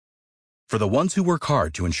For the ones who work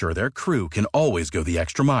hard to ensure their crew can always go the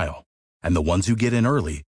extra mile, and the ones who get in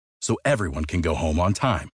early so everyone can go home on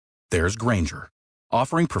time, there's Grainger,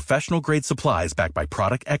 offering professional-grade supplies backed by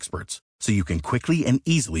product experts so you can quickly and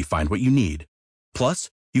easily find what you need. Plus,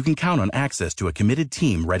 you can count on access to a committed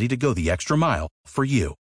team ready to go the extra mile for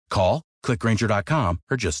you. Call, click Grainger.com,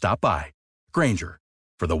 or just stop by. Grainger,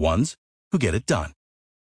 for the ones who get it done.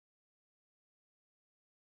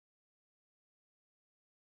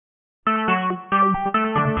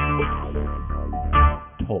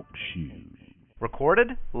 Talk shoes.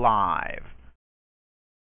 Recorded live.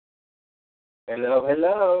 Hello,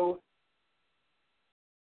 hello.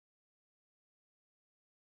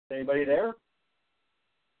 Anybody there?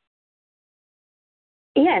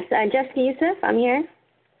 Yes, Jessica Yusuf, I'm here.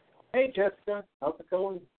 Hey, Jessica. How's it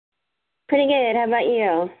going? Pretty good. How about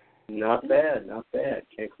you? Not bad, not bad.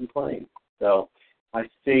 Can't complain. So, I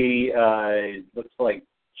see, it looks like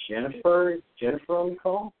Jennifer. Is Jennifer on the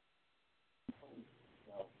call?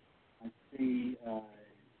 So, I see, it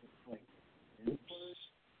looks like Jennifer.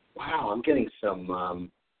 Wow, I'm getting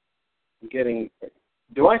some,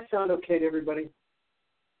 do I sound okay to everybody?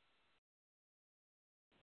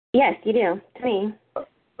 Yes, you do. To me.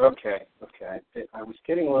 Okay. I was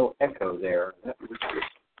getting a little echo there.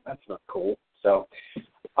 That's not cool. So,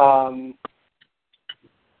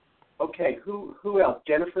 okay, who else?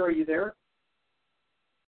 Jennifer, are you there?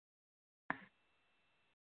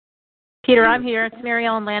 Peter, I'm here. It's Mary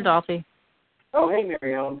Ellen Landolfi. Oh, hey,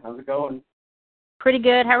 Mary Ellen. How's it going? Pretty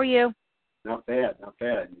good. How are you? Not bad, not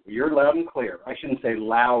bad. You're loud and clear. I shouldn't say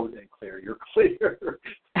loud and clear. You're clear.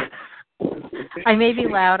 I may be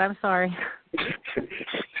loud. I'm sorry.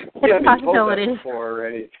 It's a possibility. Or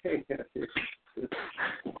anything.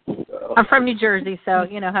 So. I'm from New Jersey, so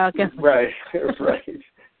you know how it goes. Right.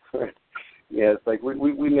 Yeah, it's like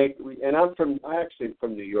and I'm actually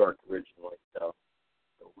from New York originally, so.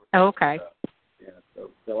 Oh, okay.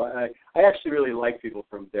 So I actually really like people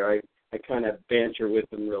from there. I kind of banter with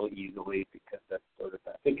them real easily because that's sort of,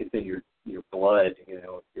 I think it's in your blood, you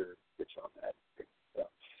know, if you're on that. So.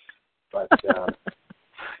 But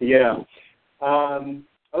yeah.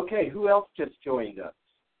 Okay, who else just joined us?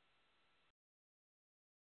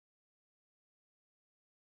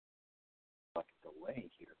 Like a delay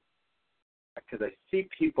here, because I see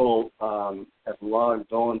people have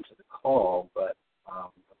logged on to the call, but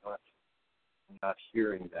I'm not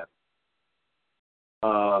hearing them.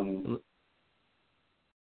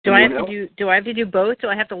 Do I have to do both? Do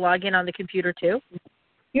I have to log in on the computer too?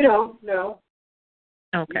 No.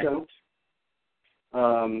 Okay. You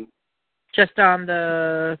don't. Just on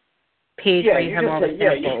the page where you have all the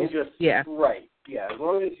samples. Right. Yeah. As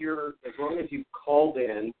long as you've called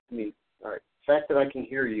in, I mean, all right. The fact that I can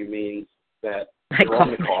hear you means that you're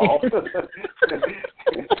on the call.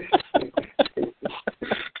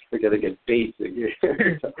 We got to get basic here.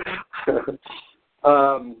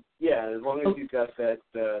 Yeah, as long as you've got that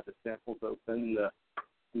the samples open,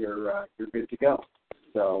 you're good to go.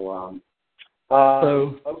 So,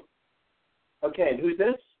 okay, and who's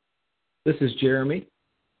this? This is Jeremy.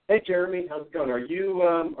 Hey, Jeremy, how's it going? Are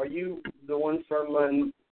you the one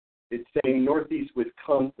from? It's saying Northeast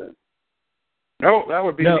Wisconsin. No, that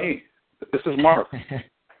would be me. This is Mark.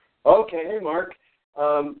 Okay, hey, Mark.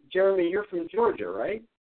 Jeremy, you're from Georgia, right?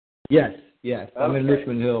 Yes. I'm in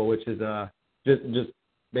Richmond Hill, which is just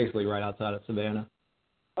basically right outside of Savannah.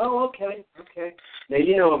 Oh, okay. Now,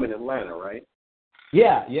 you know I'm in Atlanta, right?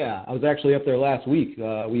 Yeah. I was actually up there last week.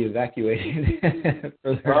 We evacuated.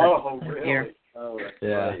 Oh, really? Oh,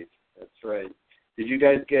 that's right. Did you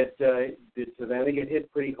guys did Savannah get hit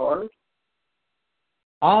pretty hard?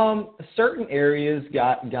 Certain areas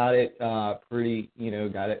got it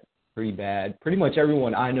pretty bad. Pretty much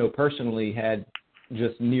everyone I know personally had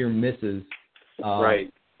just near misses.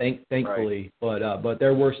 Right. Thankfully, right. But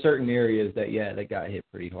there were certain areas that got hit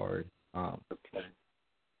pretty hard. Okay.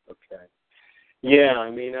 Yeah, I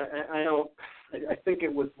mean, I think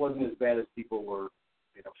it wasn't as bad as people were,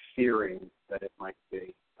 fearing that it might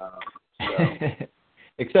be.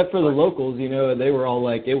 Except for the locals, they were all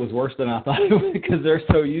like, it was worse than I thought it was because they're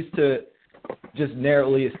so used to just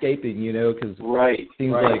narrowly escaping, because it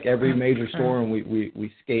seems like every major storm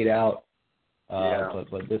we skate out.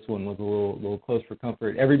 But this one was a little close for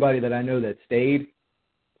comfort. Everybody that I know that stayed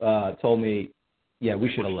told me, yeah, we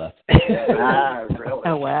should have left. Really?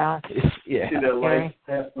 Oh, wow. Yeah. See their life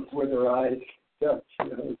pass before their eyes.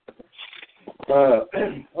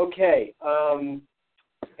 Okay.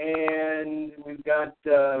 And we've got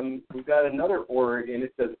another Oregon.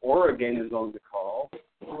 It says Oregon is on the call.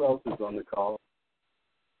 Who else is on the call?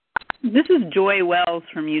 This is Joy Wells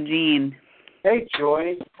from Eugene. Hey,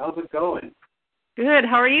 Joy. How's it going? Good.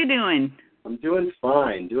 How are you doing? I'm doing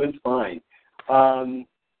fine.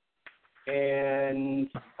 And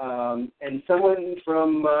someone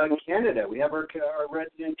from Canada. We have our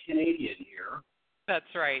resident Canadian here. That's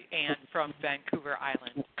right, and from Vancouver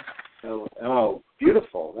Island. Oh,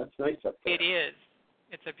 beautiful. That's nice up there. It is.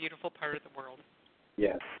 It's a beautiful part of the world.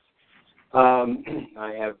 Yes.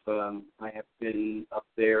 I have been up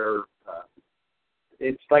there.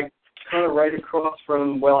 It's like kind of right across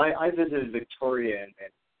from. Well, I visited Victoria and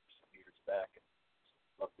some years back.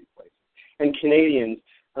 Lovely place. And Canadians.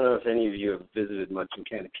 I don't know if any of you have visited much in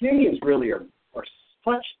Canada. Canadians really are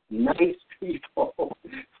such nice people. Oh,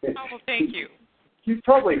 well, thank you. You've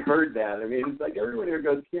probably heard that. I mean, it's like everyone here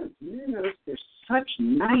goes, they're such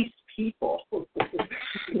nice people.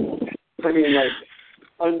 I mean, like,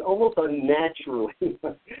 almost unnaturally.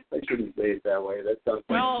 I shouldn't say it that way. That sounds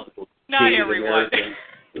well, like not everyone.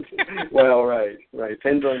 Well, right.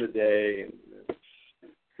 Depends on the day.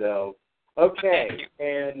 So, okay.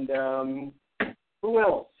 And who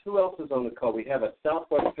else? Who else is on the call? We have a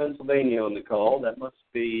Southwest Pennsylvania on the call. That must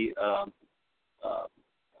be, I don't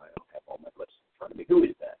have all my lists in front of me. Who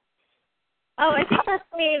is that? Oh, I think that's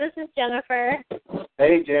me. This is Jennifer.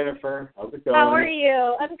 Hey, Jennifer. How's it going? How are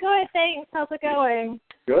you? I'm good, thanks. How's it going?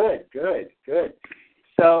 Good.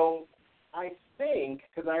 So I think,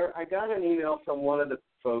 because I got an email from one of the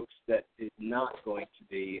folks that is not going to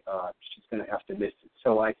be, she's going to have to miss it.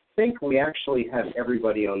 So I think we actually have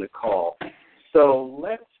everybody on the call. So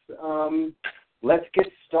let's get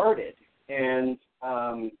started. And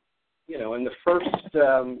and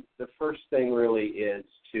the first thing really is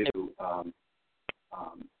to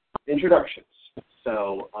introductions.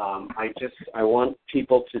 So I want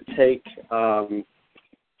people to take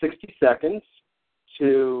 60 seconds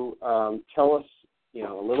to tell us a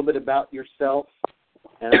little bit about yourself,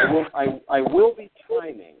 and I will be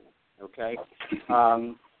timing. Okay.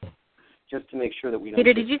 Just to make sure that we don't.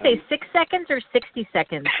 Peter, did you say 6 seconds or 60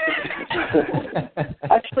 seconds?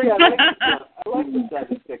 Actually, I like to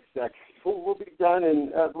say 6 seconds. We'll be done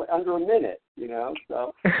in under a minute,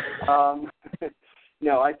 So,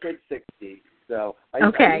 no, I said 60. So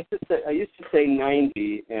okay. I used to say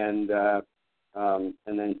 90, and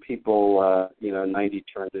then people, 90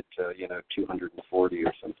 turned it to 240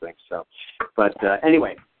 or something. So, but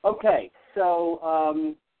anyway, okay.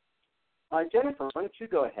 So, Jennifer, why don't you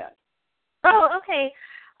go ahead? Oh, okay.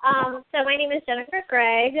 So my name is Jennifer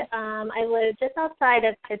Gregg. I live just outside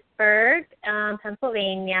of Pittsburgh,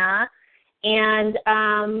 Pennsylvania. And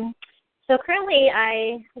so currently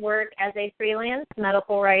I work as a freelance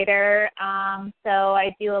medical writer. So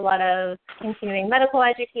I do a lot of continuing medical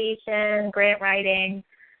education, grant writing,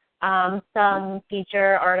 some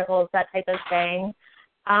feature articles, that type of thing.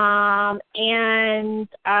 So I've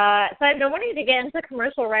been wanting to get into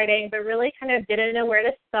commercial writing, but really kind of didn't know where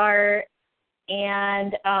to start.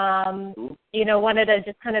 And, wanted to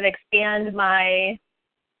just kind of expand my,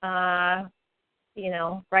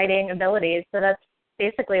 writing abilities. So that's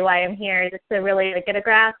basically why I'm here, just to really get a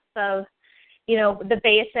grasp of, the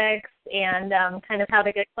basics and kind of how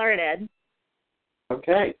to get started.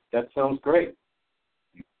 Okay, that sounds great.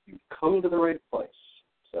 You've come to the right place.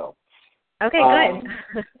 So. Okay,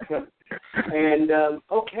 good. And,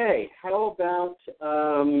 okay, how about...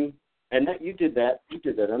 and that you did that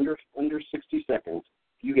under 60 seconds.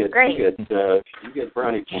 You get brownie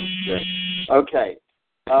points there. Okay.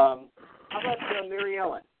 How about Mary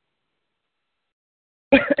Ellen?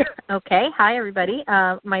 Okay. Hi, everybody.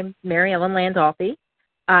 I'm Mary Ellen Landolfi.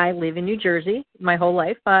 I live in New Jersey my whole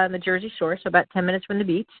life on the Jersey Shore, so about 10 minutes from the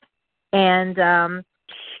beach. And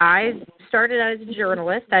I started out as a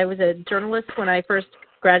journalist. I was a journalist when I first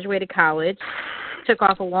graduated college. Took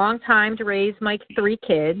off a long time to raise my 3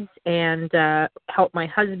 kids and helped my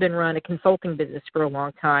husband run a consulting business for a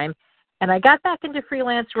long time. And I got back into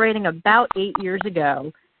freelance writing about 8 years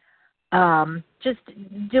ago, just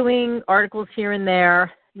doing articles here and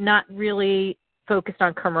there, not really focused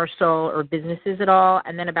on commercial or businesses at all.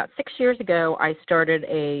 And then about 6 years ago, I started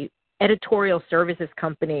a editorial services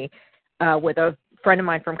company with a friend of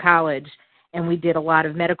mine from college, and we did a lot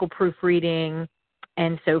of medical proofreading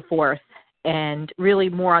and so forth. And really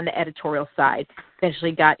more on the editorial side.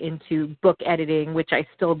 Eventually got into book editing, which I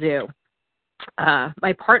still do.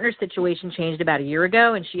 My partner's situation changed about a year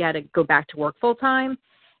ago, and she had to go back to work full-time.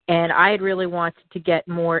 And I had really wanted to get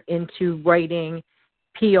more into writing,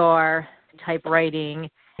 PR-type writing,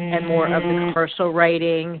 and more of the commercial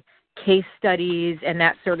writing, case studies, and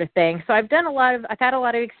that sort of thing. So I've had a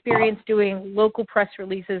lot of experience doing local press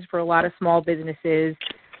releases for a lot of small businesses,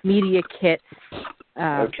 media kits,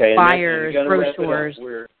 okay, flyers, brochures.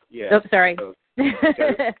 Yeah. Oh, sorry. So,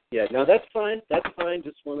 yeah, no, that's fine. That's fine.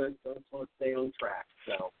 Just want to stay on track.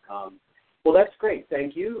 So, well, that's great.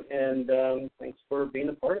 Thank you, and thanks for being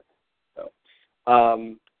a part of it.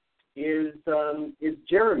 So, is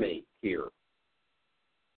Jeremy here?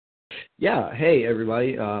 Yeah. Hey,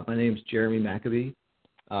 everybody. My name's Jeremy Maccabee.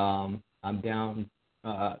 I'm down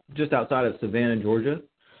just outside of Savannah, Georgia.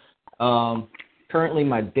 Currently,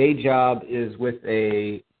 my day job is with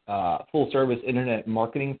a full-service internet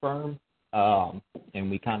marketing firm, and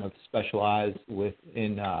we kind of specialize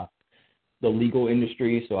within the legal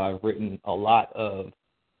industry. So I've written a lot of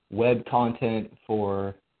web content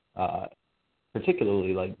for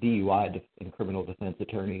particularly like DUI and criminal defense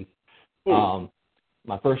attorneys.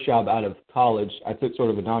 My first job out of college, I took sort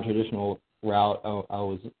of a non-traditional route. I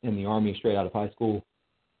was in the Army straight out of high school.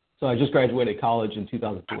 So I just graduated college in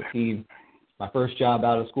 2014. My first job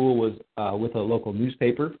out of school was with a local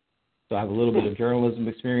newspaper. So I have a little bit of journalism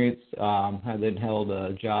experience. I then held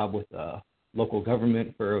a job with local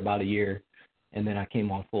government for about a year, and then I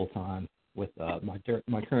came on full-time with my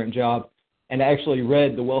current job. And I actually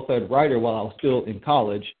read The Well-Fed Writer while I was still in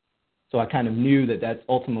college, so I kind of knew that that's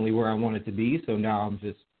ultimately where I wanted to be. So now I'm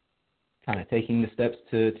just kind of taking the steps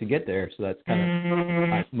to get there. So that's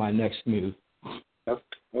kind of my next move.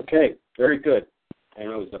 Okay, very good. And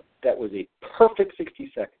that was a perfect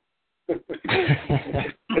 60 seconds.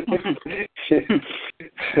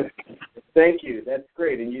 Thank you. That's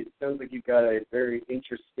great. And it sounds like you've got a very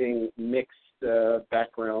interesting mixed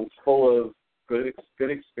background full of good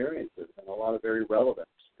experiences and a lot of very relevant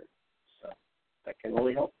experiences. So that can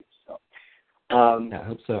really help you. So I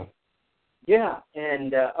hope so. Yeah.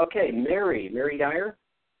 And okay, Mary Dyer.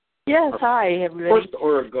 Yes, hi everybody. First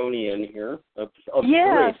Oregonian here.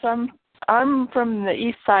 Yes, I'm from the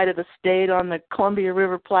east side of the state on the Columbia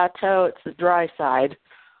River Plateau. It's the dry side.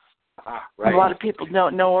 Right. A lot of people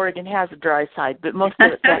don't know Oregon has a dry side, but most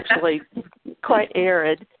of it's actually quite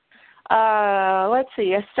arid. Let's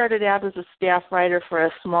see, I started out as a staff writer for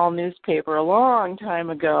a small newspaper a long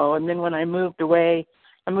time ago, and then when I moved away,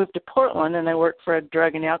 I moved to Portland, and I worked for a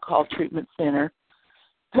drug and alcohol treatment center.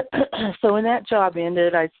 So when that job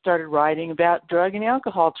ended, I started writing about drug and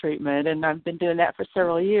alcohol treatment, and I've been doing that for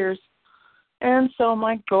several years. And so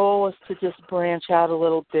my goal is to just branch out a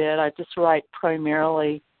little bit. I just write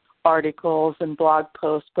primarily articles and blog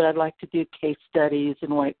posts, but I'd like to do case studies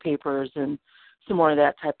and white papers and some more of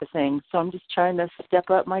that type of thing. So I'm just trying to step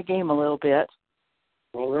up my game a little bit.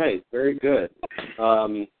 All right, very good.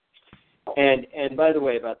 And by the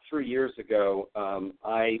way, about 3 years ago,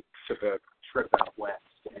 I took a trip out west,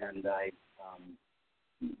 and I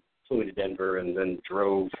flew to Denver and then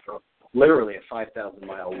drove literally a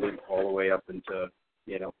 5,000-mile loop all the way up into,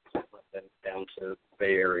 then down to the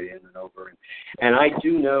Bay Area and then over. And I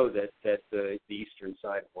do know that the eastern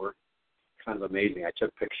side worked kind of amazing. I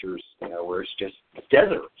took pictures, where it's just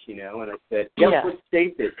desert, and I said, guess what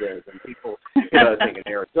state this is? And people, thinking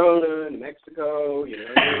Arizona, New Mexico,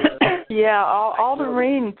 Yeah, all the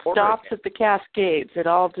rain stops at the Cascades. It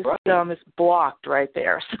all just is blocked right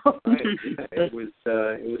there. So. Right. Yeah, it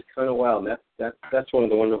was kind of wild. And that's one of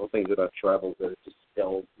the wonderful things about travel, that it just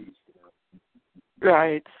delves these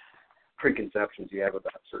right preconceptions you have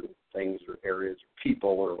about certain things or areas or people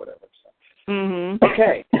or whatever. So. Mm-hmm.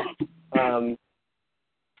 Okay.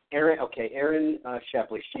 Erin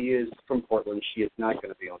Shapley, she is from Portland. She is not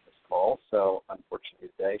going to be on this call, so unfortunately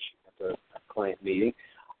today she has a client meeting.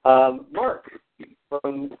 Mark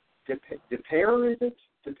from De Pere, is it?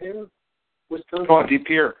 De Pere, Wisconsin? Oh, De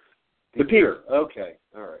Pere. De Pere, okay.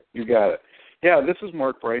 All right. You got it. Yeah, this is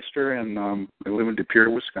Mark Breister, and I live in De Pere,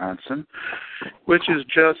 Wisconsin, which is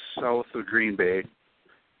just south of Green Bay.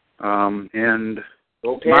 And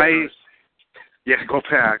go Packers. Go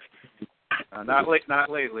Pack. Not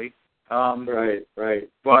lately. Right.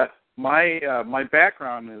 But my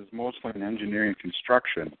background is mostly in engineering and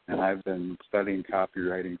construction, and I've been studying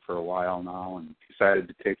copywriting for a while now, and decided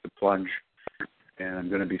to take the plunge. And I'm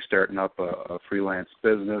going to be starting up a freelance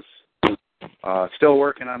business. Still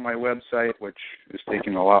working on my website, which is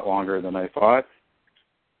taking a lot longer than I thought.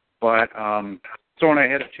 But so when I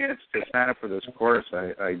had a chance to sign up for this course,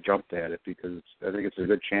 I jumped at it because I think it's a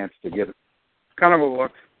good chance to get kind of a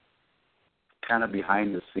look kind of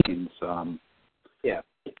behind the scenes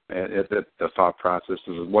at the thought process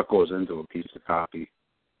of what goes into a piece of copy.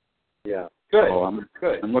 Yeah, good. So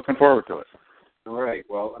I'm looking forward to it. All right.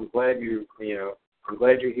 Well, I'm glad I'm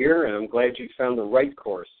glad you're here, and I'm glad you found the right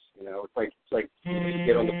course. It's like you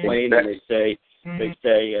get on the plane and they say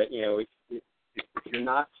if you're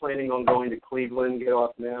not planning on going to Cleveland, get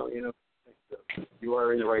off now. You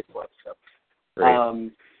are in the right place. So.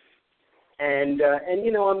 And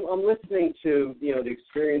I'm listening to the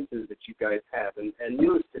experiences that you guys have, and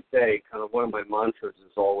needless to say, kind of one of my mantras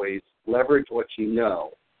is always leverage what you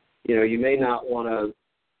know. You may not want to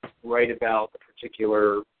write about a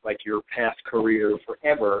particular, like your past career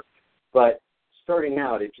forever, but starting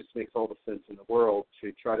out, it just makes all the sense in the world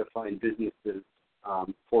to try to find businesses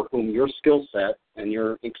for whom your skill set and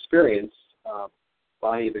your experience,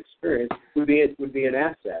 body of experience, would be an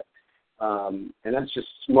asset. And that's just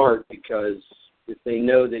smart, because if they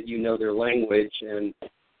know that you know their language and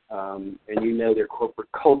you know their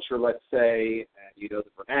corporate culture, let's say, and you know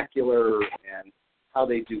the vernacular and how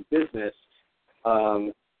they do business,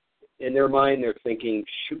 in their mind they're thinking,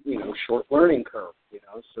 short learning curve.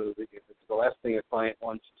 So the last thing a client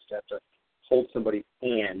wants is to have to hold somebody's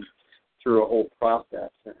hand through a whole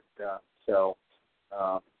process. And so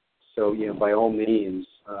by all means,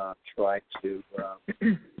 try to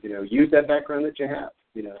use that background that you have.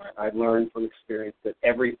 I've learned from experience that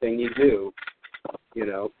everything you do,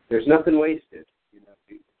 there's nothing wasted. You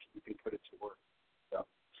can put it to work. So,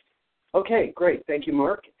 okay, great. Thank you,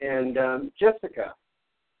 Mark. And Jessica.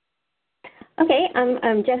 Okay,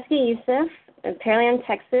 I'm Jessica Youssef, in Pearland,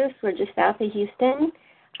 Texas. We're just south of Houston.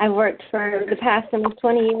 I've worked for the past almost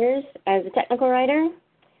 20 years as a technical writer.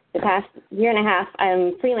 The past year and a half,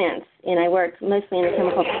 I'm freelance, and I work mostly in the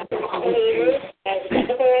chemical industry. As a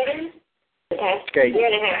technical writer, the past year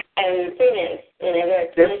and a half, I'm freelance, and I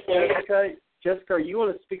work mostly in... Jessica, are you on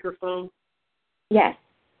a speakerphone? Yes.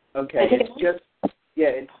 Okay, it's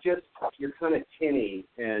just you're kind of tinny,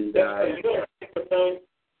 and...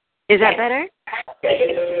 Is that better?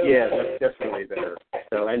 Yeah, that's definitely better.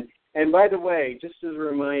 So, and by the way, just as a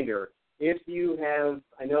reminder, if you have,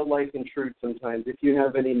 I know life intrudes sometimes, if you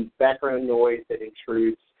have any background noise that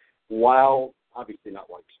intrudes while, obviously not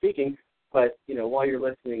while you're speaking, but, while you're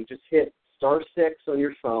listening, just hit *6 on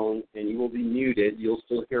your phone and you will be muted. You'll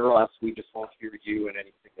still hear us. We just won't hear you and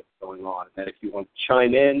anything that's going on. And then if you want to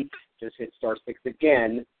chime in, just hit *6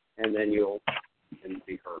 again, and then you'll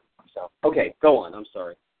be heard. So, okay, go on. I'm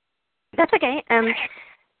sorry. That's okay.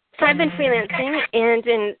 So I've been freelancing, and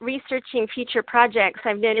in researching future projects,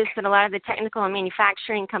 I've noticed that a lot of the technical and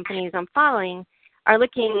manufacturing companies I'm following are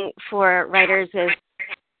looking for writers with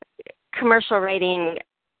commercial writing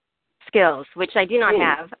skills, which I do not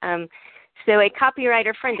have. So a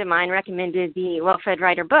copywriter friend of mine recommended the Well-Fed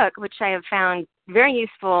Writer book, which I have found very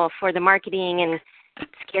useful for the marketing and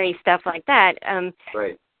scary stuff like that.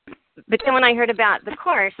 Right. But then when I heard about the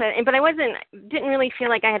course, but I didn't really feel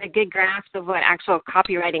like I had a good grasp of what actual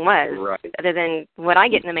copywriting was, other than what I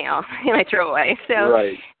get in the mail and I throw away.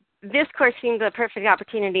 So this course seemed a perfect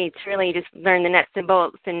opportunity to really just learn the nuts and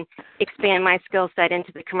bolts and expand my skill set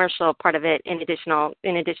into the commercial part of it, in addition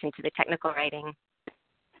to the technical writing.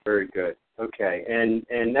 Very good. Okay, and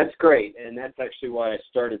that's great, and that's actually why I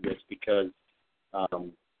started this, because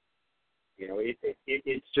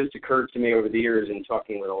it's just occurred to me over the years in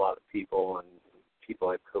talking with a lot of people and people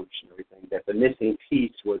I've coached and everything, that the missing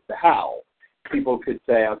piece was the how. People could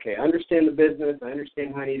say, okay, I understand the business, I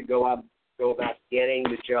understand how I need to go about getting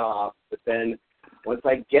the job, but then once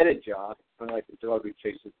I get a job, it's kind of like the dog who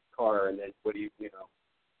chases the car, and then what do you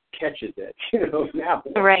catches it, now.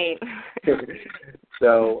 Right.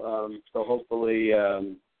 So hopefully,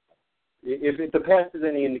 if the past is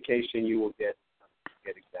any indication, you will get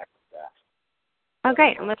exactly that. Oh,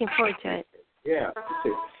 great. I'm looking forward to it. Yeah, me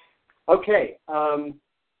too. Okay,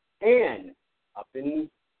 Anne, up in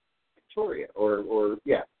Victoria, or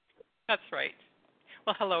yeah. That's right.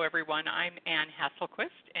 Well, hello, everyone. I'm Anne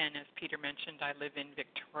Hasselquist, and as Peter mentioned, I live in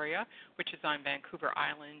Victoria, which is on Vancouver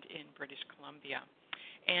Island in British Columbia.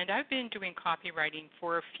 And I've been doing copywriting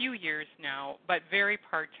for a few years now, but very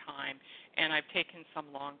part-time, and I've taken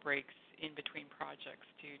some long breaks in between projects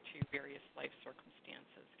due to various life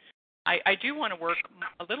circumstances. I do want to work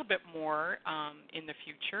a little bit more in the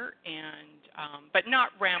future, and but not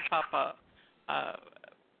ramp up a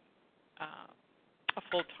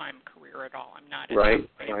full-time career at all. I'm not in that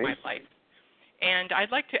point in my life. And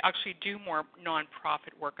I'd like to actually do more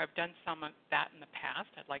nonprofit work. I've done some of that in the past.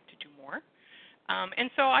 I'd like to do more. And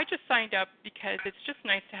so I just signed up because it's just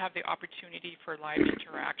nice to have the opportunity for live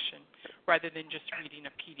interaction rather than just reading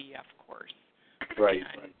a PDF course. Right.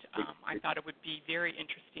 And I thought it would be very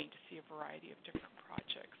interesting to see a variety of different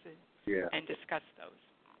projects and discuss those.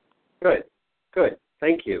 Good.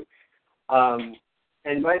 Thank you.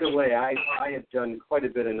 And by the way, I have done quite a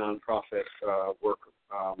bit of nonprofit work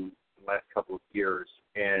the last couple of years,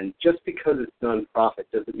 and just because it's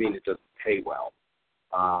nonprofit doesn't mean it doesn't pay well.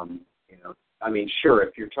 I mean, sure,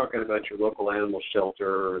 if you're talking about your local animal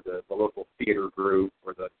shelter or the local theater group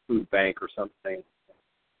or the food bank or something,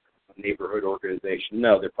 neighborhood organization.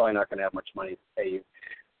 No, they're probably not going to have much money to pay you.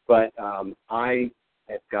 But I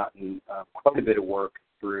have gotten quite a bit of work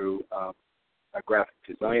through a graphic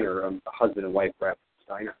designer, a husband and wife graphic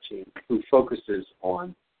designer team who focuses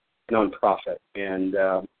on nonprofit, and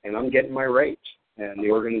I'm getting my rate. And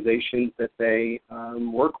the organizations that they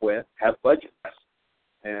work with have budgets,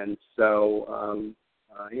 and so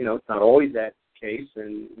it's not always that case,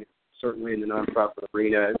 and certainly in the nonprofit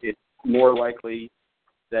arena, it's more likely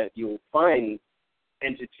that you'll find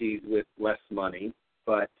entities with less money,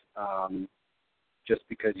 but just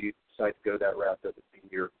because you decide to go that route doesn't mean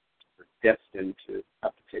you're destined to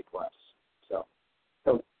have to take less.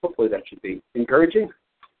 So hopefully that should be encouraging.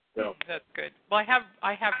 So that's good. Well,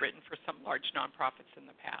 I have written for some large nonprofits in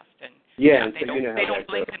the past, and they don't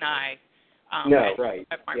blink an eye. Right.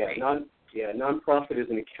 At my rate. Nonprofit is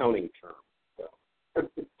an accounting term. So.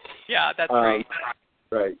 Yeah, that's right.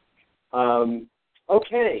 Right.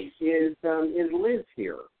 Okay. Is Liz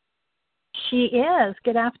here? She is.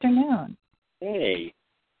 Good afternoon. Hey.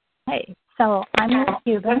 Hey. So I'm Liz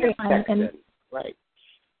Cuban. I'm in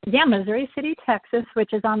Missouri City, Texas,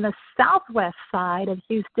 which is on the southwest side of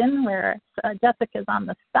Houston, where Jessica's on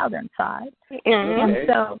the southern side.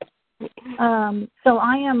 Mm-hmm. And so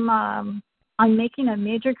I am. I'm making a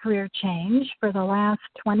major career change. For the last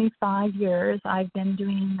 25 years, I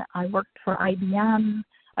worked for IBM,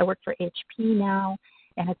 I work for HP now,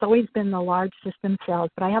 and it's always been the large system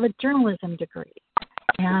sales, but I have a journalism degree.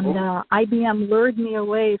 And IBM lured me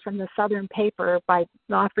away from the Southern paper by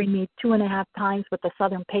offering me 2.5 times what the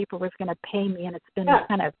Southern paper was going to pay me, and it's been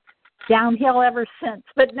kind of downhill ever since.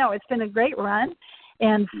 But no, it's been a great run.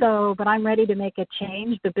 And so, but I'm ready to make a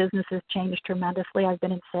change. The business has changed tremendously. I've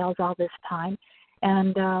been in sales all this time.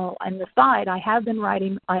 And on the side, I have been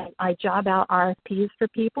writing, I job out RFPs for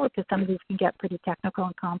people because some of these can get pretty technical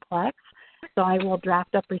and complex. So I will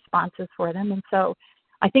draft up responses for them. And so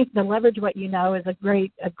I think the leverage what you know is a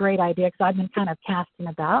great idea because I've been kind of casting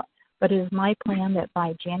about. But it is my plan that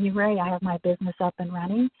by January I have my business up and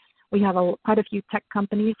running. We have quite a few tech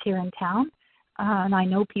companies here in town. And I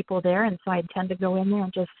know people there, and so I intend to go in there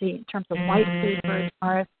and just see in terms of white papers,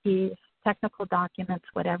 RFPs, technical documents,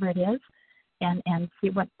 whatever it is, and see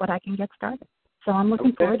what I can get started. So I'm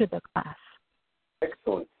looking forward to the class.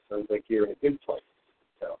 Excellent. Sounds like you're in a good place.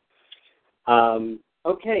 So,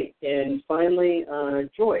 okay, and finally,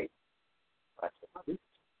 Joy.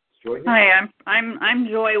 Joy here? Hi, I'm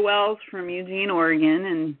Joy Wells from Eugene, Oregon,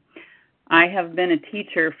 and I have been a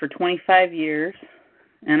teacher for 25 years,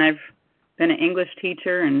 and I've been an English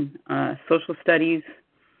teacher and social studies,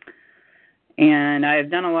 and I've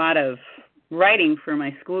done a lot of writing for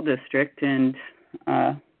my school district and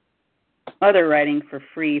other writing for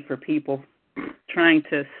free for people trying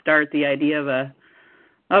to start the idea of a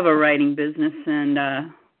writing business, and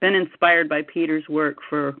been inspired by Peter's work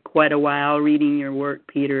for quite a while, reading your work,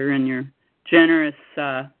 Peter, and your generous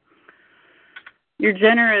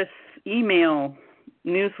email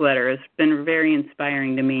newsletter has been very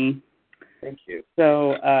inspiring to me. Thank you.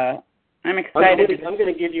 So I'm excited. I'm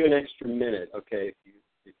going to give you an extra minute, okay,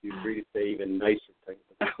 if you agree to say even nicer things.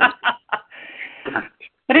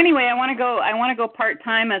 But anyway, I want to go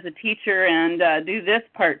part-time as a teacher and do this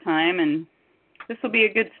part-time, and this will be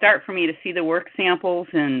a good start for me to see the work samples,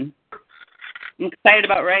 and I'm excited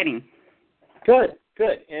about writing. Good.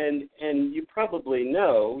 And you probably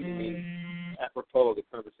know, apropos of the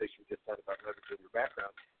conversation we just had about leveraging your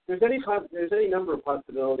background, there's any number of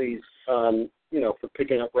possibilities, for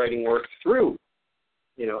picking up writing work through,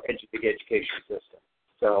 the education system.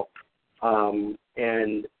 So, I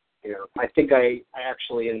think I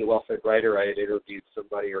actually, in the Well-Fed Writer, I had interviewed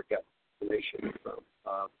somebody or got information from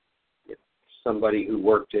somebody who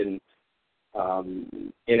worked in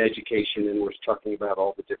education and was talking about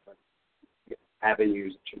all the different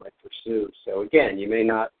avenues that you might pursue. So again, you may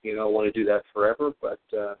not, want to do that forever, but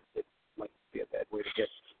it might be a bad way to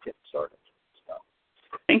get started. So,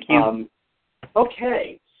 thank you.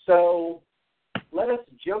 Okay, so let us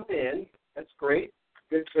jump in. That's great.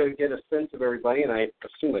 Good to get a sense of everybody, and I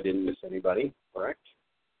assume I didn't miss anybody, correct?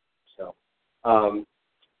 So,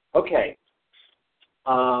 okay.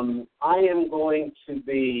 I am going to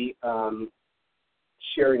be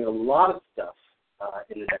sharing a lot of stuff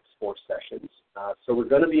in the next 4 sessions. So we're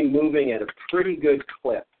going to be moving at a pretty good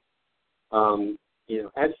clip.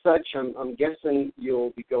 As such, I'm guessing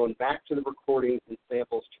you'll be going back to the recordings and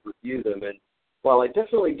samples to review them. And while I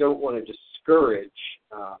definitely don't want to discourage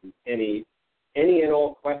any and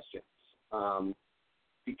all questions,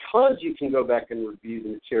 because you can go back and review the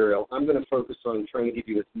material, I'm going to focus on trying to give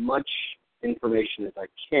you as much information as I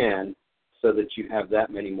can so that you have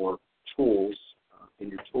that many more tools in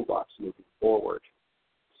your toolbox moving forward.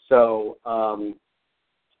 So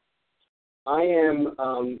I am,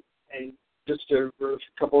 and just a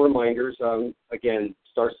couple reminders, again,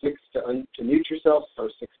 *6 to mute yourself,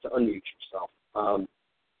 *6 to unmute yourself.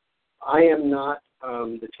 I am not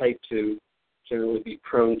the type to generally be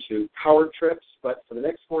prone to power trips, but for the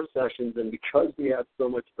next 4 sessions, and because we have so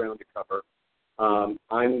much ground to cover,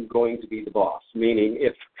 I'm going to be the boss, meaning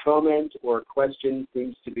if comment or question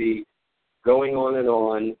seems to be going on and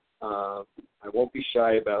on, I won't be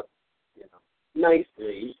shy about,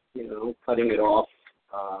 nicely, cutting it off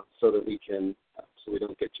so that we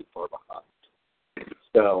don't get too far behind.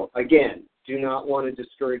 So again, do not want to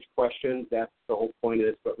discourage questions. That's the whole point of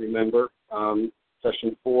this. But remember,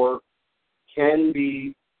 session 4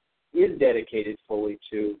 is dedicated fully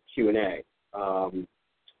to Q&A.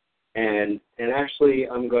 And actually,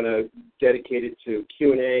 I'm going to dedicate it to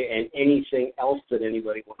Q&A and anything else that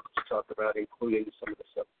anybody wants to talk about, including some of the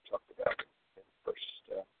stuff we talked about in the first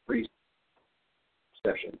 3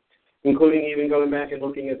 sessions, including even going back and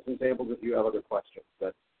looking at some samples if you have other questions.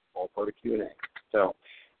 That's all part of Q&A. So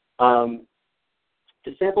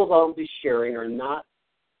the samples I'll be sharing are not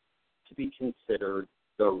to be considered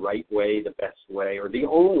the right way, the best way, or the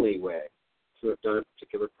only way to have done a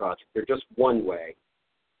particular project. They're just one way.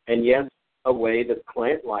 And yes, a way that the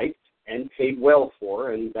client liked and paid well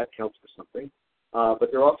for, and that counts for something. But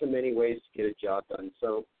there are often many ways to get a job done.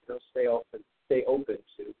 So stay open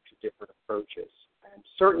to different approaches. And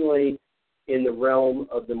certainly in the realm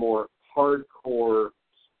of the more hardcore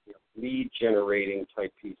lead-generating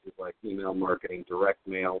type pieces like email marketing, direct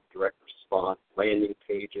mail, direct response, landing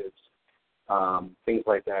pages, things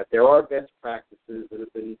like that, there are best practices that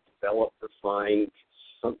have been developed, refined,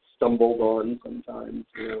 stumbled on sometimes,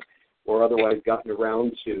 or otherwise gotten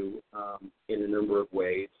around to in a number of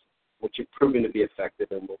ways, which have proven to be effective,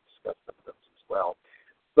 and we'll discuss some of those as well.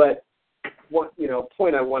 But what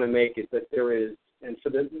point I want to make is that there is, and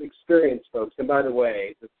for the experienced folks, and by the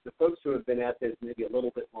way, the folks who have been at this maybe a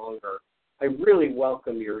little bit longer, I really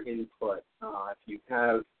welcome your input. If you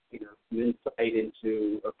have some insight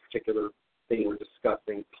into a particular thing we're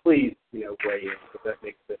discussing, please weigh in, because that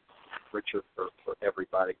makes it richer for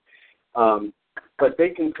everybody. But they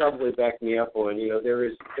can probably back me up on, there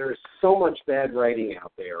is so much bad writing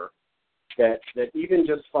out there that even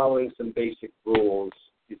just following some basic rules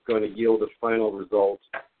is going to yield a final result,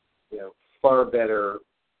 far better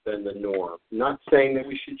than the norm. Not saying that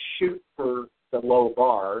we should shoot for the low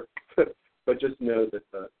bar, but just know that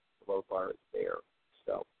the low bar is there.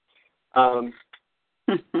 So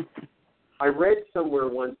I read somewhere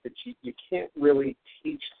once that you can't really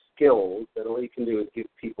teach skills, that all you can do is give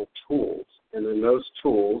people tools. And then those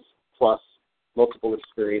tools, plus multiple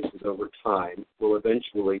experiences over time, will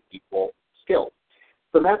eventually equal skills.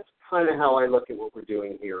 So that's kind of how I look at what we're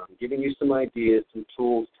doing here. I'm giving you some ideas, some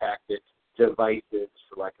tools, tactics, devices,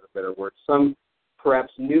 for lack of a better word, some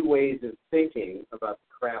perhaps new ways of thinking about the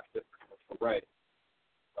craft of commercial writing.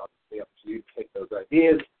 It's obviously up to you to take those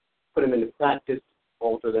ideas, put them into practice,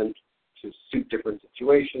 alter them to suit different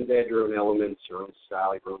situations, add your own elements, your own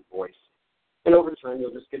style, your own voice. And over time,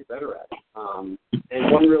 you'll just get better at it.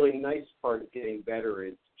 And one really nice part of getting better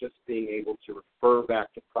is just being able to refer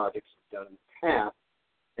back to projects you've done in the past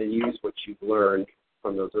and use what you've learned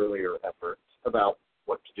from those earlier efforts about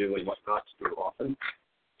what to do and what not to do often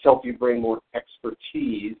to help you bring more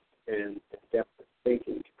expertise and depth of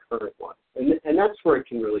thinking to current ones. And that's where it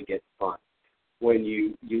can really get fun, when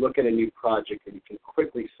you look at a new project and you can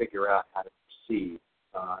quickly figure out how to proceed,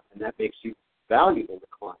 and that makes you valuable to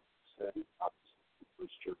clients and obviously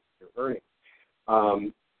boost your earnings.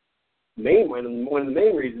 One of the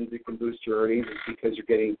main reasons it can boost your earnings is because you're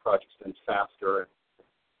getting projects done faster and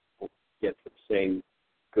get the same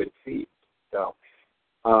good fees. So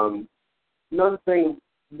another thing,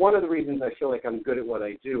 one of the reasons I feel like I'm good at what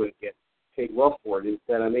I do and get paid well for it is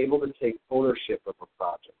that I'm able to take ownership of a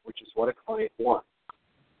project, which is what a client wants.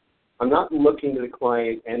 I'm not looking to the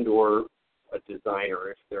client and or a designer,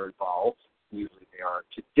 if they're involved, usually they are,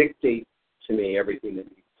 to dictate to me everything that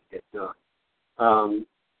needs to get done.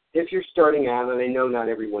 If you're starting out, and I know not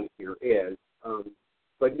everyone here is,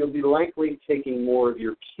 but you'll be likely taking more of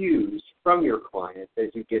your cues from your client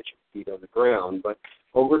as you get your feet on the ground. But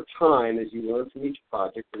over time, as you learn from each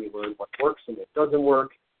project and you learn what works and what doesn't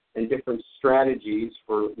work, and different strategies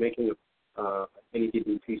for making any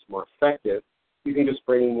given piece more effective, you can just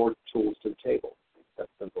bring more tools to the table. It's that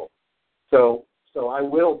simple. So I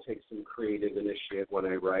will take some creative initiative when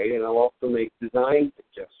I write, and I'll also make design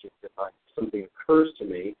suggestions if something occurs to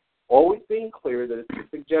me, always being clear that it's a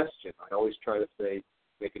suggestion. I always try to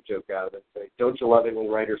make a joke out of it, say, don't you love it when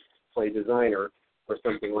writers play designer, or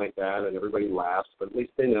that, and everybody laughs, but at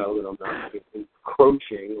least they know that I'm not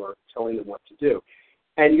encroaching or telling them what to do.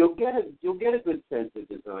 And you'll get a good sense of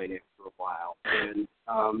design after a while. And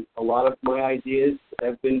a lot of my ideas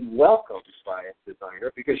have been welcomed by a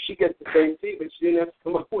designer because she gets the same fee, but she didn't have to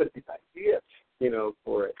come up with the idea,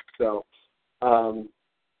 for it. So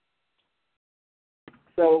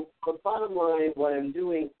the bottom line, what I'm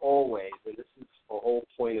doing always, and this is the whole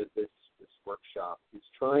point of this workshop, is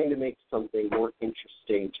trying to make something more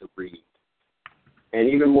interesting to read. And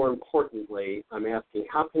even more importantly, I'm asking,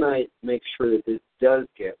 how can I make sure that this does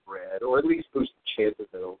get read, or at least boost the chances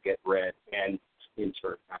that it'll get read and in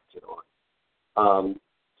turn acted on?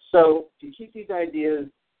 So to keep these ideas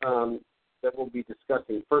that we'll be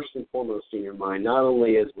discussing first and foremost in your mind, not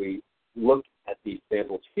only as we look at these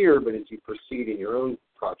samples here, but as you proceed in your own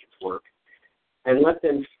project work, and let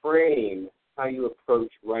them frame how you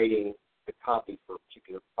approach writing the copy for a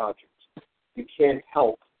particular project. You can't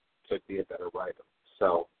help but be a better writer.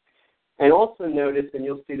 So, and also notice, and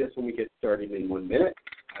you'll see this when we get started in 1 minute,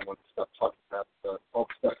 I want to stop talking about all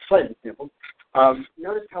the stuff slide examples.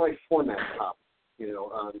 Notice how I format copy.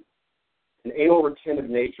 An anal retentive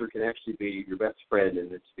nature can actually be your best friend in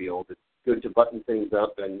this field. It's good to button things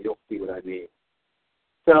up, and you'll see what I mean.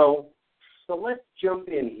 So let's jump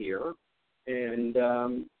in here and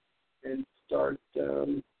start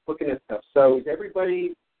looking at stuff. So is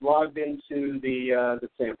everybody logged into the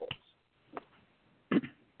samples?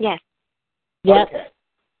 Yes. Yes. Okay.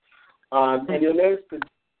 And you'll notice that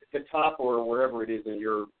at the top or wherever it is in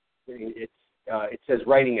your thing, it says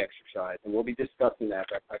writing exercise, and we'll be discussing that.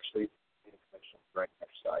 That's actually writing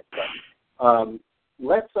exercise. But,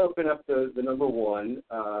 let's open up the number one,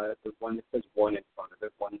 the one that says 1 in front of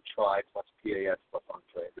it, 1 try plus PAS plus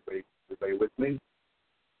entree. Everybody with me?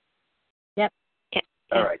 Yep.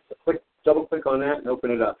 All right, so double click on that and open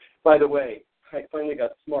it up. By the way, I finally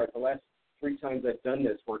got smart. The last 3 times I've done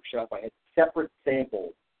this workshop, I had separate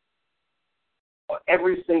samples.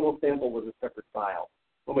 Every single sample was a separate file.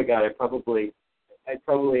 Oh my God, I probably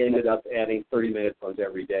ended up adding 30 minutes on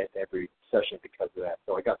every session because of that.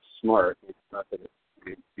 So I got smart. It's not that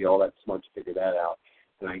it'd be all that smart to figure that out.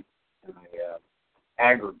 And I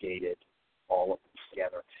aggregated all of them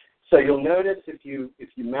together. So you'll notice if you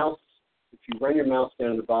run your mouse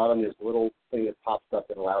down to the bottom, there's a little thing that pops up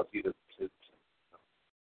that allows you to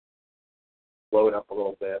blow it up a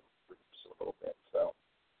little bit, reduce a little bit. So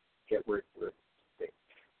get where it's big.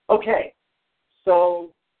 Okay, so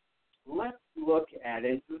let's look at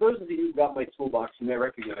it. For those of you who got my toolbox, you may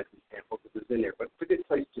recognize this sample because it's in there, but it's a good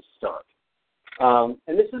place to start.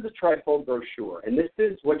 And this is a trifold brochure, and this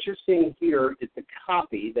is what you're seeing here is the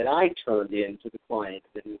copy that I turned in to the client.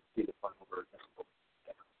 Didn't see the final version.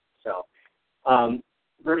 So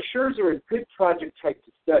brochures are a good project type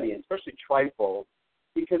to study, and especially trifold,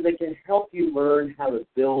 because they can help you learn how to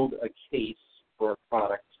build a case for a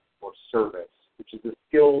product or service, which is a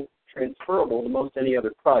skill transferable to most any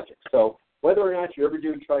other project. So whether or not you ever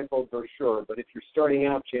do a trifold brochure, but if you're starting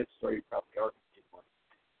out, chances are you probably are going to do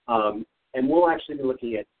one. And we'll actually be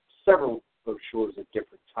looking at several brochures of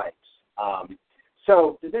different types.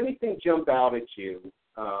 So does anything jump out at you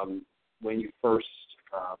when you first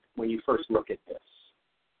look at this?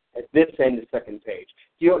 At this end, the second page.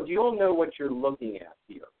 Do you all know what you're looking at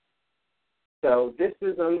here? So this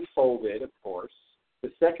is unfolded, of course.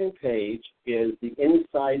 The second page is the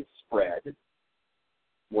inside spread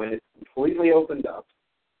when it's completely opened up.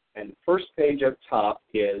 And the first page up top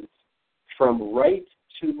is from right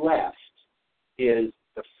to left is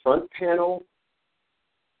the front panel,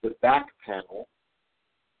 the back panel,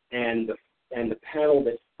 and the panel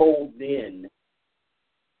that folds in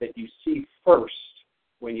that you see first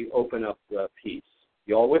when you open up the piece.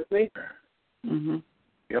 You all with me? Mm-hmm.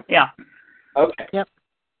 Yep. Yeah. Okay. Yep.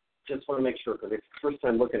 Just want to make sure, because if it's the first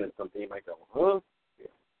time looking at something, you might go, huh? Yeah.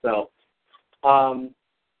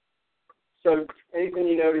 So anything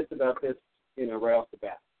you notice about this, right off the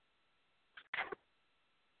bat?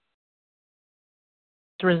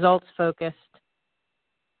 It's results focused.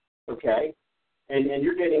 Okay. And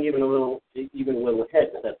you're getting even a little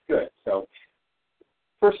ahead, but that's good. So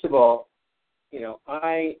first of all,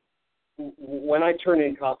 when I turn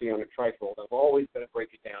in copy on a trifold, I've always got to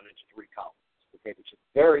break it down into 3 columns, okay, which is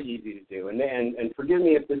very easy to do. And forgive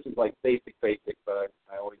me if this is like basic, but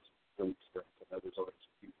I always do experience it. There's always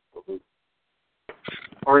people who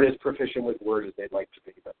aren't as proficient with Word as they'd like to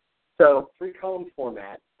be. So 3-column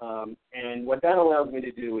format, and what that allows me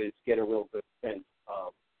to do is get a real good sense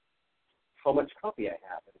of how much copy I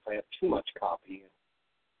have. And if I have too much copy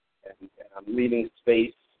and I'm leaving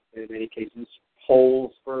space, in many cases,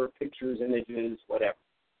 holes for pictures, images, whatever.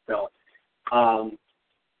 So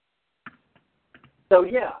So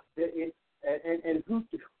yeah,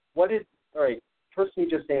 what is all right? Person you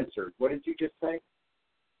just answered. What did you just say?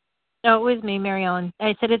 No, it was me, Mary Ellen.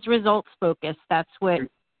 I said it's results focused. That's what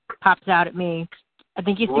pops out at me. I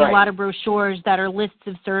think you see a lot of brochures that are lists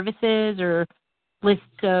of services or lists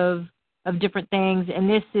of different things, and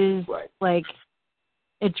this is like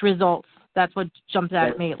it's results. That's what jumps out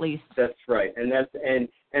at me, at least. That's right, and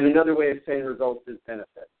another way of saying results is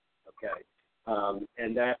benefits. Okay,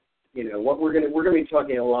 and that what we're going to be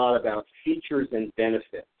talking a lot about features and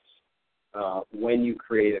benefits when you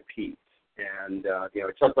create a piece. And, I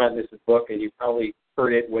talk about this in the book, and you probably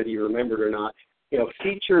heard it whether you remember it or not.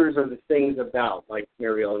 Features are the things about, like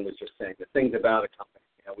Mary Ellen was just saying, the things about a company.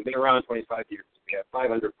 We've been around 25 years. We have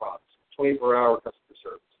 500 products, 24-hour customer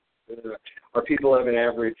service. Our people have an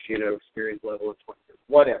average, experience level of 20 years,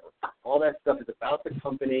 whatever. All that stuff is about the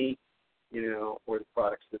company, or the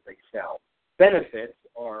products that they sell. Benefits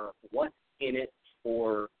are what's in it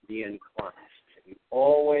for the end client. You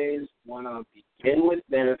always want to begin with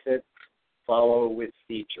benefits, follow with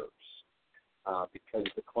features, because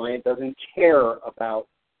the client doesn't care about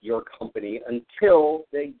your company until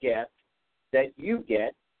they get that you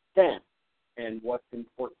get them and what's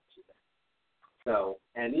important to them. So,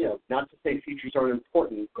 and not to say features aren't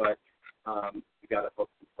important, but you got to hook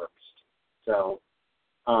them first. So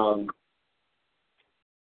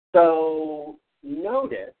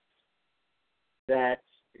notice that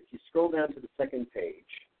if you scroll down to the second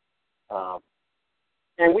page,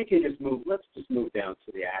 and we can let's just move down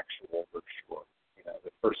to the actual brochure.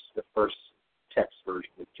 The first text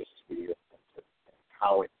version would just be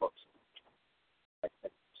how it looks.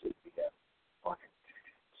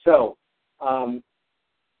 So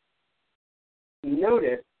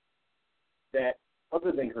notice that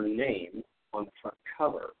other than her name on the front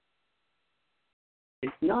cover,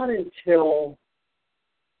 it's not until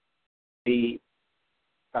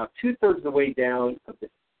about 2/3 of the way down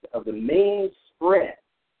of the main spread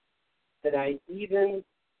that I even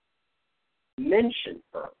mention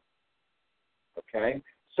her. Okay?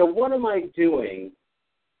 So what am I doing,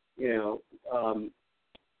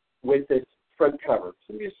 with this front cover?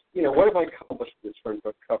 So what have I accomplished with this front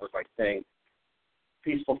cover by saying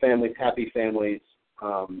peaceful families, happy families,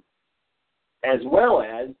 as well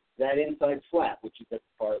as that inside flap, which is at the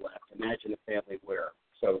far left. Imagine a family where.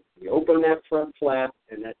 So you open that front flap,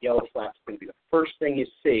 and that yellow flap is going to be the first thing you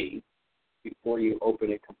see before you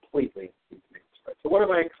open it completely. So what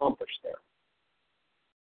have I accomplished there?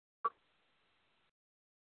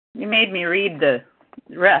 You made me read the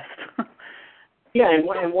rest. Yeah, and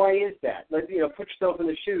why is that? Put yourself in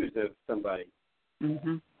the shoes of somebody.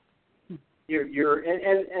 Mm-hmm. You're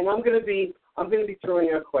and I'm going to be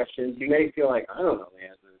throwing out questions. You may feel like I don't know the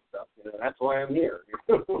answer to this stuff. That's why I'm here.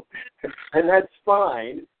 And that's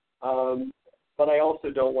fine. But I also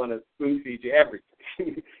don't want to spoon feed you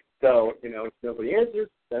everything. So if nobody answers,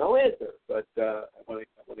 then I'll answer. But I want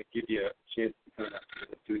to give you a chance to kind of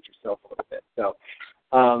do it yourself a little bit. So,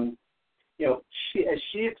 as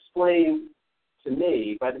she explained to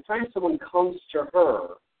me, by the time someone comes to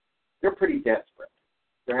her, they're pretty desperate.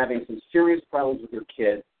 They're having some serious problems with their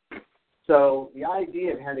kids. So the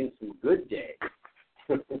idea of having some good days,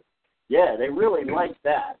 yeah, they really like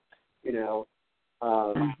that,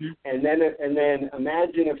 And then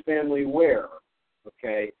imagine a family where,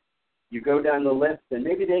 okay, you go down the list and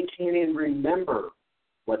maybe they can't even remember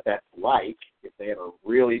what that's like if they have a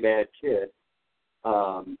really bad kid,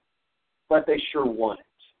 but they sure want it.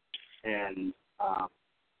 And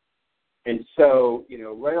so,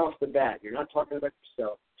 right off the bat, you're not talking about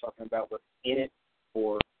yourself, you're talking about what's in it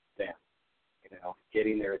for them,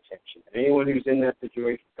 getting their attention. And anyone who's in that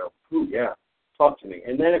situation go, ooh, yeah, talk to me.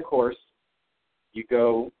 And then, of course, you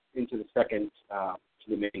go into the second, to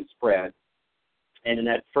the main spread. And in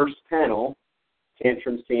that first panel,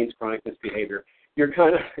 tantrum scenes, chronic misbehavior, you're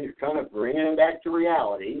kind of bringing them back to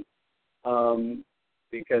reality,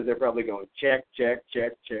 because they're probably going check, check,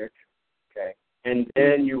 check, check. Okay, and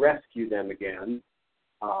then you rescue them again,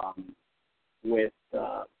 with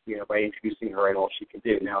by introducing her and all she can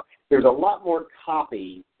do. Now, there's a lot more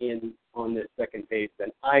copy on this second page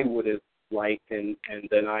than I would have liked and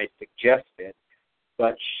than I suggested,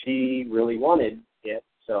 but she really wanted it.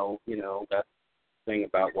 So that's the thing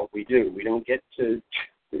about what we do. We don't get to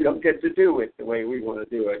do it the way we want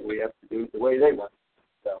to do it. We have to do it the way they want it.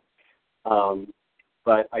 So,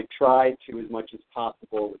 but I try to, as much as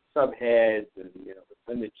possible, with subheads and with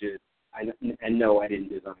images. And no, I didn't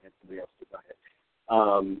design it. Somebody else designed it.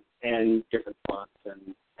 And different fonts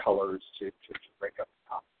and colors to break up the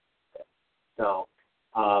top. So,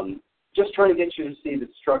 just trying to get you to see the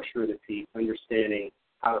structure of the piece, understanding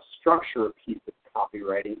how to structure a piece of copy.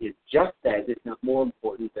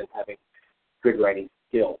 than having good writing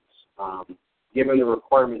skills. Given the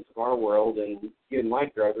requirements of our world and given my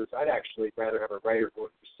drivers, I'd actually rather have a writer who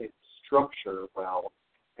understands structure well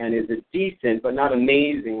and is a decent but not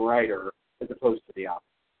amazing writer as opposed to the opposite.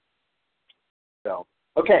 So,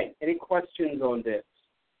 okay, any questions on this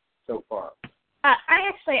so far?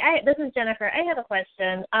 This is Jennifer. I have a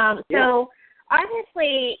question. So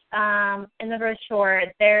obviously in the brochure,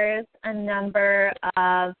 there's a number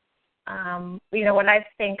of, what I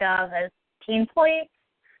think of as pain points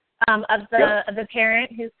of the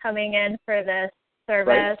parent who's coming in for this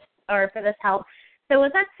service or for this help. So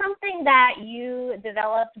was that something that you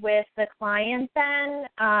developed with the client then?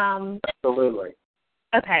 Absolutely.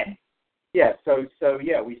 Okay. Yeah. So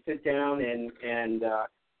we sit down and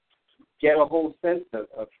get a whole sense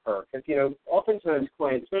of her, because oftentimes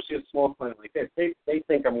clients, especially a small client like this, they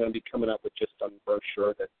think I'm going to be coming up with just a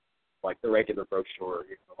brochure that's like the regular brochure,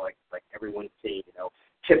 like everyone's seen,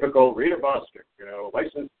 typical Rita Bostic,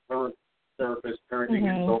 licensed therapist, parenting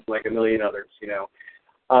consultant, like a million others,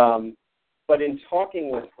 But in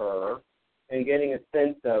talking with her and getting a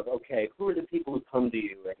sense of, okay, who are the people who come to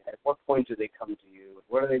you, and at what point do they come to you, and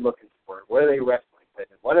what are they looking for, what are they wrestling with,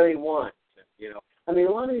 and what do they want, a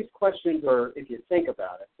lot of these questions are, if you think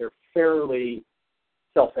about it, they're fairly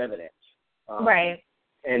self-evident. Right.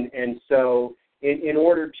 And so in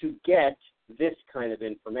order to get this kind of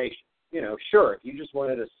information, sure, if you just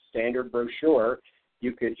wanted a standard brochure,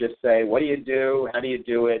 you could just say, what do you do, how do you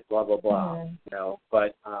do it, blah, blah, blah,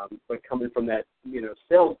 But coming from that,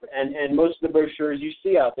 sales, and most of the brochures you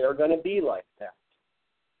see out there are going to be like that.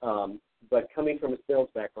 But coming from a sales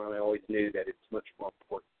background, I always knew that it's much more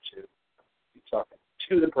important to be talking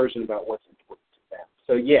to the person about what's important to them.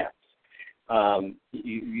 So yes,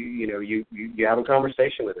 you have a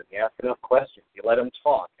conversation with them. You ask enough questions. You let them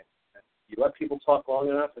talk. You let people talk long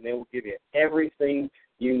enough, and they will give you everything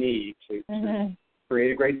you need to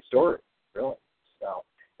create a great story, really. So,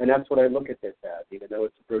 and that's what I look at this as. Even though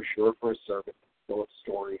it's a brochure for a service, it's still a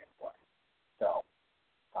story in play. So,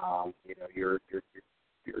 you're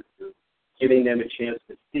giving them a chance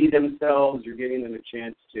to see themselves. You're giving them a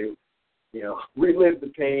chance to, relive the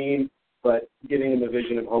pain, but giving them a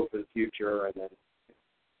vision of hope for the future, and then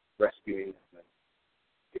rescuing them and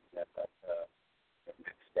giving them that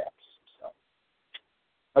next steps. So,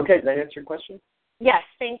 okay, did that answer your question? Yes,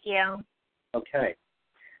 thank you. Okay.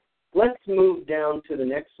 Let's move down to the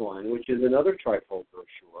next one, which is another trifold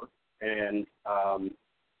brochure. And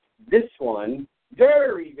this one,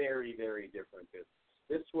 very, very, very different business.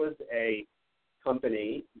 This was a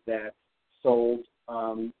company that sold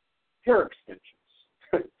hair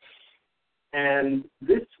extensions. And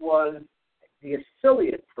this was the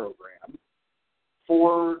affiliate program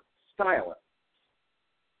for stylists.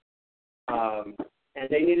 And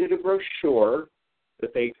they needed a brochure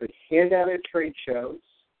that they could hand out at trade shows,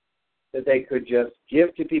 that they could just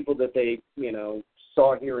give to people that they,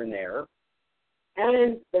 saw here and there,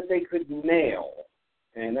 and that they could mail.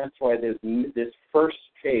 And that's why this first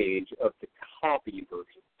page of the copy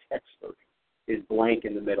version, text version, is blank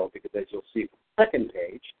in the middle, because as you'll see from the second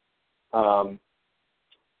page,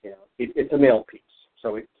 it's a mail piece,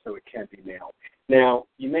 so it can be mailed. Now,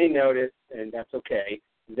 you may notice, and that's okay,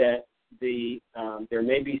 that there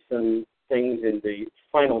may be some things in the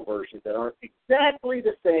final version that aren't exactly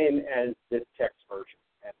the same as this text version,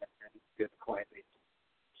 and the client made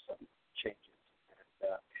some changes.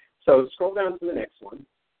 And, so scroll down to the next one.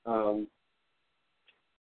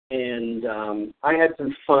 I had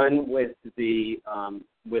some fun with the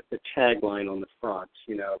tagline on the front,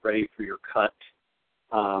 ready for your cut.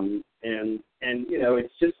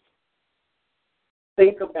 It's just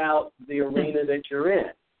think about the arena that you're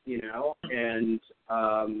in,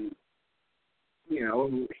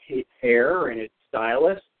 hair and its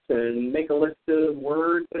stylists, and make a list of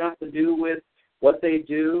words that have to do with what they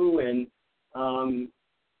do, and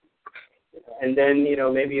then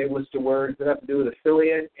maybe a list of words that have to do with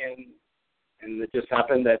affiliate, and it just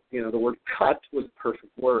happened that the word cut was a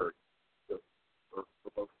perfect word for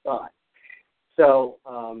both sides. So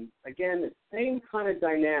again, the same kind of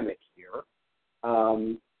dynamic here,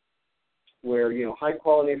 where high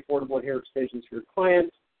quality, affordable hair extensions for your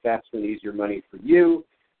clients, faster and easier money for you.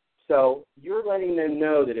 So you're letting them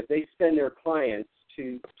know that if they send their clients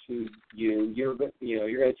to you, you're going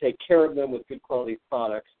to take care of them with good quality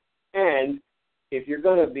products, and if you're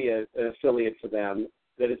going to be an affiliate for them,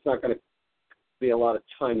 that it's not going to be a lot of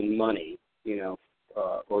time and money,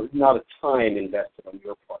 or not a time invested on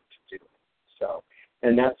your part to do it. So,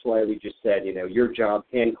 and that's why we just said, your job,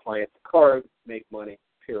 hand client the card, make money,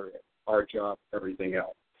 period. Our job, everything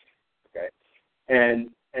else. Okay, and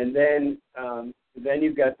then then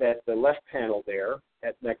you've got the left panel there.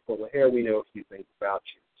 At next level here, we know a few things about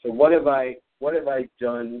you. So what have I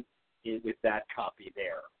done with that copy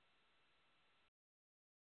there?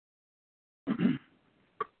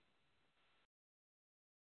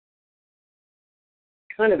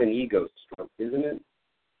 Kind of an ego stroke, isn't it?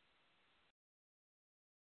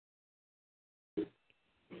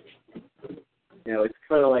 You know, it's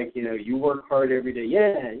kind of like, you know, you work hard every day.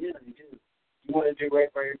 Yeah, you do. You want to do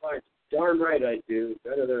right by your clients. Darn right I do.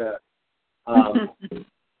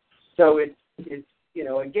 So it's you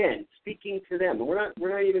know, again, speaking to them. We're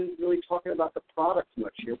not even really talking about the products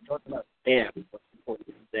much here. We're talking about them. What's important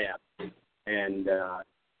to them.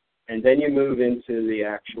 And then you move into the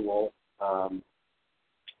actual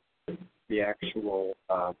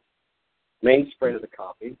main spread of the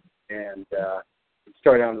copy, and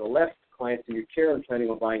start out on the left. Clients in your chair and planning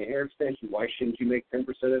on buying a hair extension. Why shouldn't you make 10%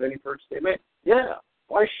 of any purchase they make? Yeah,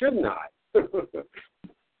 why shouldn't I?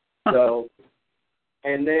 So,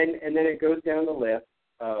 and then it goes down the list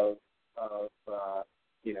of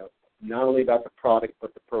you know, not only about the product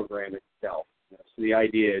but the program itself. You know, so the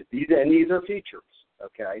idea is these are features.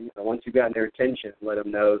 Okay, you know, once you've gotten their attention, let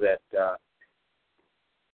them know that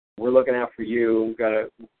we're looking out for you.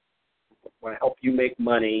 Want to help you make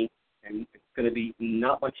money, and it's going to be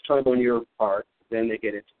not much time on your part. Then they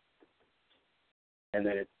get it, and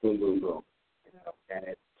then it's boom, boom, boom. You know, and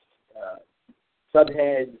it's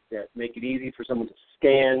subheads that make it easy for someone to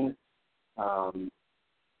scan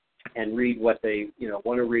and read what they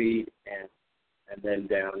want to read, and then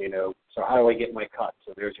down. You know, so how do I get my cut?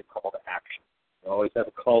 So there's your call to action. You always have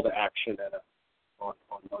a call to action on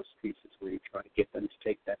most pieces where you try to get them to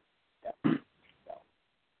take that step.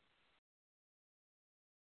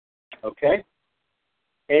 Okay.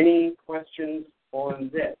 Any questions on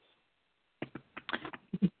this?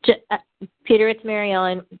 Peter, it's Mary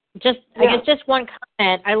Ellen. I guess just one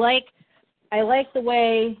comment. I like the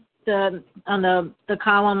way on the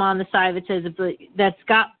column on the side that says that's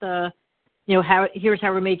got the, you know, here's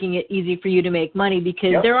how we're making it easy for you to make money,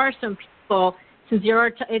 because there are some people, since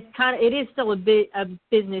it is still a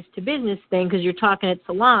business to business thing, because you're talking at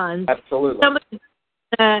salons. Absolutely.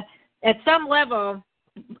 At some level,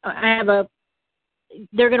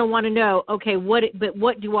 they're going to want to know, okay, what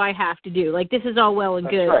do I have to do? Like, this is all well and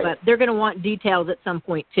good, but they're going to want details at some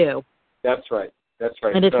point too. That's right.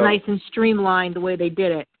 And it's nice and streamlined the way they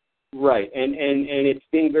did it. Right, and it's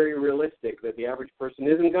being very realistic that the average person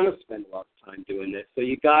isn't going to spend a lot of time doing this, so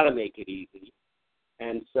you got to make it easy.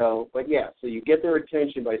 And so, so you get their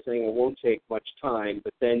attention by saying it won't take much time,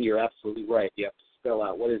 but then you're absolutely right. You have to spell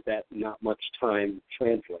out what does that not much time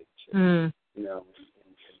translate to, you know,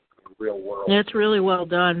 in real world. It's really well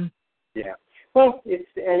done. Yeah. Well, it's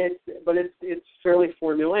fairly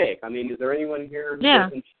formulaic. I mean, is there anyone here who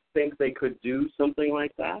doesn't think they could do something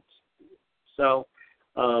like that? So,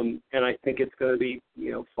 and I think it's going to be,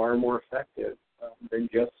 you know, far more effective than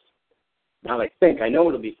just. Not I know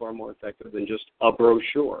it'll be far more effective than just a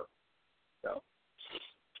brochure. So,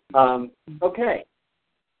 okay.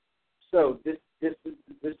 So this is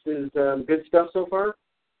good stuff so far.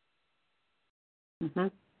 Mm-hmm.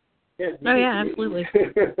 Yeah. Oh yeah, absolutely.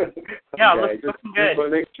 Yeah, looking good. Just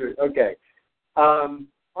make sure. Okay. All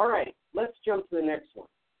right. Let's jump to the next one.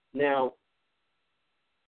 Now,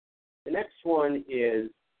 the next one is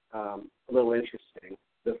a little interesting.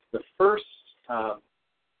 The first.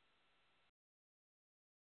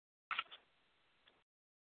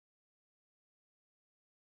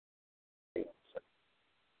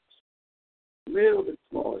 A little bit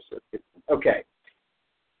smaller. Okay.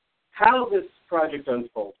 How this project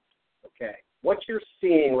unfolded. Okay. What you're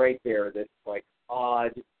seeing right there that's like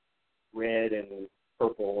odd red and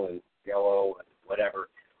purple and yellow and whatever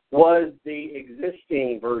was the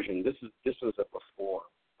existing version. This was a before.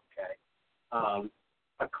 Okay.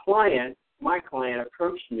 My client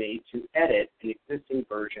approached me to edit an existing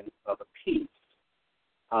version of a piece.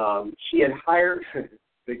 She had hired,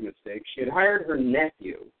 big mistake, she had hired her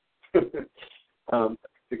nephew,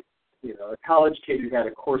 a college kid who had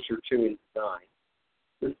a course or two in design,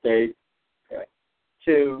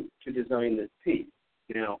 to design this piece.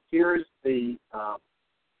 Now, here's the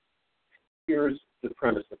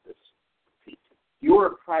premise of this piece. You're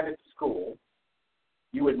a private school.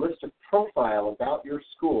 You would list a profile about your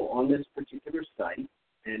school on this particular site,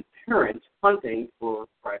 and parents hunting for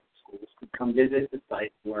private schools could come visit the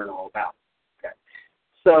site and learn all about it. Okay.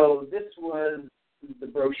 So this was the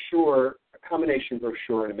brochure, a combination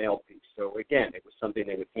brochure and a mail piece. So again, it was something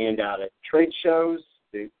they would hand out at trade shows.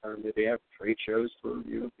 They have trade shows for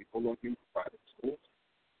people looking for private schools,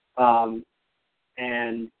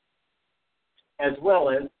 as well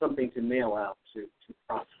as something to mail out to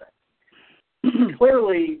prospects.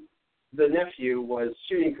 Clearly, the nephew was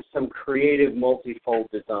shooting for some creative multi-fold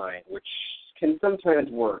design, which can sometimes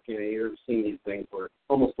work. You know, you've ever seen these things where it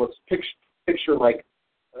almost looks picture like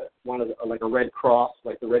like a Red Cross,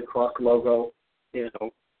 like the Red Cross logo. You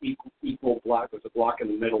know, equal block. There's a block in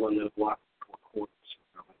the middle and then a block in the corners.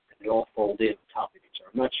 You know, and they all fold in on top of each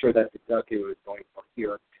other. I'm not sure that's exactly what he was going for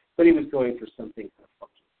here, but he was going for something kind of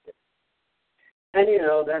funky. And you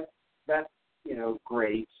know, that's you know,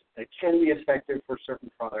 great. It can be effective for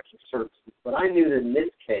certain products or services, but I knew that in this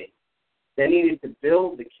case, they needed to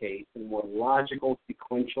build the case in a more logical,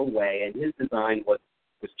 sequential way, and his design was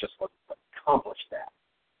just what accomplished that.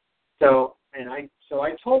 So I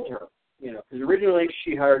told her, you know, because originally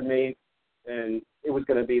she hired me, and it was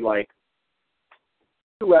going to be like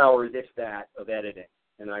 2 hours, if that, of editing,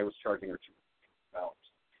 and I was charging her $2 hours.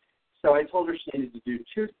 So I told her she needed to do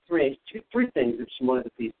three things if she wanted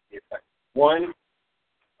the piece to be effective. One,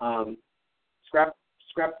 scrap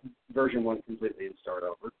version 1 completely and start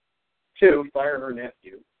over. 2, fire her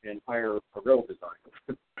nephew and hire a real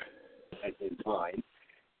designer at the time,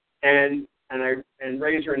 and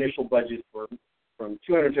raise her initial budget from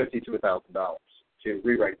 $250 to $1,000 to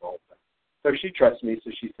rewrite the whole thing. So she trusts me,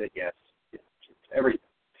 so she said yes, to everything.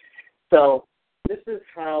 So this is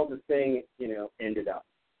how the thing, you know, ended up.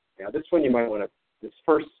 Now this one you might want to, this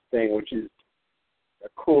first thing, which is a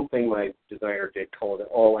cool thing my designer did, called it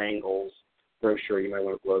all angles brochure. You might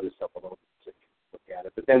want to blow this up a little bit to look at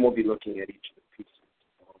it. But then we'll be looking at each of the pieces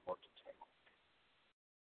in a little more detail.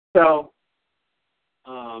 So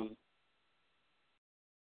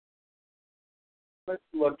let's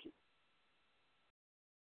look.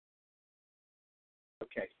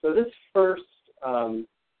 Okay, so this first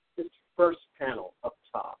panel up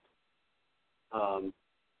top,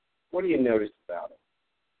 what do you notice about it?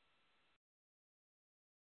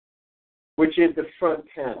 Which is the front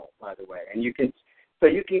panel, by the way, and can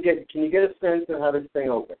you get a sense of how this thing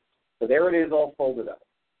opens? So there it is, all folded up.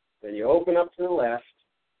 Then you open up to the left,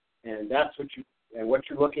 and what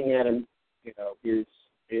you're looking at, you know, is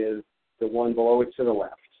the one below it to the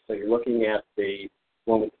left. So you're looking at the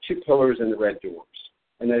one with the 2 pillars and the red doors.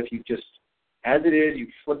 And then if you just, as it is, you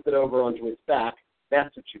flip it over onto its back,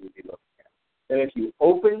 that's what you would be looking at. Then if you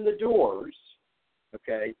open the doors,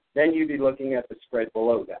 okay, then you'd be looking at the spread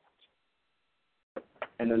below that.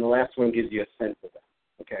 And then the last one gives you a sense of that.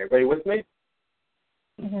 Okay, everybody with me?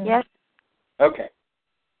 Mm-hmm. Yes. Okay.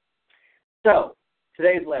 So,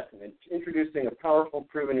 today's lesson is introducing a powerful,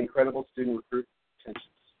 proven, incredible student recruitment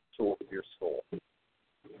retention tool for your school.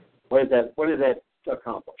 What does that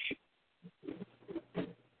accomplish?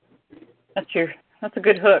 That's a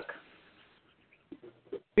good hook.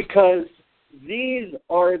 Because these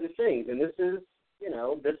are the things, and this is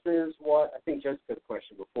what I think Jessica's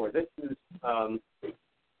question before. This is,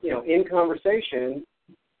 in conversation,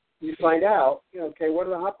 you find out, okay, what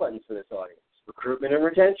are the hot buttons for this audience? Recruitment and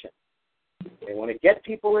retention. They want to get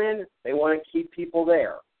people in. They want to keep people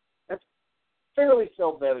there. That's fairly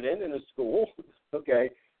self-evident in a school. Okay,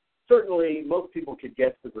 certainly most people could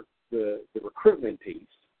get the recruitment piece.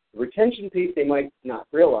 The retention piece, they might not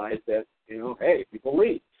realize that hey, people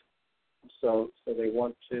leave, so they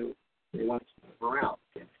want to move around.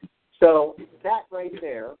 So that right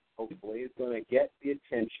there, hopefully, is going to get the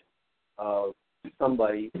attention of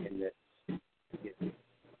somebody in this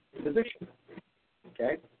position.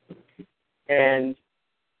 Okay. And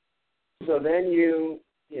so then you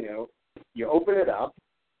open it up,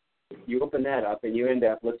 you open that up, and you end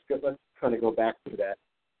up, let's kind of go back to that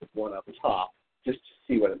one up top just to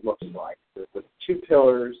see what it looks like with 2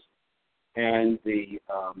 pillars and the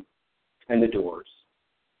doors.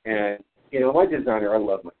 And my designer, I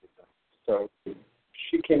love my designer, so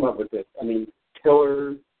she came up with this. I mean,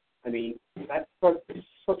 pillars. I mean, that's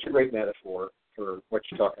such a great metaphor for what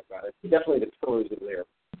you're talking about. It's definitely the pillars are there.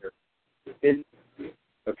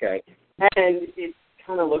 Okay, and it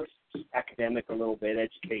kind of looks academic a little bit,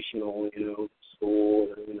 educational, school,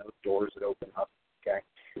 doors that open up. Okay,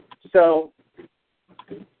 so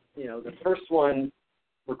the first one,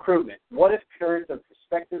 recruitment. What if parents of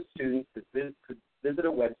prospective students could visit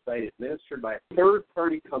a website administered by a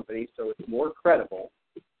third-party company so it's more credible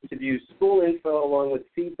to view school info along with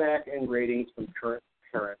feedback and ratings from current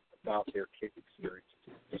parents about their kids' experiences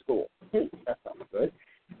in school? That sounds good.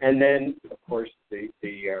 And then, of course, the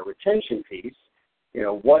retention piece.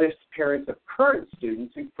 What if parents of current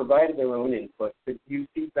students who provided their own input could view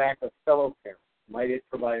feedback of fellow parents? Might it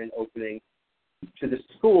provide an opening to the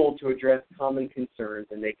school to address common concerns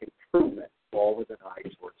and make improvements, all with an eye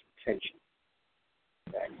towards retention?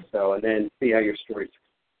 Okay. So, and then see how your story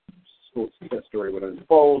school success story would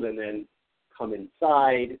unfold and then come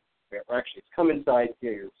inside. Or actually, it's come inside, see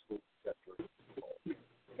how your school success story would unfold.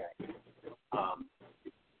 Okay.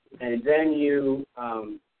 And then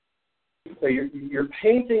so you're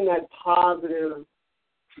painting that positive,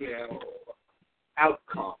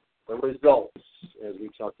 outcome, the results, as we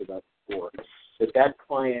talked about before, that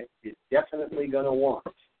client is definitely going to want,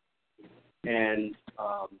 and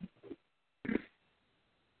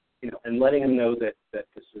and letting them know that this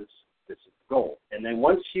is the goal. And then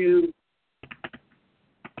once you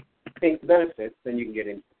paint the benefits, then you can get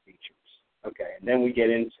into the features. Okay, and then we get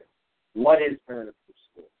into what is Parent Approved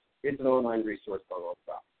Schools. It's an online resource, blah, blah,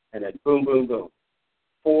 blah. And then boom, boom, boom.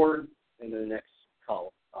 4 in the next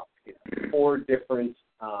column up. 4 different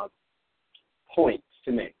points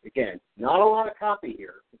to make. Again, not a lot of copy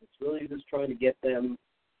here. It's really just trying to get them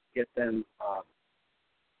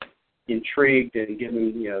intrigued and give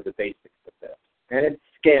them, the basics of this. And it's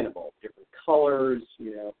scannable, different colors,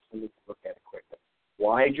 somebody can look at it quickly.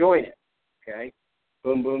 Why join it? Okay?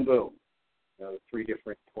 Boom, boom, boom. 3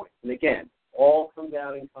 different points. And again, all comes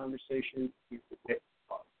out in conversation.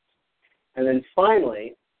 And then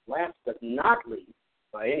finally, last but not least,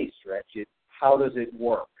 by any stretch, is how does it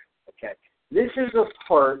work? Okay, this is a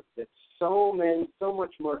part that so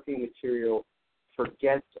much marketing material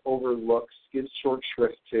forgets, overlooks, gives short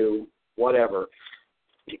shrift to, whatever.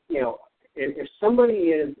 If somebody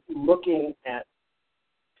is looking at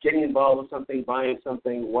getting involved with something, buying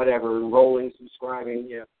something, whatever, enrolling,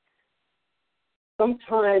 subscribing,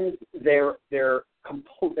 sometimes they're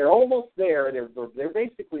almost there. They're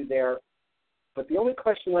basically there, but the only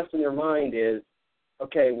question left in their mind is,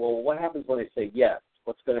 okay, well, what happens when I say yes?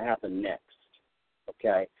 What's going to happen next?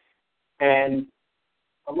 Okay, and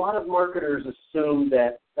a lot of marketers assume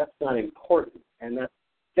that that's not important, and that's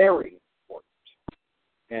very important.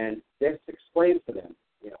 And this explains to them,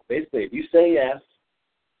 basically, if you say yes,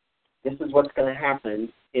 this is what's going to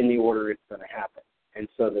happen in the order it's going to happen. And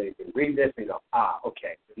so they can read this and go,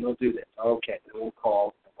 okay, then they'll do this. Okay, then we'll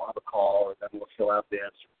call, then we'll have a call, or then we'll fill out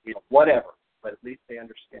this, whatever. But at least they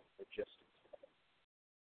understand the gist of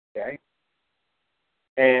it. Okay?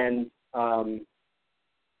 And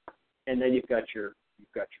then you've got your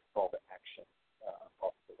call to action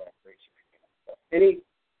off the left. Raise your hand. So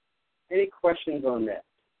any questions on that?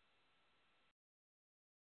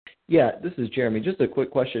 Yeah, this is Jeremy. Just a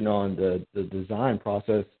quick question on the design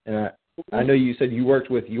process. And I know you said you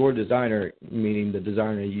worked with your designer, meaning the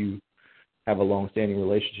designer you have a long-standing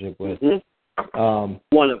relationship with. Mm-hmm.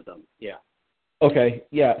 One of them, yeah. Okay,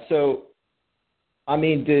 yeah. So, I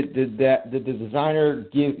mean, did the designer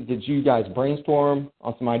did you guys brainstorm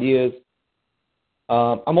on some ideas?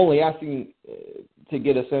 I'm only asking to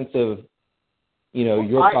get a sense of,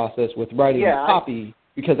 your process with writing copy,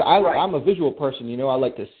 because I'm a visual person. I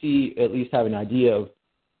like to see, at least have an idea of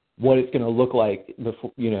what it's going to look like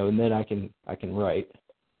before, and then I can write.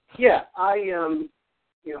 Yeah, I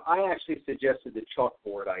actually suggested the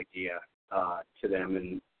chalkboard idea to them,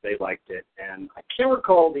 and they liked it. And I can't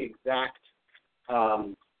recall the exact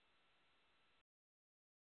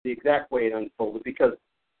way it unfolded, because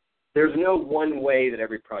there's no one way that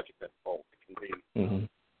every project unfolds. It can be, mm-hmm.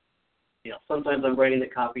 Sometimes I'm writing the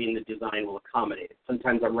copy and the design will accommodate it.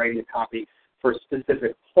 Sometimes I'm writing the copy for a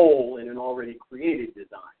specific hole in an already created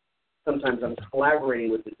design. Sometimes I'm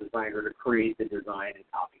collaborating with the designer to create the design and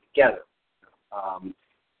copy together.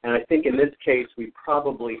 And I think in this case, we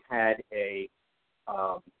probably had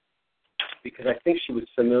because I think she was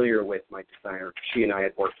familiar with my designer. She and I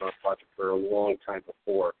had worked on a project for a long time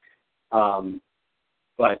before.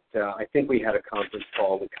 But I think we had a conference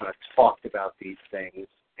call and kind of talked about these things.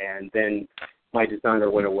 And then my designer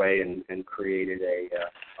went away and created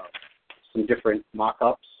some different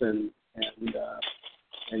mock-ups, and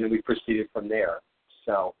then we proceeded from there.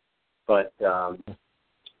 So, but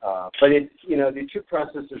it's, the two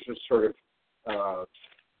processes are sort of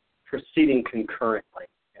proceeding concurrently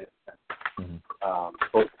in a sense,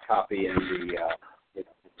 both the copy and the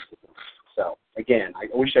so again, I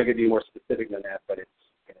wish I could be more specific than that, but it's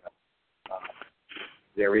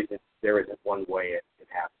there isn't one way it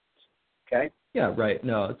happens. Okay. Yeah, right.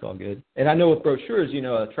 No, it's all good. And I know with brochures,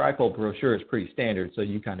 a trifold brochure is pretty standard, so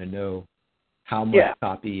you kind of know how much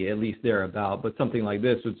copy at least they're about. But something like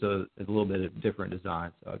this, it's a little bit of different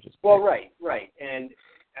design. So right, and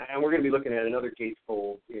we're going to be looking at another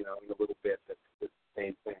gatefold, in a little bit. That's the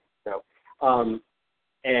same thing. So,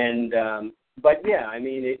 but yeah, I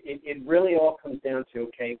mean, it really all comes down to,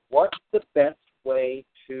 okay, what's the best way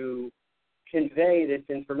to convey this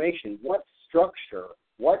information? What structure,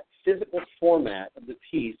 what physical format of the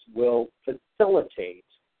piece will facilitate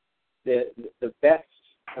the best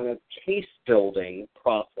kind of case building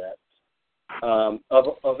process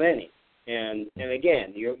of any. And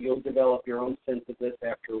again, you'll develop your own sense of this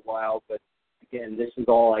after a while. But again, this is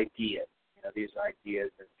all ideas. These are ideas,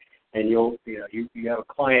 and you have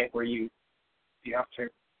a client where you have to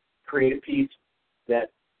create a piece that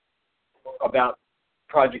about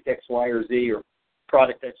project X, Y, or Z, or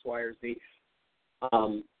product X, Y, or Z.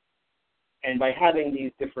 And by having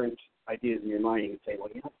these different ideas in your mind, you can say, well,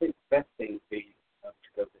 I think the best thing would be to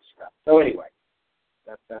go this route. So anyway,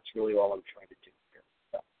 that's really all I'm trying to do here.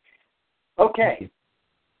 So, okay.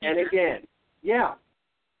 And again, yeah.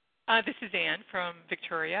 This is Anne from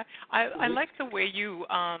Victoria. I like the way you,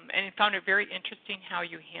 and found it very interesting how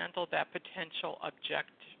you handled that potential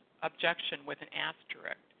objection with an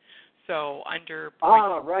asterisk. So under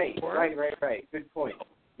point right. Good point.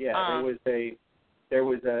 Yeah, there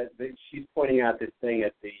was a. She's pointing out this thing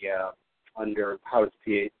at the under how does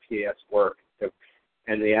PAS work,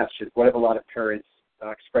 and they asked us, what if a lot of parents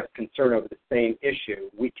express concern over the same issue?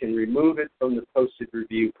 We can remove it from the posted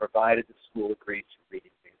review provided the school agrees to read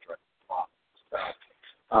it and address the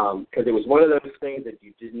problem. Because it was one of those things that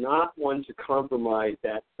you did not want to compromise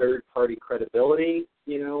that third-party credibility,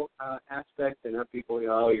 aspect, and have people,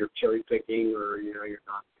 you're cherry picking, or you're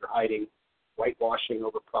hiding, whitewashing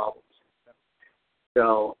over problems.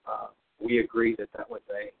 So we agreed that was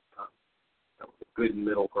a good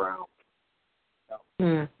middle ground. So,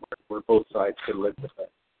 where both sides could live with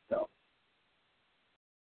it. So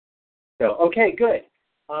okay, good.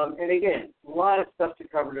 And again, a lot of stuff to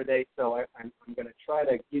cover today. So I'm going to try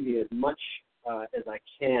to give you as much as I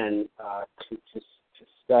can to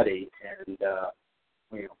study and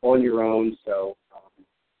on your own. So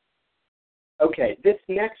okay, this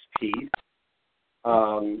next piece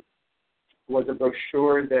was a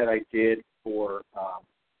brochure that I did for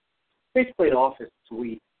basically an office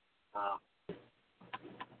suite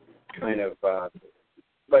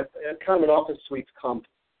but kind of an office suite concept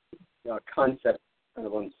kind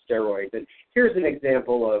of on steroids. And here's an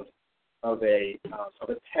example of a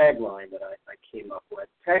tagline that I came up with.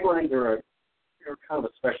 Taglines are kind of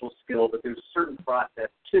a special skill, but there's a certain process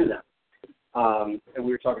to them. And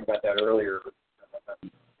we were talking about that earlier.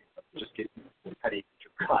 Just how do you get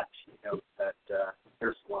your cut? That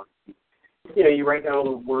hair salon. You write down all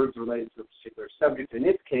the words related to a particular subject. In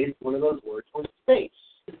this case, one of those words was space.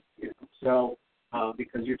 So,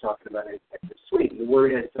 because you're talking about an executive suite, the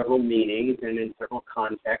word has several meanings and in several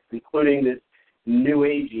contexts, including this new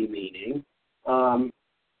agey meaning.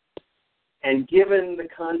 And given the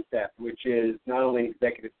concept, which is not only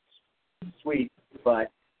executive suite, but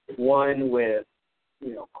one with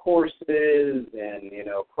courses and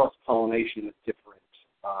cross-pollination with different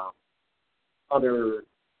other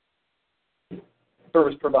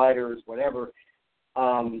service providers, whatever.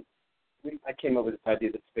 I came up with this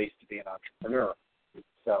idea that space to be an entrepreneur.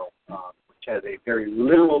 So, which has a very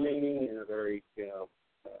literal meaning and a very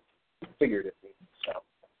figurative meaning. So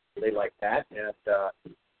they like that.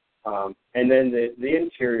 And then the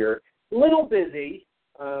interior, a little busy,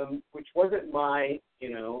 which wasn't my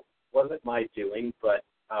doing, but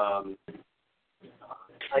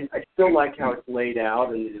I still like how it's laid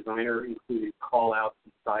out, and the designer included call-outs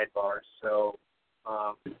and sidebars. So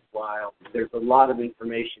while there's a lot of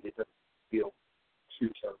information, it doesn't feel too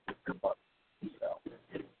terrible. So,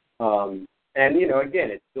 and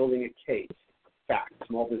again, it's building a case. Fact: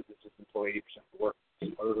 small businesses employ 80% of the workers.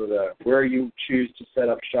 Where you choose to set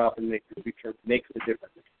up shop and make the return makes a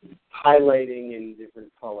difference. Highlighting in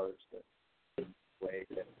different colors, the way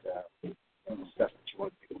that stuff that you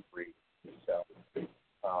want people to read. So,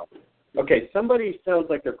 okay, somebody sounds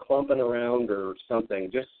like they're clumping around or something.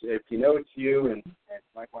 Just if you know it's you, and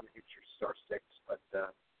might want to hit your star six, but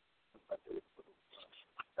sometimes it's a little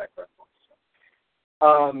background noise.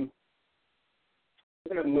 I'm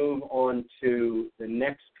going to move on to the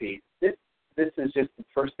next piece. This is just the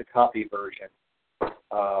first-to-copy version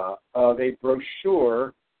of a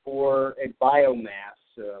brochure for a biomass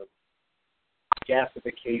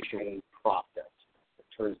gasification process that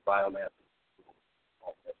turns biomass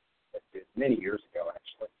into many years ago,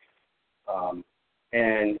 actually.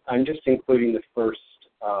 And I'm just including the first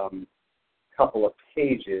couple of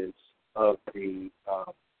pages of the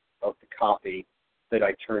copy that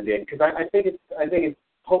I turned in, because I think it's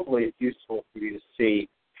hopefully it's useful for you to see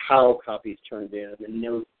how copies turned in, the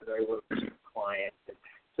notes that I wrote to the client,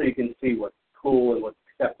 so you can see what's cool and what's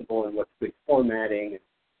acceptable and what's good formatting and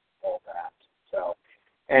all that. So,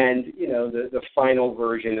 and the final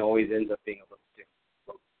version always ends up being a little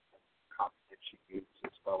different copy that you use,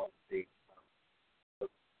 as well as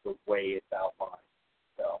the way it's outlined.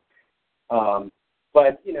 So,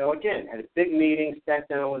 But, again, had a big meeting, sat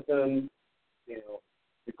down with them.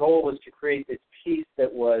 The goal was to create this piece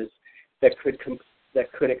that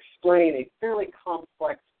could explain a fairly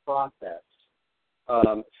complex process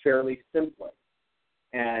fairly simply.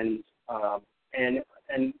 And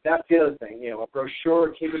that's the other thing. A brochure,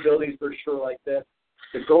 capabilities brochure like this,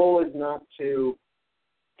 the goal is not to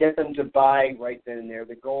get them to buy right then and there.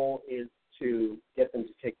 The goal is to get them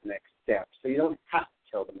to take the next step. So you don't have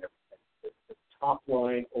to tell them everything. It's the top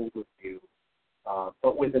line overview,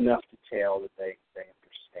 but with enough detail that they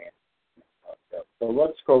understand. So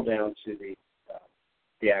let's scroll down to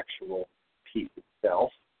the actual piece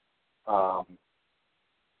itself.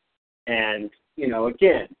 And,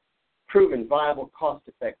 again, proven, viable,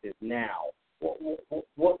 cost-effective now.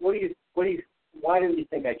 Why do you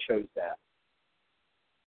think I chose that?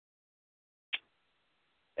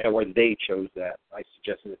 Or they chose that. I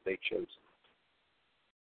suggested that they chose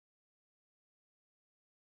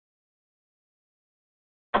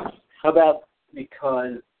it. How about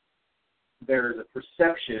because there's a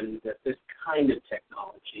perception that this kind of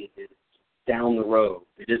technology is down the road.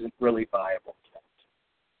 It isn't really viable yet.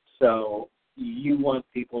 So you want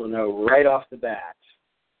people to know right off the bat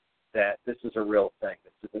that this is a real thing.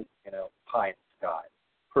 This isn't, pie in the sky.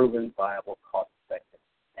 Proven, viable, cost-effective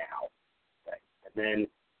now. Okay? And then,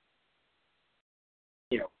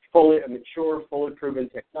 mature, fully proven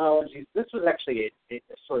technologies. This was actually this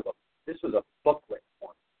was a booklet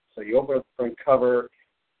one. So you open up the front cover,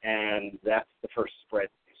 and that's the first spread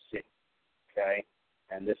you see. Okay?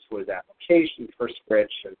 And this was application. The first spread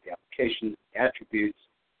shows the applications, the attributes,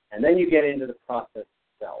 and then you get into the process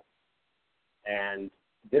itself. And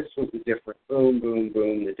this was the different boom, boom,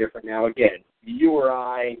 boom, the different. Now, again, you or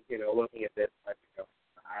I, looking at this, I think,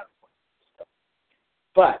 I don't know stuff.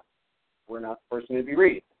 But we're not the person to be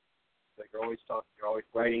reading. So you're always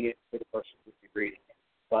writing it for the person to be reading it.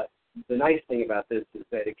 But the nice thing about this is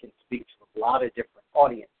that it can speak to a lot of different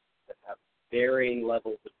audiences that have varying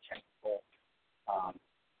levels of technical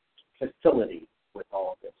facility with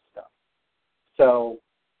all of this stuff. So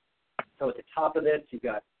at the top of this, you've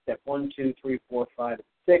got step 1, 2, 3, 4, 5, and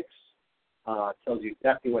 6. Tells you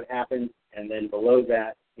exactly what happened, and then below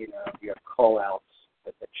that, you have call-outs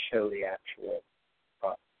that show the actual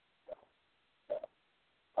process.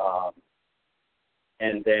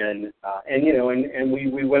 And then, and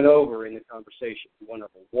we went over in the conversation. We went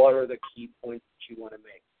over what are the key points that you want to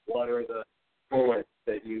make. What are the bullets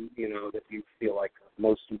that you feel like are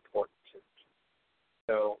most important to you.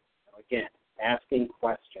 So again, asking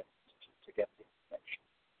questions to get the information.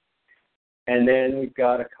 And then we've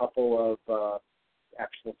got a couple of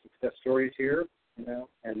actual success stories here,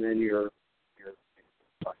 and then your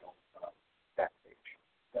final backstage.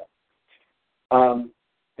 So,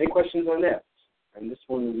 any questions on this? And this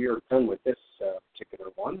one, we are done with this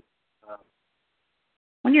particular one.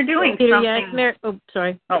 When you're doing something...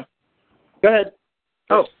 sorry. Oh. Go ahead.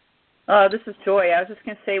 This is Joy. I was just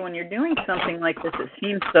going to say, when you're doing something like this, it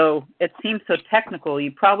seems so technical. Do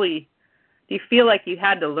you feel like you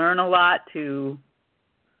had to learn a lot to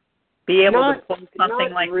be able to pull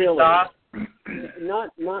something like this off?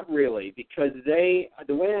 Not really, because the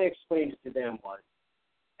way I explained it to them was,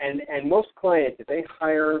 and most clients, if they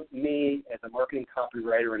hire me as a marketing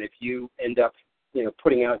copywriter, and if you end up,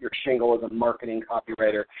 putting out your shingle as a marketing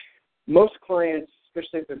copywriter, most clients,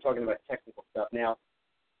 especially if they're talking about technical stuff. Now,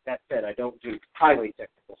 that said, I don't do highly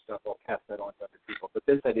technical stuff. I'll pass that on to other people, but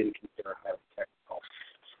this I didn't consider highly technical.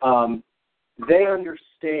 They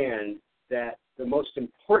understand that the most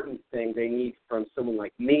important thing they need from someone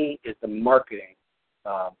like me is the marketing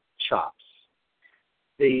chops.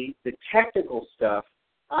 The technical stuff,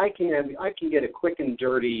 I can get a quick and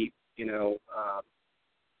dirty,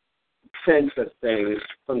 sense of things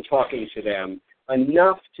from talking to them,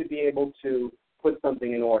 enough to be able to put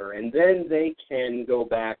something in order, and then they can go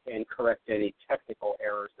back and correct any technical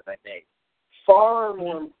errors that I made. Far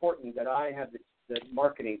more important that I have the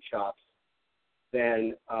marketing chops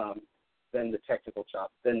than the technical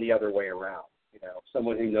chops, than the other way around.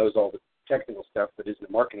 Someone who knows all the technical stuff but isn't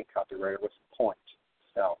a marketing copywriter, what's the point?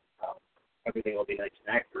 So everything will be nice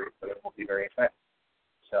and accurate, but it won't be very effective.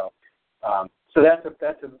 So that's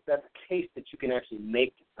a case that you can actually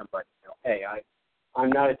make to somebody. Hey, I'm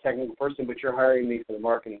not a technical person, but you're hiring me for the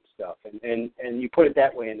marketing stuff, and you put it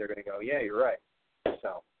that way, and they're going to go, yeah, you're right.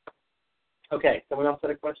 So, okay, someone else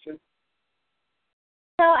had a question?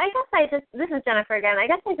 So I guess this is Jennifer again. I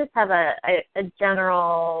guess I just have a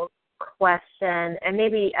general question, and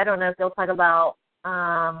maybe, I don't know if you'll talk about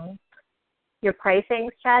your pricing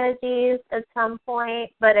strategies at some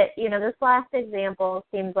point, but this last example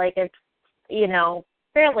seems like it's,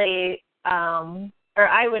 fairly or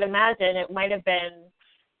I would imagine it might have been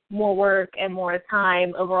more work and more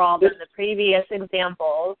time overall than the previous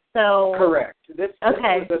examples. So correct. This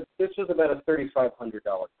was about a $3,500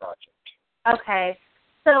 project. Okay.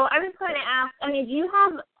 So I was going to ask, I mean, do you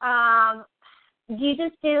have, are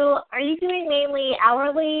you doing mainly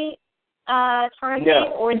hourly charging,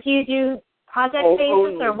 no. or do you do project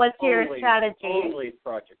basis, or what's your strategy? Only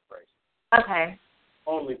project price. Okay.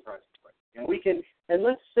 Only project price. And we can, and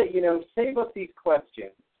let's say, save up these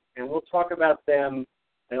questions, and we'll talk about them,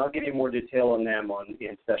 and I'll give you more detail on them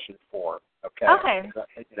in session 4. Okay. Okay.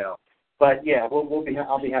 But yeah,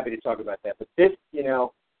 I'll be happy to talk about that. But this,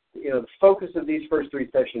 the focus of these first 3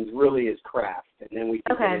 sessions really is craft, and then we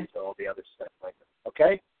can get into all the other stuff like that.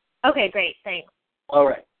 Okay? Okay, great. Thanks. All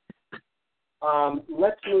right.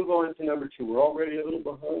 Let's move on to number 2. We're already a little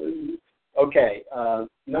behind. Okay.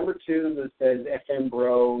 Number 2 that says FM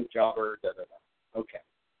Bro, Jobber, da-da-da. Okay.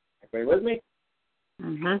 Everybody with me?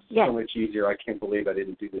 Mm-hmm. Yes. So much easier. I can't believe I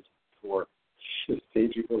didn't do this before. Just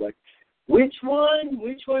people like, which one?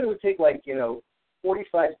 Which one? It would take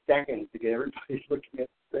 45 seconds to get everybody looking at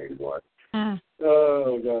the same one.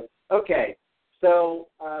 Oh God. Okay. So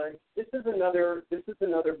this is another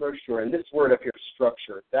brochure, and this word up here,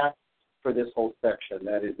 structure. That's for this whole section.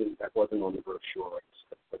 That wasn't on the brochure. I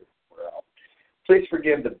just put it somewhere else. Please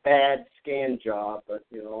forgive the bad scan job, but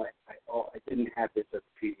I didn't have this as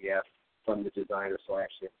a PDF from the designer, so I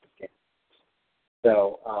actually have to scan it.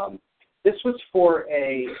 So this was for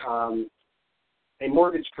a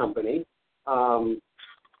mortgage company.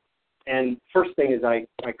 And first thing is I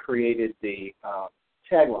created the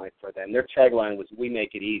tagline for them. Their tagline was, "We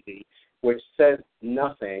make it easy," which says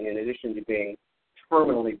nothing in addition to being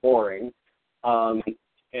terminally boring.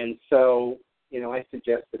 And so, I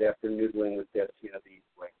suggested after noodling with this, the easy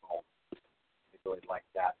way home. I really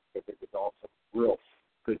liked that because it was also a real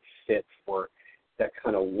good fit for that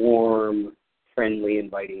kind of warm, friendly,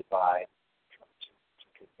 inviting vibe to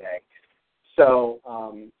convey. So,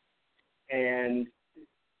 and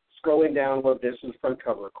scrolling down, this was front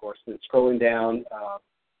cover, of course, and scrolling down,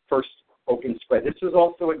 first open spread. This was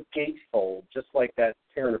also a gatefold, just like that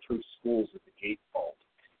parent-approved schools with the gatefold.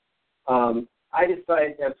 I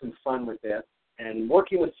decided to have some fun with this, and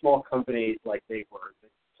working with small companies like they were,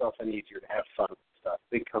 it's often easier to have fun with stuff.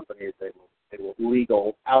 Big companies, they will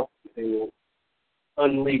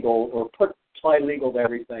unlegal or apply legal to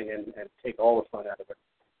everything and take all the fun out of it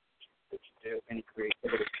that you do, any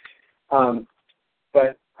creativity.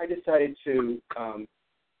 But I decided to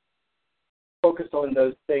focus on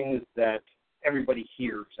those things that everybody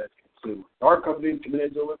hears as consumers. Our company is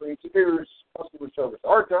committed to delivering superior customer service.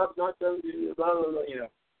 Our job's not so, blah, blah, blah,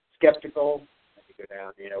 skeptical. I could go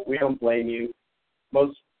down. We don't blame you.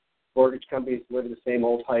 Most mortgage companies live in the same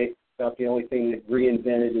old hype. About the only thing that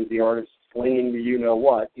reinvented is the art of slinging the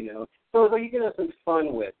you-know-what, So you can have some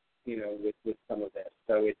fun with some of this.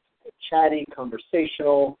 So it's chatty,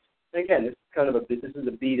 conversational. And again, this is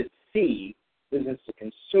a B2C, business to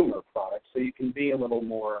consumer product, so you can be a little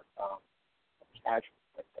more casual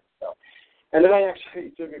with it. So, and then I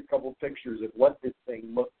actually took a couple pictures of what this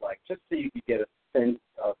thing looked like, just so you could get a sense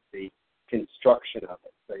of the construction of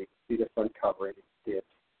it. So you can see the front cover, and you can see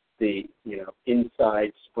the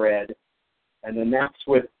inside spread, and then that's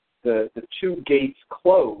with the 2 gates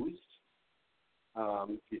closed.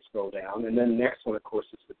 If you scroll down, and then the next one, of course,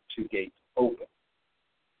 is with 2 gates open.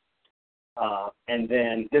 And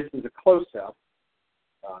then this is a close-up,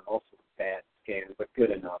 also a bad scan, but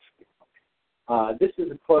good enough. This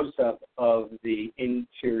is a close-up of the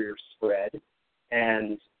interior spread,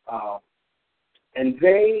 and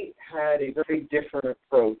they had a very different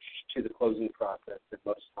approach to the closing process than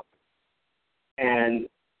most companies. And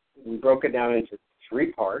we broke it down into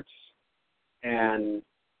 3 parts, and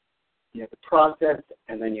you had the process,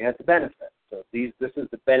 and then you had the benefit. So this is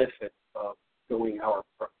the benefit of doing our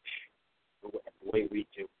approach, the way we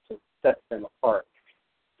do, to set them apart.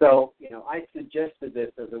 So, I suggested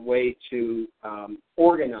this as a way to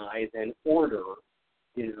organize and order,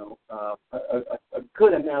 a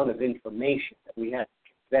good amount of information that we had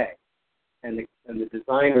to convey. And the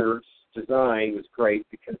designer's design was great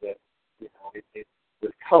because it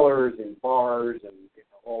with colors and bars and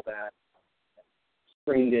all that,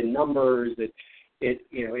 screened in numbers. It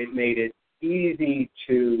made it easy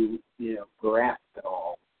to grasp it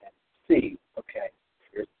all and see. Okay,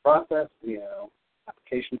 here's the process.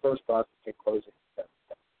 Application first, processing, closing.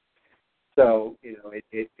 So it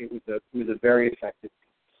was a very effective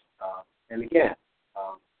piece. And again,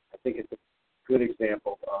 I think it's a good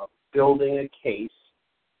example of building a case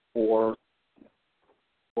for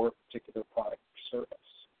a particular product or service.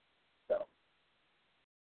 So,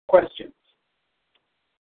 questions?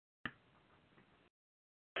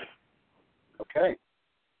 Okay.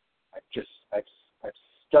 I've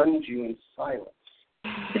stunned you in silence.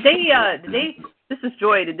 Did they, this is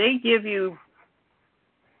Joy, did they give you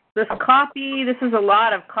this copy? This is a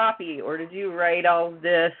lot of copy, or did you write all of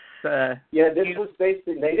this? Yeah, this was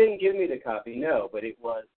basically, they didn't give me the copy, no, but it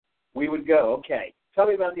was, we would go, okay, tell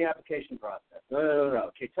me about the application process. No.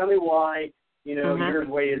 Okay, tell me why, your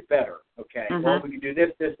way is better. Okay, well, we can do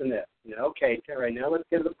this, and this. Okay, all right, now let's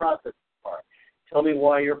get to the process part. Tell me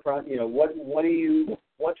why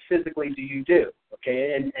what physically do you do?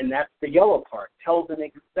 Okay, and that's the yellow part. Tells them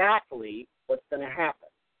exactly what's going to happen.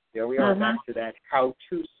 There we are, back to that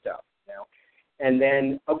how-to stuff now. And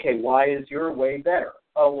then, okay, why is your way better?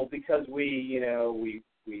 Oh, well, because we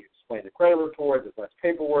explain the credit report, there's less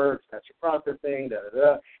paperwork, that's your processing,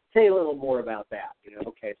 da-da-da. Tell you a little more about that,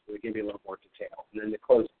 Okay, so they give you a little more detail. And then the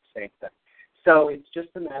closing, same thing. So it's just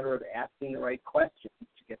a matter of asking the right questions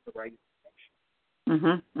to get the right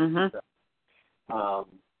information.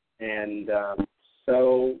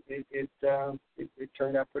 So it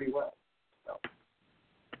turned out pretty well. So.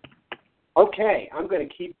 Okay, I'm going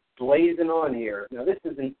to keep blazing on here. Now, this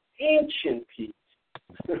is an ancient piece.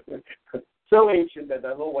 So ancient that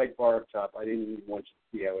little white bar up top, I didn't even want you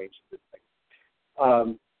to see how ancient this thing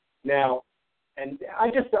is. Now, and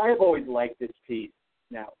I've always liked this piece.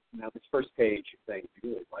 Now this first page, you're saying, do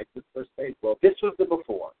you really like this first page? Well, this was the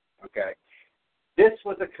before, okay? This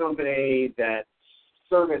was a company that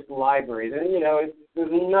serviced libraries, and,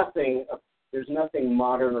 there's nothing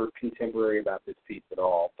modern or contemporary about this piece at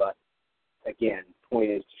all, but again, the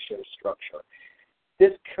point is to show structure.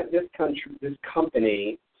 This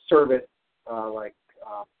company serviced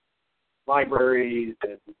libraries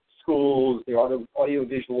and schools, the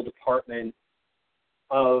audiovisual department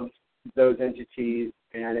of those entities,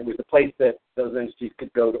 and it was a place that those entities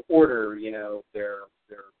could go to order, their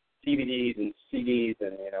DVDs and CDs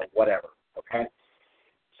and whatever. Okay,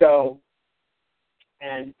 so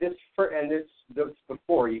this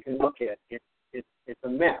before you can look at it. It's a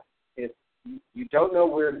mess. You don't know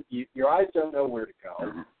where your eyes don't know where to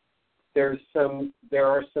go. There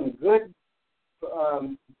are some good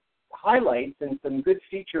highlights and some good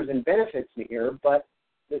features and benefits in here, but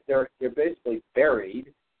they're basically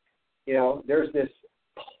buried. There's this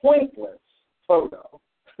pointless photo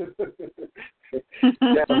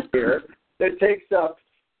down here that takes up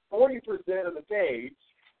 40% of the page.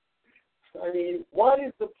 I mean, what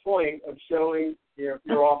is the point of showing your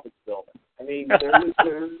office building? I mean,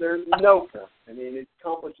 there's no point. I mean, it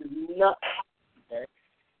accomplishes nothing. Okay,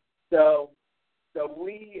 so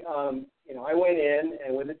we, I went in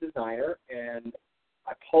and with a designer and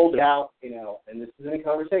I pulled out, and this is in a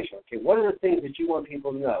conversation. Okay, what are the things that you want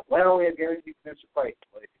people to know? Well, we have guaranteed producer price.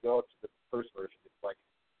 Well, if you go up to the first version,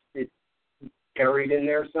 it's buried in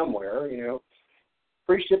there somewhere.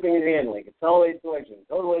 Free shipping and handling, consolidated selection,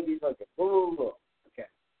 total AD focus, blah, blah, blah. Okay.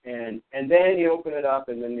 And then you open it up,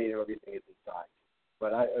 and then, everything is inside.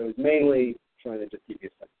 But I was mainly trying to just give you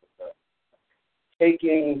a sense of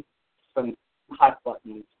taking some hot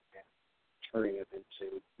buttons and turning them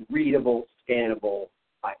into readable, scannable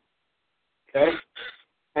items. Okay?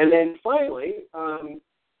 And then finally,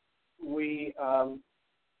 we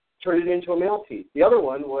turned it into a mail piece. The other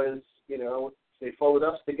one was, they fold it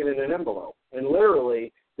up, stick it in an envelope. And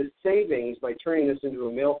literally, the savings, by turning this into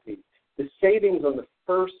a mail piece, the savings on the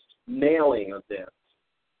first mailing of this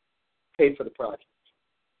paid for the project.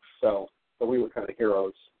 So we were kind of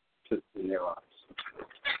heroes in their eyes.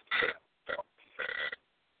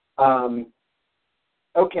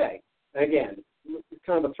 Okay, again, it's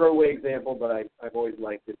kind of a throwaway example, but I've always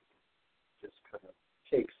liked it. Just kind of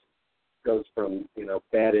goes from,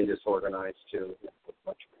 bad and disorganized to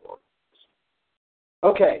much more.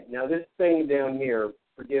 Okay, now this thing down here,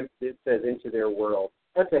 it says into their world.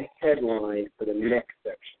 That's a headline for the next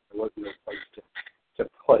section. There wasn't a place to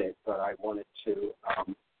put it, but I wanted to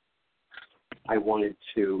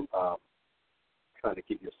kind of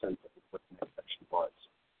give you a sense of what the next section was.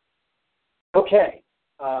 Okay.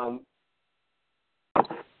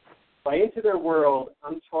 By into their world,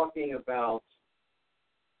 I'm talking about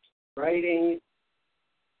writing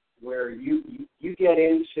where you get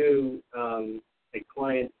into a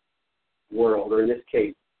client's world, or in this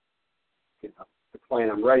case, the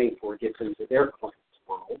client I'm writing for gets into their client's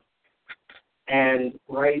world, and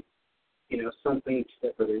write, something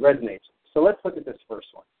that really resonates. So let's look at this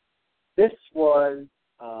first one. This was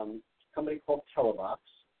a company called Telebox.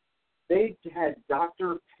 They had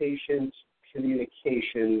doctor-patient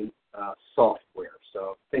communication software,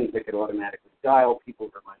 so things that could automatically dial, people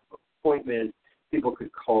could remind of appointments, people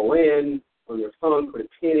could call in on their phone, put a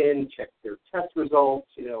pin in, check their test results.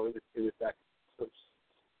 It was that sort of,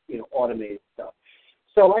 automated stuff.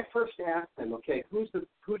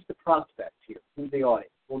 who's the prospect here? Who's the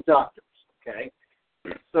audience? Well, doctors, okay?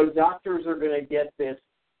 So doctors are going to get this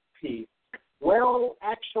piece. Well,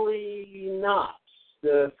 actually not.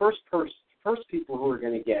 The first people who are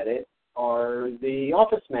going to get it are the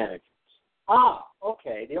office managers. Ah,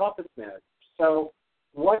 okay, the office managers. So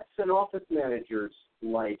what's an office manager's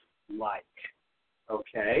life like?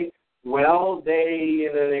 Okay. Well, they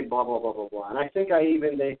blah blah blah blah blah, and I think they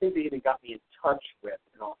even got me in touch with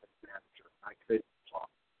an office manager. I could talk,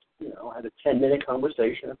 had a 10-minute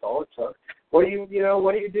conversation. That's all it took. What do you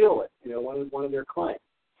deal with? One of their clients.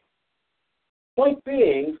 Point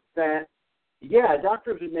being that, yeah,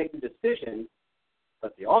 doctors would make the decision,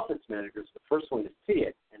 but the office manager is the first one to see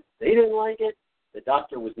it, and if they didn't like it, the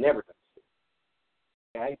doctor was never going to see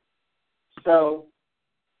it. Okay, so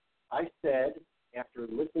I said, after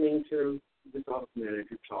listening to this office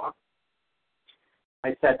manager talk,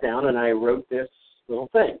 I sat down and I wrote this little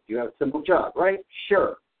thing. You have a simple job, right?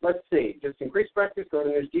 Sure. Let's see. Just increase practice,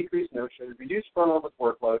 revenues, decrease no-shows, reduce front office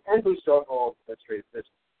workload, and boost overall administrative business.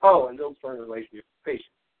 Oh, and build strong relationships with patients,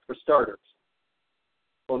 for starters.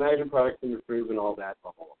 Well, imagine products and improve and all that,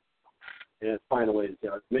 blah, blah, blah. And finally,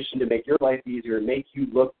 it's mission to make your life easier and make you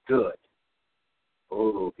look good.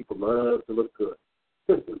 Oh, people love to look good.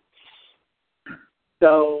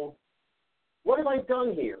 So, what have I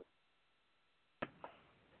done here?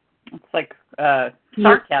 It's like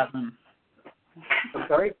sarcasm. I'm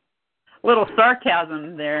sorry? A little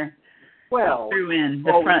sarcasm there. Well, threw in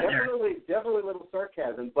the front definitely a little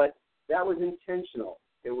sarcasm, but that was intentional.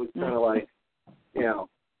 It was kind of like,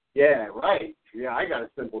 yeah, right. Yeah, I got a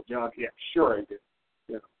simple job. Yeah, sure I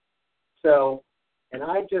do. So, and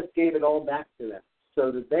I just gave it all back to them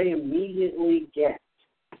so that they immediately get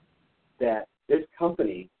that this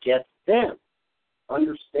company gets them,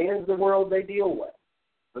 understands the world they deal with,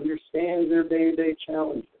 understands their day-to-day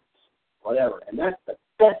challenges, whatever. And that's the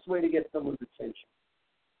best way to get someone's attention.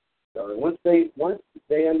 So once they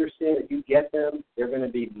understand that you get them, they're going to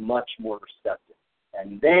be much more receptive.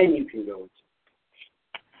 And then you can go into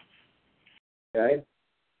it. Okay?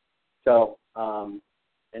 So,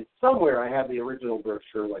 and somewhere I have the original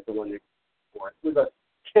brochure, like the one that before. It was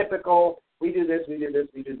a typical, we do this, we do this,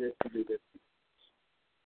 we do this, we do this.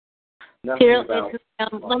 Can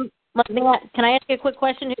I ask you a quick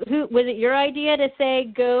question? Who was it your idea to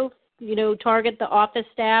say go, target the office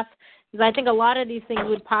staff? Because I think a lot of these things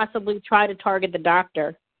would possibly try to target the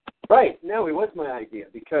doctor. Right. No, it was my idea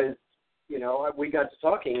because, we got to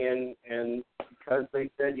talking and because they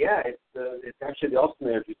said, yeah, it's actually the office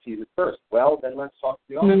manager who sees it first. Well, then let's talk to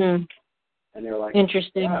the office. Mm-hmm. And they're like,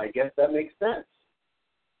 interesting. Yeah, I guess that makes sense.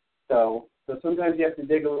 So sometimes you have to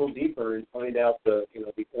dig a little deeper and find out the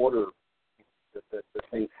order that the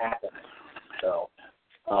things happen. So,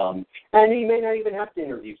 and you may not even have to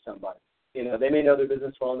interview somebody. They may know their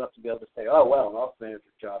business well enough to be able to say, oh, well, an office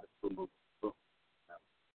manager's job is boom, boom, boom.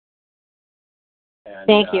 And,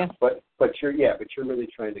 thank you. But you're really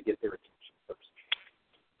trying to get their attention first.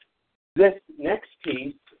 This next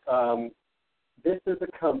piece, this is a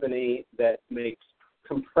company that makes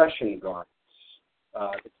compression garments.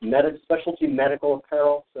 It's specialty medical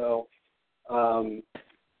apparel, so,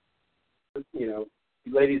 you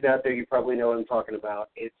ladies out there, you probably know what I'm talking about.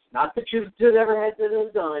 It's not that you've ever had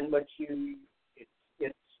it done, but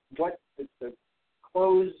it's the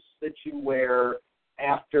clothes that you wear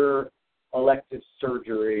after elective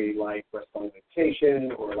surgery, like breast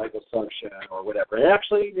augmentation or liposuction or whatever. And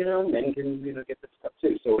actually, men can get this stuff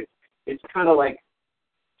too. So it's kind of like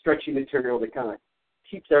stretchy material that kind of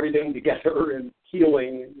keeps everything together and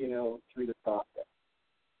healing, through the process.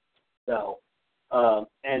 So,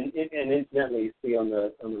 and incidentally, you see on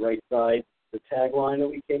the right side the tagline that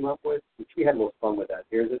we came up with, which we had a little fun with that.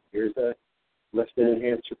 Here's a lift and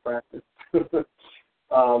enhance your practice.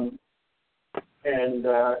 And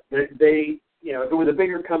they, if it was a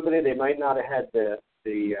bigger company, they might not have had the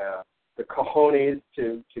cojones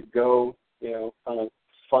to go, kind of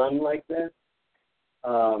fun like this.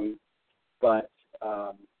 But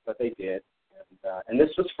they did, and this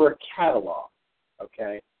was for a catalog,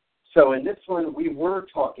 okay? So in this one, we were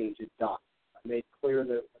talking to Don. I made clear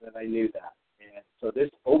that I knew that. And so this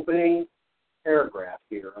opening paragraph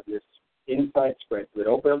here on this inside spread, so they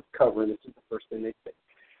open up the cover, and this is the first thing they say.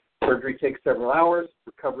 Surgery takes several hours.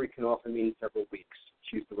 Recovery can often mean several weeks.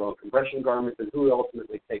 Choose the wrong compression garments, and who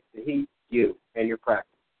ultimately takes the heat? You and your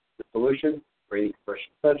practice. The solution? Rainy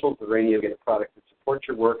Compression Essentials. The Rainy, you'll get a product that supports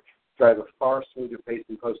your work, drive a far smoother pace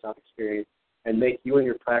and post-op experience, and make you and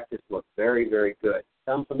your practice look very, very good.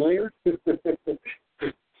 Sound familiar?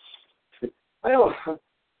 I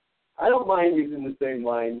don't mind using the same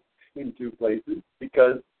line in two places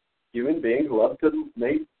because human beings love to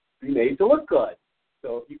make be made to look good.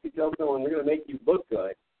 So if you could tell someone we're going to make you look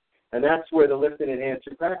good, and that's where the lift and enhance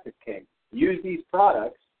your practice came. Use these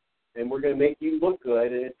products, and we're going to make you look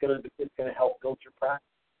good, and it's going to help build your practice.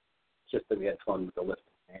 It's just that we had fun with the lift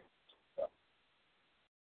and enhance.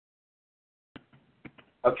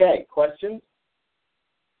 So. Okay, questions?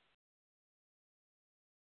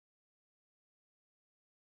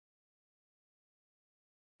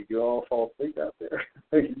 Did you all fall asleep out there?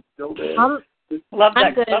 Are you still there? Love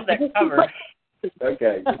that cover.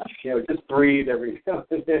 Okay, just breathe every now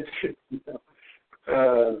and then.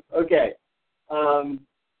 Okay.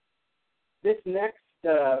 This next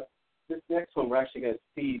one, we're actually going to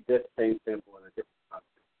see this same symbol in a different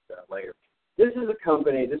context later. This is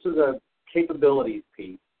a capabilities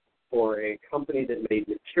piece for a company that made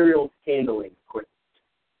materials handling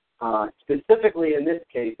equipment. Specifically, in this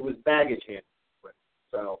case, it was baggage handling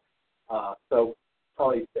equipment. So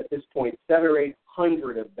probably at this point, 700 or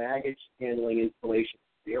 800 of baggage handling installations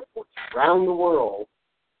at airports around the world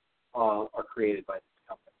are created by this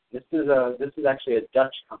company. This is actually a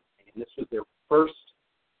Dutch company, and this was their first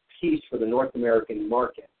piece for the North American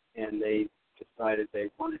market, and they decided they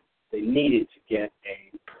needed to get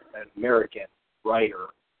an American writer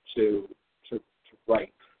to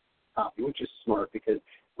write copy, which is smart because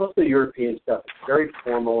most of the European stuff is very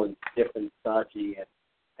formal and stiff and stodgy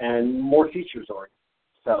and more features oriented.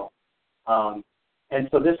 So, and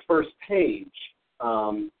so this first page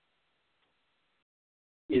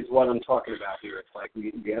is what I'm talking about here. It's like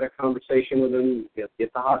we had a conversation with them, get the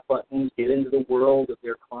hot buttons, get into the world of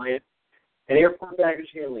their client. And airport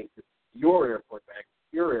baggage handling is your airport's baggage.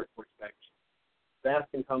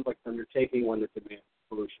 Vast and complex undertaking, one that demands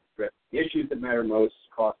solutions. The issues that matter most,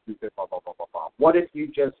 cost, blah, blah, blah, blah, blah. What if you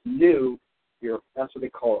just knew that's what they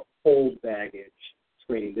call hold baggage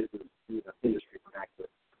screening. This is industry vernacular.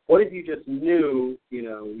 What if you just knew,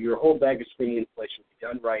 your whole baggage screening installation would be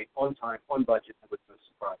done right, on time, on budget, and with no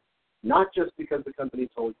surprise? Not just because the company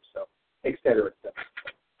told you so, et cetera, et cetera.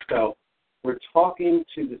 So we're talking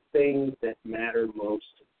to the things that matter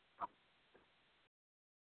most to the company.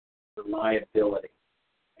 Reliability.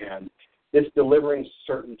 And this delivering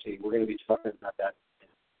certainty, we're going to be talking about that.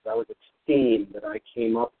 That was a theme that I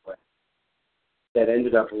came up with that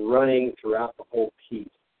ended up running throughout the whole piece.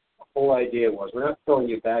 The whole idea was we're not selling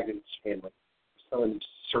you baggage handling, we're selling you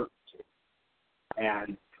certainty.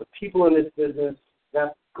 And for people in this business,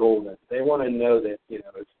 that's golden. They want to know that,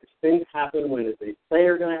 if things happen when they say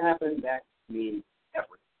they're going to happen, that means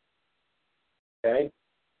everything. Okay?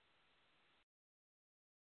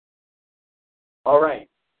 All right.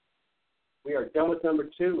 We are done with number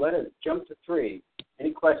 2. Let us jump to 3.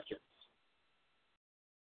 Any questions?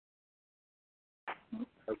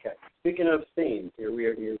 Okay. Speaking of themes, here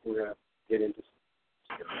we're going to get into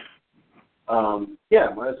some.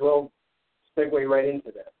 Might as well segue right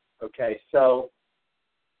into this. Okay, so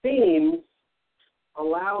themes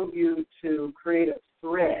allow you to create a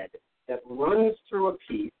thread that runs through a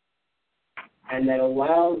piece and that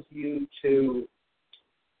allows you to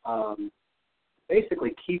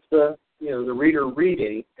basically keep the reader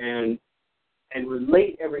reading and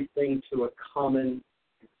relate everything to a common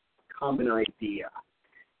idea.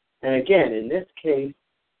 And again, in this case,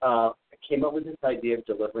 I came up with this idea of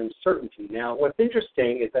delivering certainty. Now, what's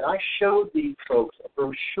interesting is that I showed these folks a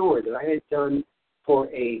brochure that I had done for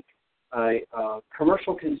a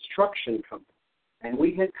commercial construction company, and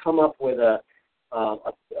we had come up with a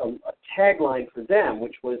tagline for them,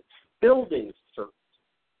 which was building certainty.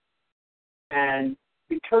 And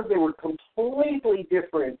because they were completely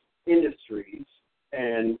different industries,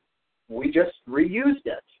 and we just reused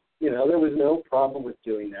it. There was no problem with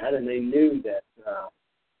doing that, and they knew that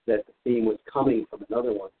the theme was coming from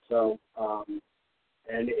another one. So,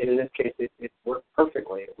 and in this case, it worked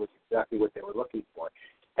perfectly. It was exactly what they were looking for.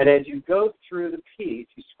 And as you go through the piece,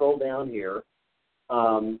 you scroll down here.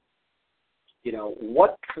 What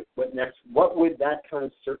next? What would that kind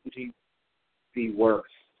of certainty be worth?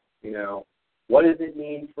 What does it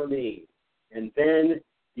mean for me? And then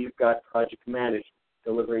you've got project management,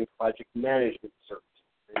 delivering project management certainty.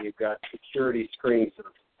 And you've got security screening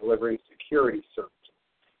certainty, delivering security certainty,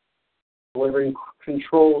 delivering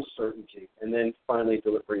control certainty, and then finally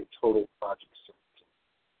delivering total project certainty.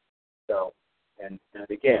 So, and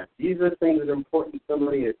again, these are things that are important to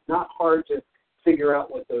somebody. It's not hard to figure out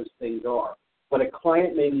what those things are, but a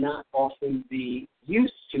client may not often be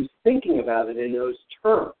used to thinking about it in those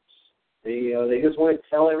terms. They just want to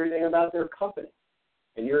tell everything about their company.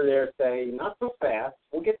 And you're there saying, not so fast,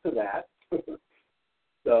 we'll get to that.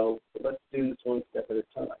 So let's do this one step at a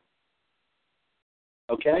time.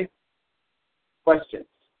 Okay? Questions?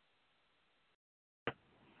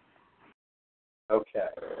 Okay.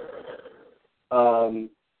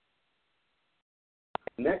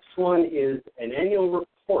 Next one is an annual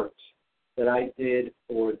report that I did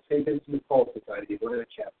for the St. Vincent de Paul Society. What did I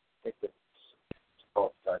chat? Take this.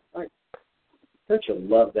 Paul Society. Don't you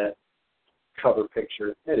love that cover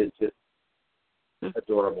picture? That is just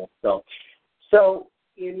adorable. So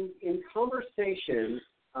in conversations,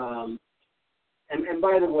 and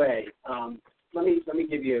by the way, let me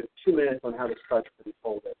give you 2 minutes on how this project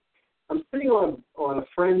unfolded. I'm sitting on a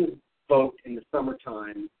friend's boat in the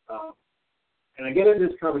summertime, and I get into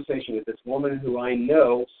this conversation with this woman who I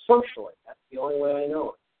know socially. That's the only way I know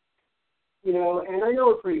her. You know, and I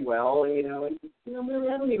know her pretty well, and Mary,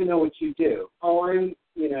 I don't even know what you do. Oh, I'm,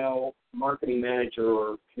 marketing manager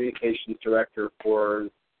or communications director for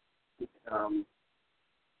St.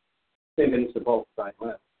 Vincent de Paul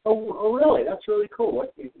Society. Oh, really? That's really cool.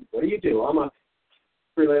 What do you do? I'm a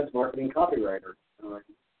freelance marketing copywriter.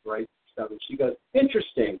 Right? So she goes,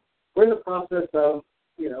 interesting. We're in the process of,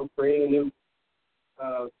 creating a new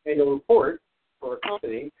annual report for a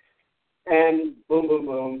company, and boom, boom,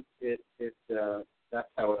 boom. That's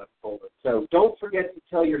how it unfolded. So don't forget to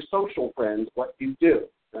tell your social friends what you do.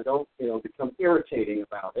 Now don't, become irritating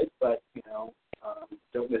about it, but,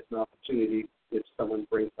 don't miss an opportunity if someone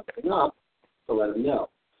brings something up to let them know.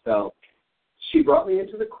 So she brought me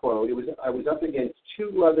into the quote. I was up against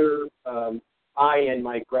 2 other, I and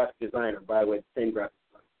my graphic designer, by the way, the same graphic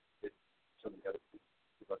designer. Some of the other people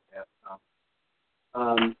looked at.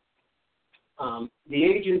 The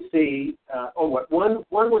agency, one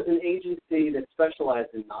was an agency that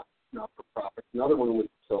specialized in not-for-profits. Another one was a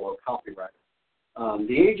solo copywriter.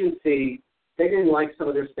 The agency, they didn't like some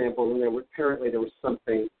of their samples, and apparently there was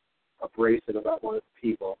something abrasive about one of the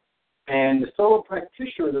people. And the solo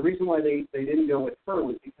practitioner, the reason why they didn't go with her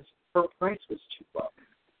was because her price was too low.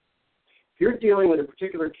 If you're dealing with a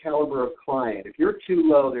particular caliber of client, if you're too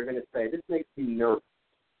low, they're going to say, this makes me nervous.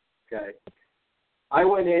 Okay. I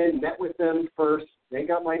went in, met with them first. They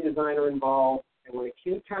got my designer involved. And when it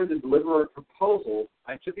came time to deliver a proposal,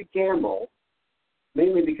 I took a gamble,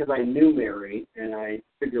 mainly because I knew Mary, and I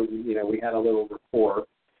figured, we had a little rapport.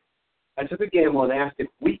 I took a gamble and asked if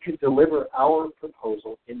we could deliver our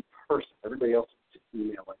proposal in person. Everybody else was just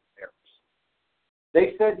emailing theirs.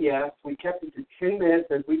 They said yes. We kept it to 10 minutes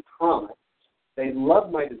as we promised. They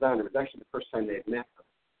loved my designer. It was actually the first time they had met her.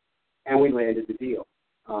 And we landed the deal.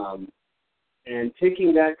 And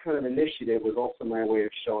taking that kind of initiative was also my way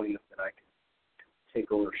of showing them that I could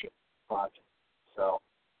take ownership of the project. So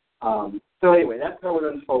anyway, that's how it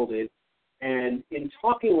unfolded. And in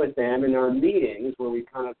talking with them in our meetings where we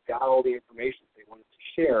kind of got all the information they wanted to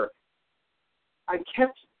share, I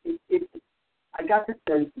got the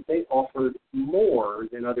sense that they offered more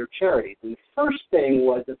than other charities. And the first thing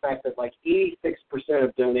was the fact that 86%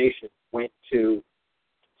 of donations went to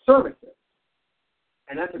services.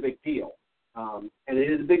 And that's a big deal. And it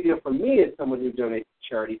is a big deal for me as someone who donates to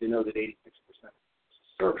charity to know that 86% is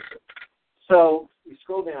services. So we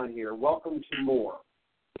scroll down here, welcome to more.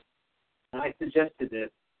 And I suggested this,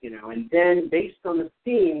 and then based on the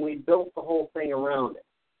theme, we built the whole thing around it.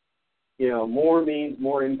 More means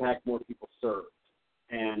more impact, more people served.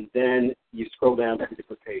 And then you scroll down to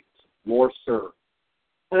different pages, more served.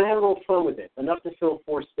 And I had a little fun with it, enough to fill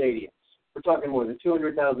 4 stadiums. We're talking more than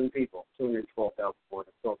 200,000 people, 212,000 more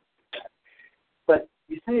than that. But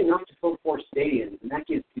you say enough to fill 4 stadiums, and that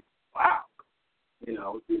gives people, wow.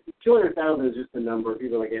 200,000 is just a number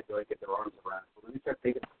people get their arms around. But when you start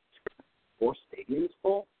thinking 4 stadiums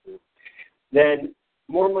full, then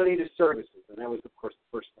more money to services, and that was, of course,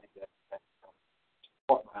 the first thing that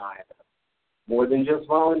caught my eye. More than just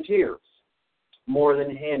volunteers, more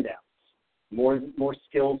than handouts, more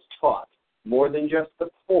skills taught, more than just the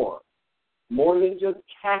poor, more than just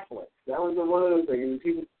Catholics. That was one of those things.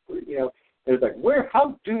 People, it was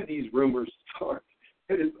how do these rumors start?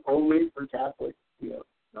 It is only for Catholics.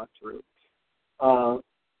 Not true.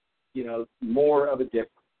 More of a difference.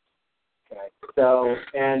 Okay. So,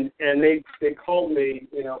 and they called me,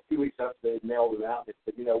 a few weeks after they mailed it out. They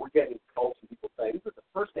said, we're getting calls from people saying this is the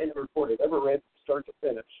first annual report I've ever read from start to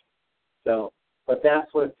finish. So, but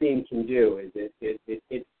that's what a theme can do, is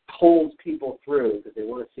it pulls people through because they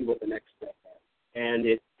want to see what the next step is. And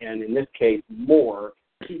in this case, more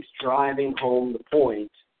keeps driving home the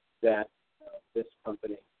point that this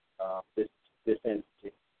company, this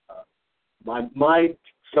entity, my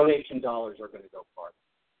donation dollars are going to go far.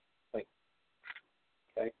 Thank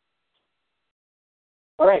you. Okay.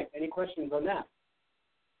 All right. Any questions on that?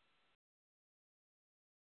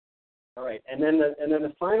 All right. And then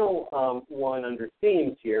the final one under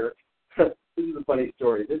themes here. This is a funny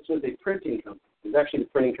story. This was a printing company. It was actually the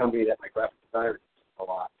printing company that my graphic designer used a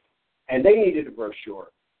lot. And they needed a brochure.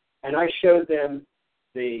 And I showed them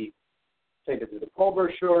the Paul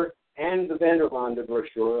brochure and the Vanderlande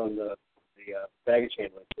brochure on the baggage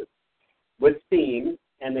handling system with themes,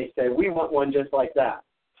 and they said, we want one just like that.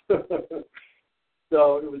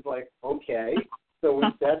 So it was like, okay. So we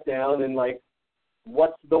sat down and like,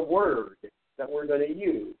 what's the word that we're going to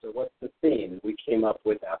use, or what's the theme? And we came up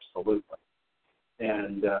with absolutely.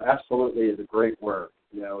 And absolutely is a great word.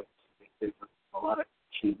 You know, it's a lot of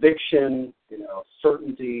conviction, you know,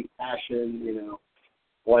 certainty, passion, you know,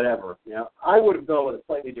 whatever. You know, I would have gone with a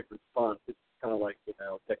slightly different font. It's kind of like, you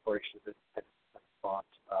know, Declaration of Independence font,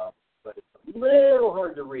 but it's a little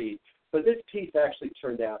hard to read. But this piece actually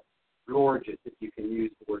turned out gorgeous, if you can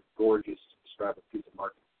use the word gorgeous to describe a piece of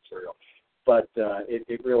marketing material. But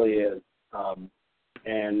it really is.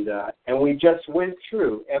 And we just went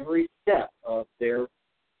through every step of their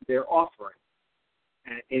offering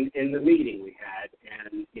in the meeting we had.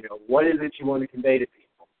 And, you know, what is it you want to convey to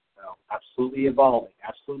people? Well, absolutely evolving,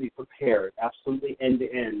 absolutely prepared, absolutely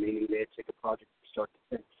end-to-end, meaning they had to take a project from start to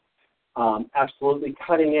finish. Absolutely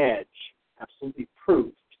cutting edge, absolutely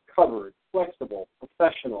proofed, covered, flexible,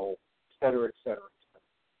 professional, et cetera, et cetera, et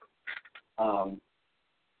cetera.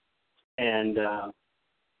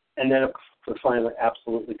 And then finally,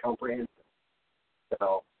 absolutely comprehensive.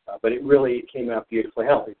 So, but it really came out beautifully.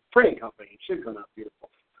 Hell, it's a printing company. It should come out beautiful.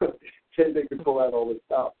 They could pull out all this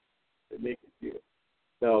stuff and make it beautiful.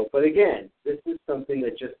 So, but again, this is something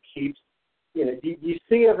that just keeps, you know, do you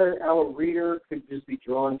see how a reader could just be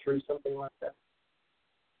drawn through something like that?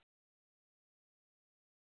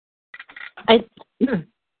 I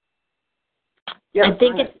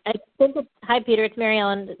think it's hi Peter, it's Mary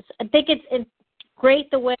Ellen. I think it's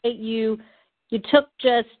great the way you took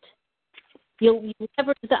you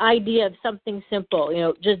leveraged the idea of something simple, you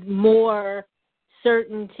know, just more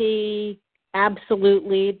certainty,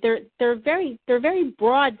 absolutely. They're very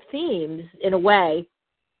broad themes in a way,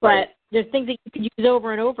 but right. There's things that you can use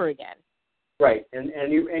over and over again. Right, and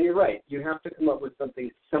you're right. You have to come up with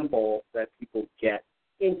something simple that people get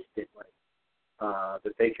instantly.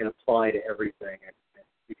 That they can apply to everything,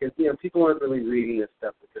 because you know people aren't really reading this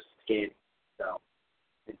stuff; they're just scanning. So,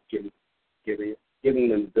 it's giving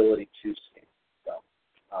them the ability to scan.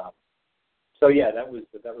 So yeah, that was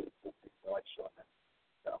a cool thing. So I saw that.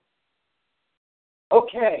 So,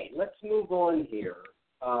 okay, let's move on here,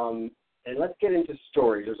 and let's get into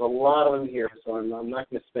stories. There's a lot of them here, so I'm not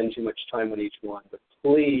going to spend too much time on each one. But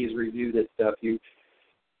please review this stuff.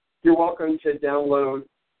 You're welcome to download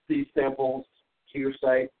these samples to your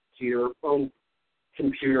site, to your own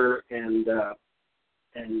computer, and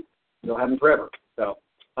you'll have them forever. So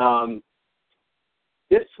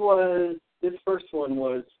this first one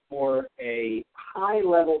was for a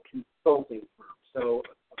high-level consulting firm. So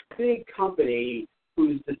a big company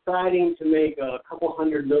who's deciding to make a couple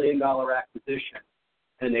 $100 million acquisition,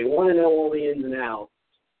 and they want to know all the ins and outs,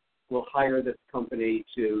 will hire this company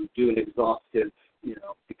to do an exhaustive, you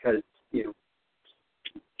know, because, you know,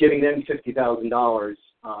 giving them $50,000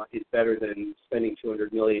 is better than spending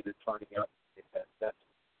 $200 million and finding out that's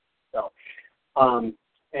so.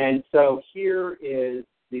 And so here is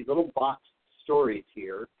these little box stories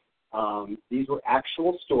here. These were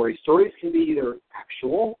actual stories. Stories can be either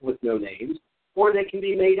actual with no names, or they can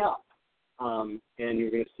be made up. And you're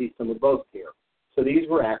going to see some of both here. So these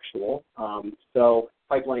were actual. So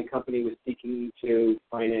pipeline company was seeking to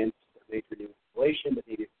finance a major new installation that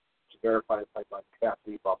needed to verify the pipeline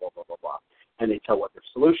capacity, blah, blah, blah, blah, blah. And they tell what their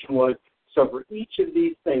solution was. So for each of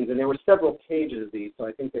these things, and there were several pages of these, so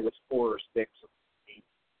I think there was 4 or 6 or 8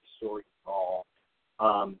 stories all,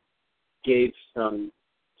 gave some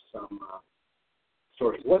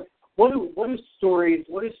stories. What do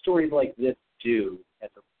stories like this do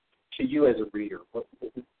to you as a reader?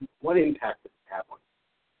 What impact does it have on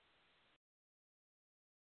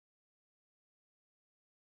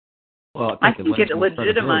you? Well, I think it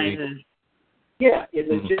legitimizes. Yeah, it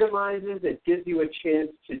legitimizes. It gives you a chance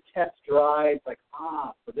to test drive. Like,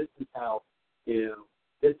 so this is how, you know,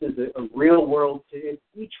 this is a real world.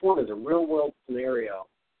 Each one is a real world scenario,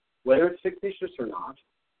 whether it's fictitious or not,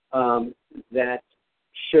 that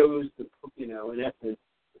shows the, you know, in essence,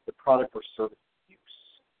 the product or service use.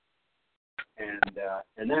 And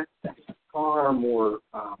that's far more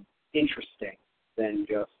interesting than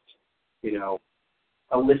just, you know,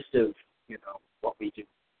 a list of, you know, what we do.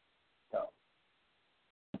 So,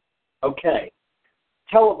 okay.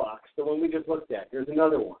 Telebox, the one we just looked at. Here's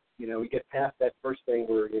another one. You know, we get past that first thing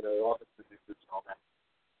where, you know, office visits and all that.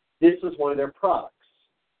 This was one of their products,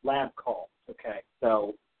 lab calls. Okay.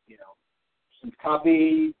 So, you know, some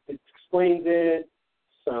copy, it's explains it,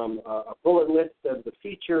 a bullet list of the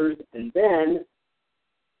features, and then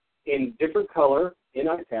in different color, in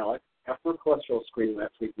italic, after a cholesterol screen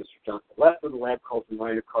last week, Mr. Johnson, left with a lab called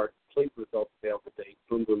reminder card, complete results available date,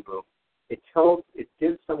 boom, boom, boom. It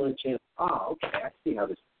gives someone a chance, okay, I see how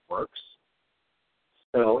this works.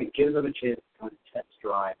 So it gives them a chance to kind of test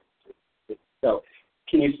drive. So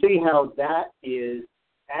can you see how that is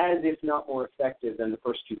as if not more effective than the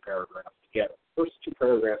first two paragraphs together? The first two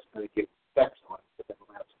paragraphs kind of give specs on it, but then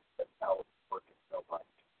the last one says how it's working so much.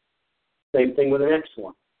 Same thing with the next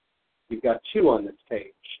one. You've got two on this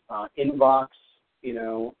page. Inbox,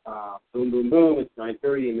 boom, boom, boom, it's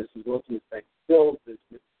 9:30, and Mrs. Wilson is paying bills. This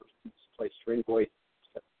person's placed your invoice,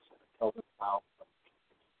 tells them how.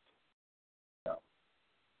 So.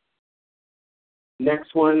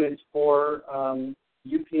 Next one is for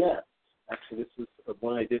UPS. Actually, this is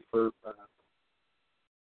one I did for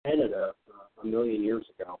Canada a million years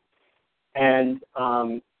ago. And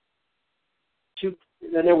then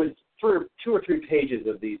there was two or three pages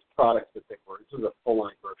of these products that they were. This was a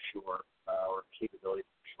full-line brochure or capability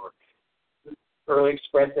brochure. Early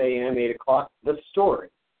Express AM, 8 o'clock, the story.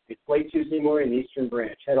 It's late Tuesday morning, Eastern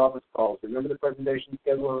Branch. Head office calls. Remember the presentation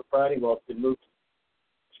schedule on Friday? Well, it's been moved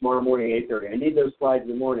tomorrow morning, 8:30. I need those slides in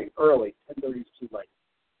the morning. Early, 10:30 is too late.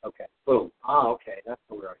 Okay, boom. Okay, that's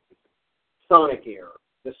the word I was using. Sonic error,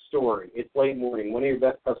 the story. It's late morning, one of your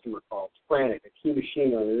best customer calls. Frantic, a key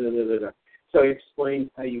machine on So it explains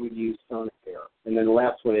how you would use sonic error. And then the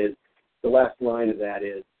last line of that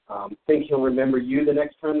is, think he'll remember you the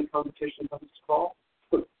next time the competition comes to call?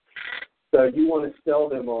 So you want to sell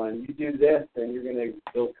them on, you do this, and you're going to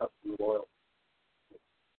build customer loyalty.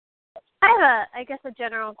 I have a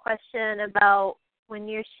general question about when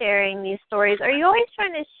you're sharing these stories. Are you always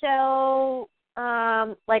trying to show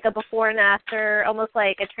like a before and after, almost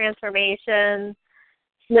like a transformation?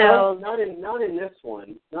 No, not in this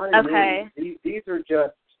one. Not in these are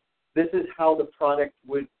just, this is how the product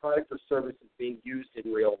or service is being used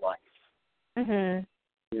in real life. Mm-hmm.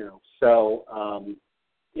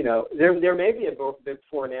 There may be a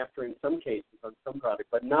before and after in some cases on some products,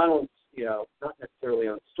 but not on, not necessarily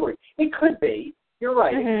on story. It could be. You're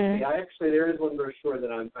right. Mm-hmm. It could be. There is one brochure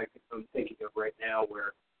that I'm thinking of right now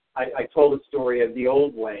where I told a story of the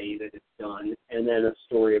old way that it's done, and then a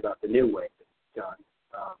story about the new way that it's done.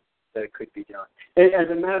 That it could be done. As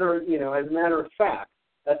a matter of fact,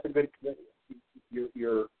 that's a good.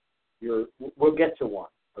 We'll get to one.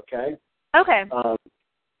 Okay. Okay. All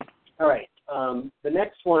right. The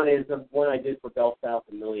next one is the one I did for Bell South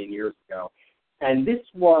a million years ago, and this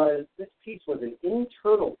piece was an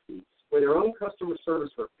internal piece where their own customer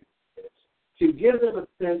service representatives to give them a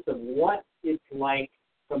sense of what it's like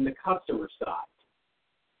from the customer side.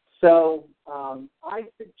 So I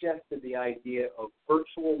suggested the idea of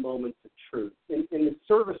virtual moments of truth. In the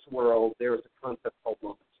service world, there is a concept called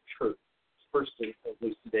moments of truth. It's first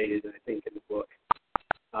elucidated, I think, in the book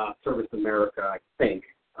Service America, I think.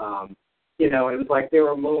 It was like there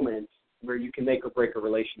are moments where you can make or break a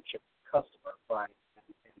relationship with the customer. And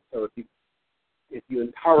so if you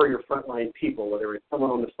empower your frontline people, whether it's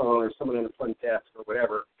someone on the phone or someone on the front desk or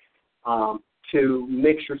whatever, to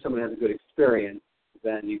make sure someone has a good experience,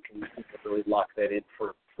 then you can really lock that in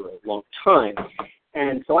for a long time.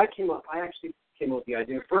 And so I actually came up with the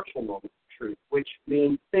idea of virtual moments of truth, which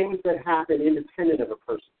means things that happen independent of a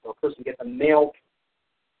person. So a person gets a mail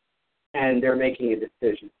and they're making a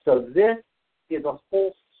decision. So this is a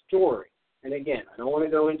whole story. And again, I don't want to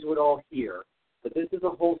go into it all here, but this is a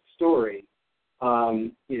whole story.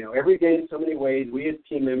 Every day in so many ways, we as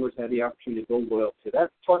team members have the opportunity to build loyalty.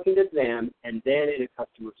 That's talking to them and then in a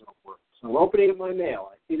customer's own words. So I'm opening up my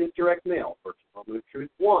mail. I see this direct mail. First of all,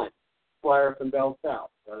 Truth 1, flyer from Bell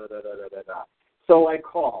South, da-da-da-da-da-da. So I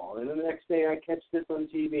call, and then the next day I catch this on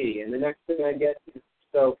TV, and the next thing I get,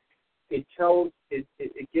 so it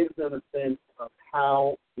gives them a sense of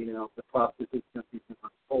how, the process is going to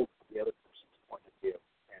unfold from the other person's point of view,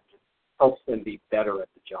 and just helps them be better at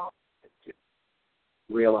the job, and just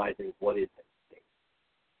realizing what is at stake.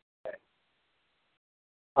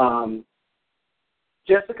 Okay.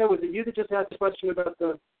 Jessica, was it you that just asked a question about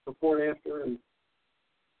the before and after?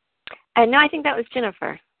 No, I think that was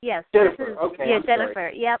Jennifer. Yes. Jennifer, okay. Yeah, Jennifer,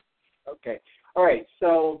 yep. Okay. All right,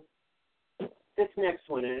 so this next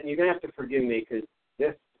one, and you're going to have to forgive me because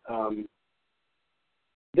this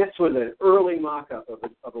was an early mock-up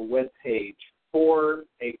of a web page for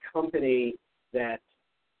a company that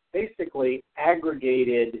basically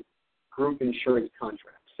aggregated group insurance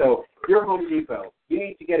contracts. So you're Home Depot. You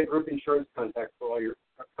need to get a group insurance contract for all your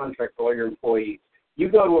employees. You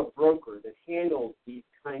go to a broker that handles these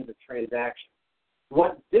kinds of transactions.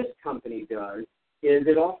 what this company does is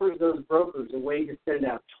it offers those brokers a way to send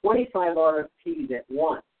out 25 RFPs at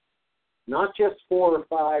once, not just 4 or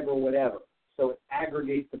 5 or whatever. So it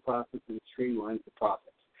aggregates the process and streamlines the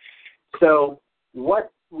process. So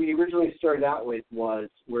what we originally started out with was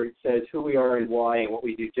where it says who we are and why and what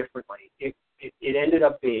we do differently. It ended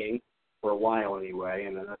up being, for a while anyway,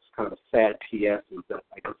 and that's kind of a sad PS, is that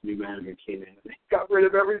I guess new management came in and they got rid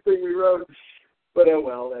of everything we wrote. But oh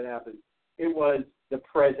well, that happened. It was the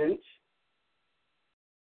present,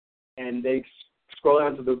 and they scroll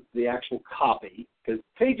down to the actual copy, because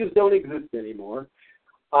pages don't exist anymore.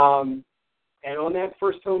 And on that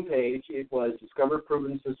first home page, it was discover a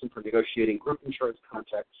proven system for negotiating group insurance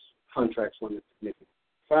contracts when it's significant.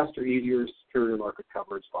 Faster, easier, superior market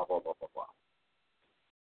coverage, blah, blah, blah, blah, blah.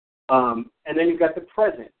 And then you've got the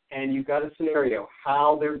present, and you've got a scenario,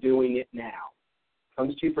 how they're doing it now.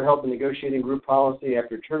 Comes to you for help in negotiating group policy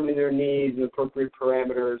after determining their needs and appropriate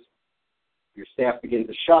parameters. Your staff begins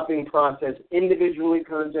the shopping process, individually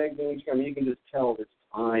contacting each. I mean, you can just tell this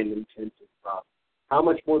time-intensive process. How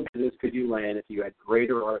much more business could you land if you had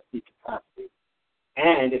greater RFP capacity?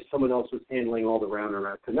 And if someone else was handling all the round and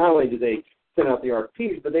round? Because not only do they send out the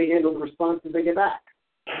RFPs, but they handle the responses they get back.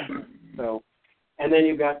 So, and then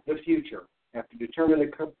you've got the future. You have to determine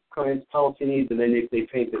the client's policy needs, and then they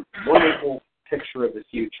paint this wonderful picture of the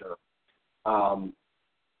future,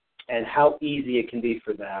 and how easy it can be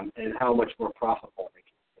for them, and how much more profitable they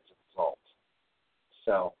can be as a result.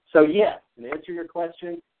 So yes, in answer to your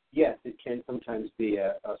question, yes, it can sometimes be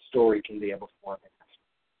a story can be able to form it.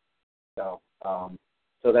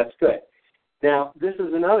 So that's good. Now, this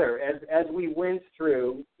is another, as we went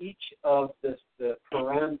through each of the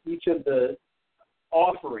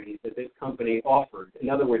offerings that this company offered. In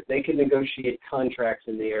other words, they can negotiate contracts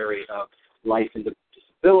in the area of life and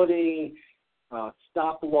disability,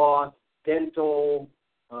 stop loss, dental,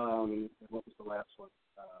 what was the last one?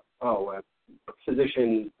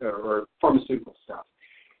 Physician or pharmaceutical stuff.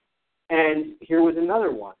 And here was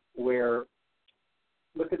another one where,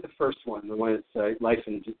 look at the first one, the one that's life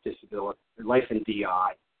and disability, life and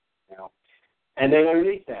DI. You know. And then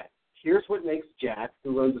underneath that, here's what makes Jack,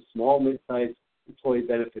 who runs a small, mid-sized employee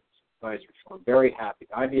benefits advisory firm, very happy.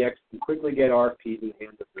 IBX can quickly get RFPs in the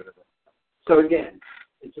hands of rid of it. So again,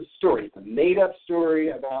 it's a story. It's a made-up story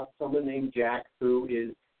about someone named Jack who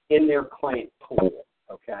is in their client pool,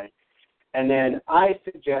 okay? And then I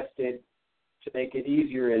suggested, to make it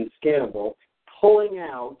easier and scannable, pulling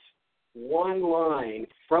out one line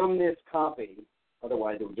from this copy,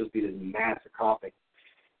 otherwise it would just be this massive copy,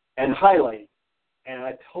 and highlight. And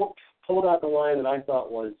I pulled out the line that I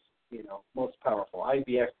thought was, most powerful. IBX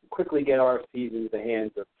can quickly get RFPs into the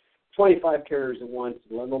hands of 25 carriers at once,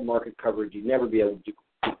 level market coverage. You'd never be able to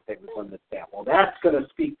duplicate with one of the staff. Well, that's going to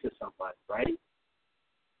speak to somebody, right?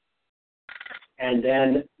 And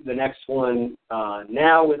then the next one,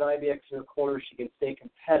 now with IBX in her corner, she can stay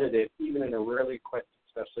competitive even in a rarely requested,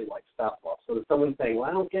 especially like stop loss. So if someone's saying, well,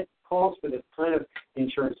 I don't get calls for this kind of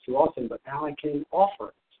insurance too often, but now I can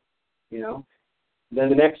offer it, Then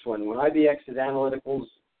the next one, when IBX's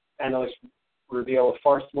analysts reveal a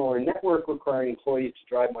far smaller network requiring employees to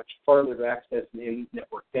drive much farther to access an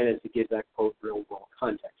in-network dentist to give that, quote, real-world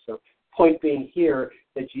context. So point being here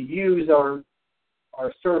that you use our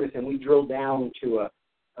service and we drill down to a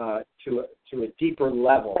deeper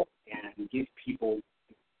level and gives people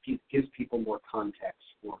more context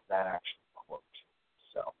for that actual quote.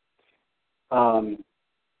 So,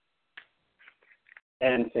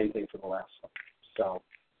 and same thing for the last one. So,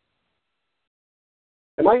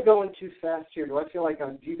 am I going too fast here? Do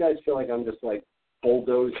you guys feel like I'm just like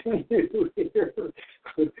bulldozing you here?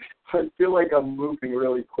 I feel like I'm moving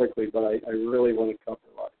really quickly, but I really want to cover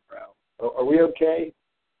a lot of ground. Are we okay?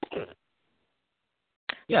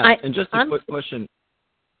 Yeah, and just a quick question.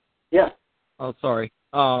 Yeah. Oh, sorry.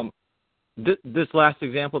 This last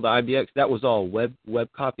example, the IBX, that was all web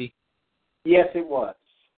copy? Yes, it was.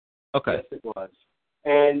 Okay. Yes, it was.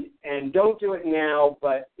 And don't do it now,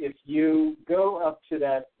 but if you go up to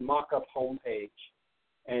that mock-up homepage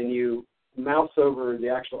and you mouse over the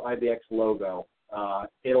actual IBX logo,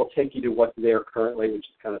 it'll take you to what's there currently, which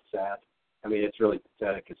is kind of sad. I mean, it's really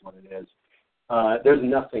pathetic is what it is. There's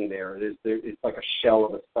nothing there. It's like a shell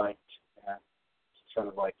of a site. It's kind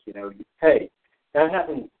of like, hey, that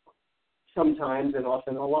happens sometimes and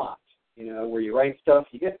often a lot, where you write stuff,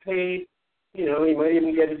 you get paid, you might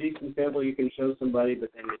even get a decent sample you can show somebody,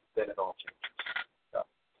 but then it all changes.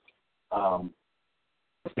 So,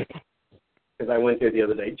 because I went there the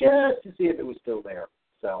other day just to see if it was still there.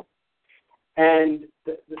 So, and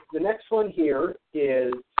the next one here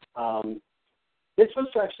is, this was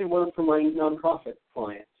actually one from my nonprofit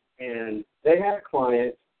clients, and they had a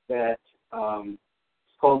client that is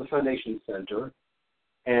called the Foundation Center,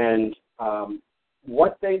 and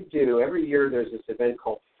what they do, every year there's this event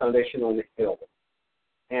called Foundation on the Hill,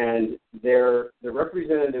 and the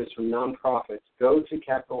representatives from nonprofits go to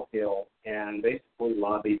Capitol Hill and basically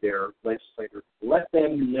lobby their legislators, let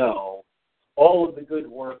them know all of the good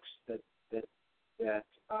works that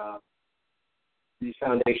these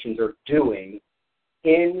foundations are doing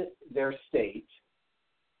in their state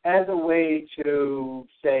as a way to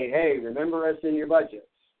say, hey, remember us in your budgets,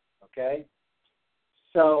 okay?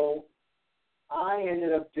 So I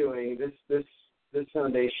ended up doing this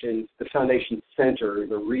foundation, the Foundation Center,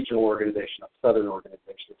 the regional organization, a southern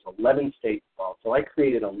organization. It's 11 states involved. So I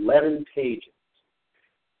created 11 pages.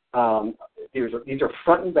 These are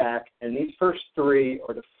front and back, and these first 3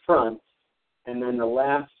 are the front, and then the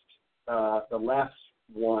last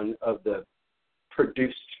one of the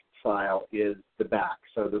produced file is the back.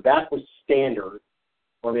 So the back was standard,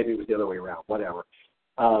 or maybe it was the other way around, whatever.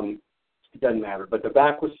 It doesn't matter. But the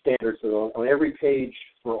back was standard, so on every page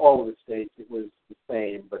for all of the states it was the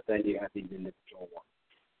same, but then you had these individual ones.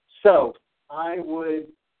 So I was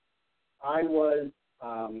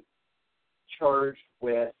charged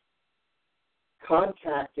with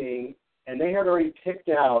contacting, and they had already picked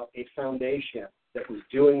out a foundation that was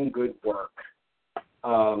doing good work.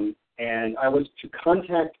 And I was to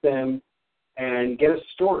contact them and get a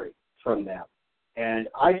story from them. And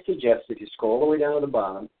I suggested, you scroll all the way down to the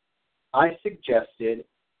bottom, I suggested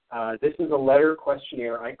this is a letter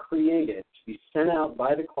questionnaire I created to be sent out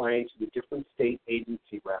by the client to the different state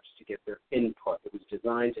agency reps to get their input. It was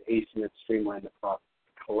designed to hasten and streamline the process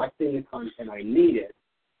of collecting the content I needed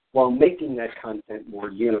while making that content more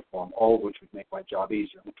uniform, all of which would make my job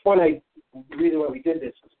easier. The reason why we did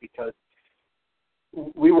this was because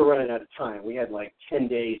we were running out of time. We had like 10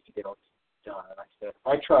 days to get all this done. And I said, if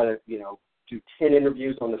I try to, do 10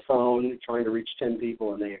 interviews on the phone, trying to reach 10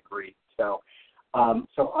 people, and they agreed. So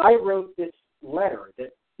I wrote this letter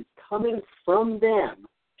that is coming from them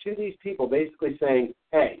to these people, basically saying,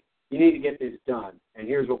 hey, you need to get this done, and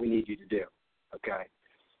here's what we need you to do, okay?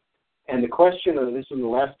 And the question, and this is on the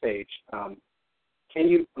last page, can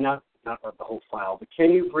you, not the whole file, but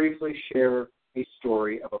can you briefly share a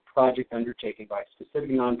story of a project undertaken by a specific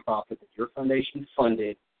nonprofit that your foundation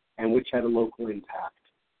funded and which had a local impact?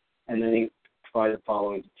 And then he provided the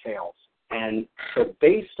following details. And so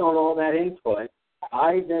based on all that input,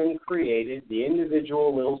 I then created the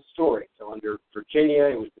individual little story. So under Virginia,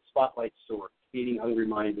 it was the Spotlight story, Feeding Hungry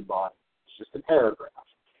Minds and Bodies. It's just a paragraph.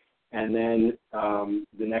 And then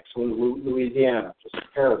the next one, Louisiana, just a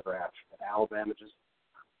paragraph. Alabama, just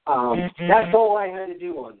that's all I had to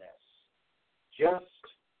do on this. Just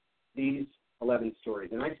these 11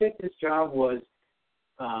 stories. And I think this job was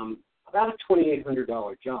about a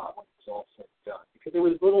 $2,800 job when it was all said and done, because it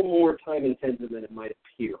was a little more time-intensive than it might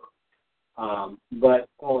appear. But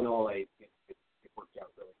all in all, it worked out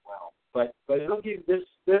really well. But it'll give this,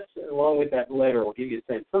 along with that letter, will give you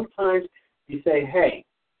a sense. Sometimes you say, hey,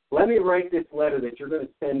 let me write this letter that you're going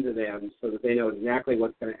to send to them so that they know exactly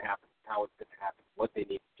what's going to happen, how it's going to happen, what they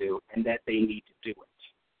need to do, and that they need to do it.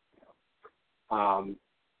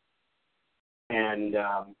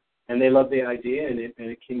 And they loved the idea, and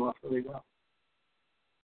it came off really well.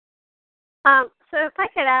 So if I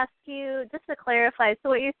could ask you, just to clarify, so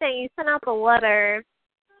what you're saying, you sent out the letter,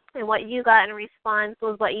 and what you got in response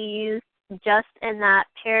was what you used just in that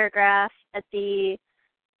paragraph at the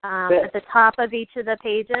top of each of the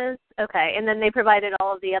pages? Okay, and then they provided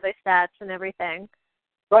all of the other stats and everything?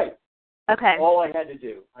 Right. Okay. All I had to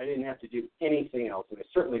do. I didn't have to do anything else, and I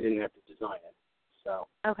certainly didn't have to design it. So.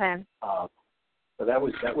 Okay. So that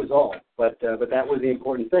was all. But that was the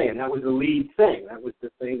important thing, and that was the lead thing. That was the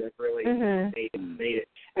thing that really made it.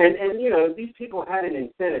 And these people had an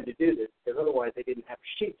incentive to do this, because otherwise they didn't have a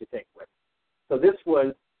sheet to take with them. So this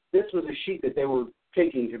was a sheet that they were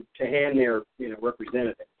taking to hand their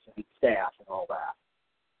representatives and staff and all that.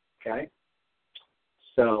 Okay.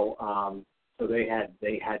 So they had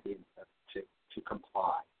the incentive to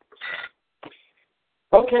comply.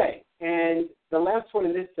 Okay, and the last one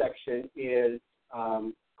in this section is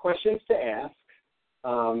questions to ask,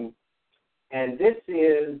 and this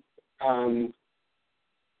is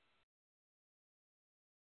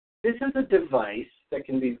a device that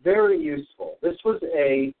can be very useful. This was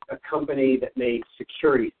a company that made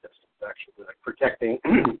security systems, actually, like protecting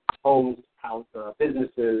homes,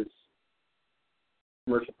 businesses,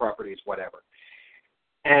 commercial properties, whatever.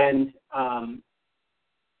 And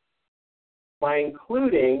by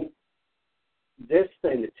including this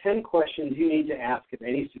thing, the 10 questions you need to ask of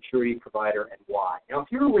any security provider and why. Now,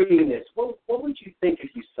 if you're reading this, what would you think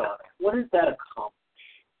if you saw that? What does that accomplish?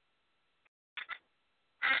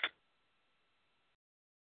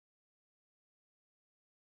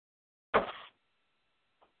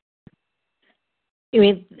 I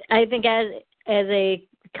mean, I think as a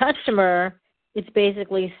customer, it's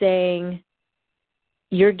basically saying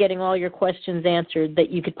you're getting all your questions answered that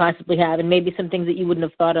you could possibly have, and maybe some things that you wouldn't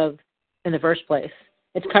have thought of in the first place.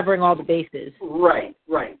 It's covering all the bases. Right.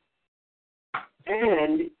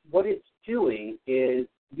 And what it's doing is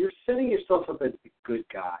you're setting yourself up as the good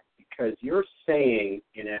guy, because you're saying,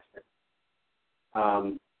 in essence,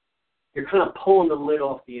 you're kind of pulling the lid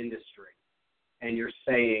off the industry, and you're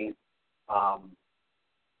saying,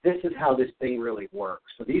 this is how this thing really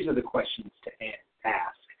works. So these are the questions to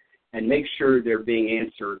ask, and make sure they're being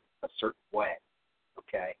answered a certain way,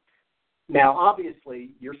 okay? Now,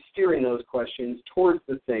 obviously, you're steering those questions towards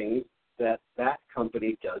the things that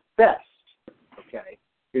company does best, okay?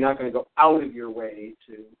 You're not going to go out of your way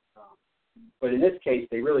to, but in this case,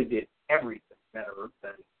 they really did everything better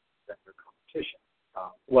than their competition.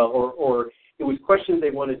 Or it was questions they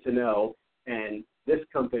wanted to know, and this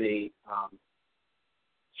company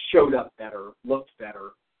showed up better, looked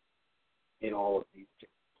better in all of these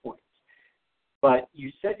different points. But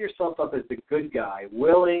you set yourself up as the good guy,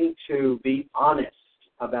 willing to be honest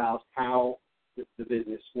about how the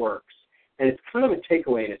business works. And it's kind of a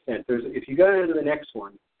takeaway in a sense. If you go into the next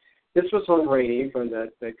one, this was on Rainey from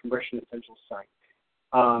the Compression Essentials site.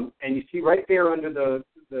 And you see right there under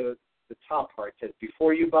the top part, it says,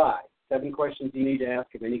 before you buy, 7 questions you need to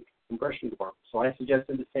ask of any compression department. So I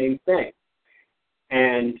suggested the same thing.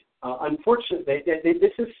 And unfortunately,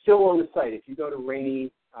 this is still on the site. If you go to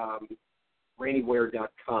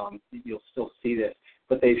rainyware.com, you'll still see this.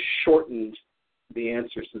 But they've shortened the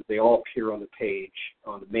answers so that they all appear on the page,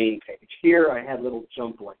 on the main page. Here, I had little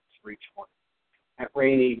jump links for each one. At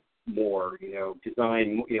Rainy, more,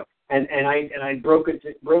 design, and I broke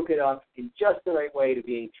it up in just the right way to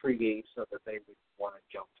be intriguing so that they would want to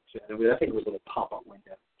jump to it. I think it was a little pop-up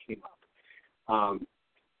window that came up.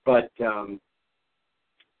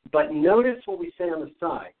 But notice what we say on the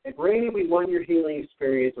side. At Rainy, we want your healing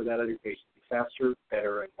experience or that other patient to be faster,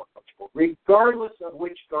 better, and more comfortable, regardless of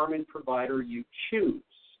which garment provider you choose.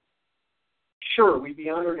 Sure, we'd be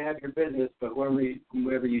honored to have your business, but whoever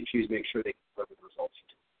you choose, make sure they can deliver the results you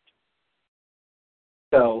do.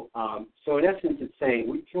 So in essence, it's saying,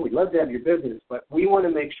 we'd love to have your business, but we want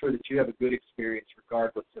to make sure that you have a good experience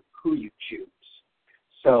regardless of who you choose.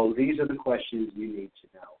 So these are the questions you need to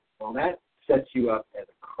know. Well, that sets you up as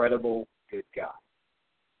a credible good guy,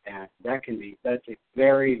 and it can be a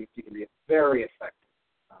very effective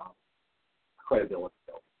credibility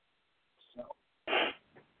building. So,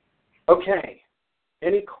 okay,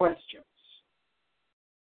 any questions?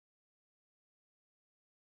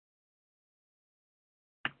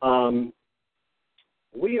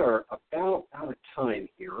 We are about out of time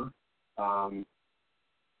here. We're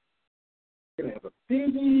gonna have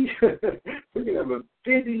a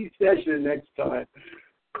busy session next time.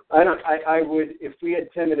 I would, if we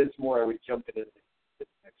had 10 minutes more, I would jump into this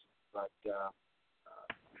next one,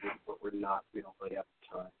 but we're not. We don't really have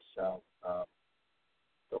time. So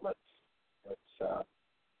let's.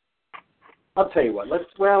 I'll tell you what.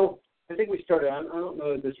 I think we started. I don't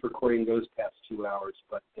know if this recording goes past 2 hours,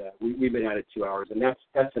 but we've been at it 2 hours, and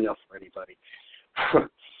that's enough for anybody.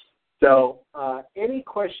 So, any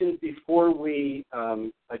questions before we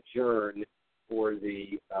adjourn for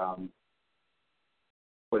the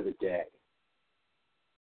day?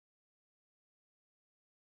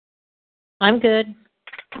 I'm good.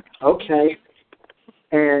 Okay,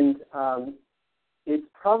 and it's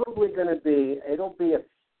probably going to be. It'll be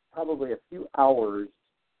probably a few hours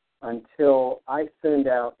until I send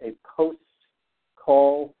out a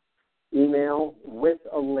post-call email with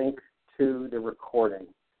a link to the recording.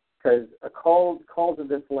 Because calls of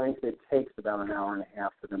this length, it takes about an hour and a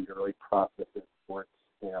half for them to really process it before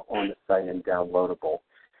it's on the site and downloadable.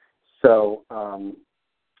 So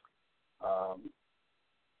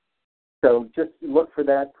so just look for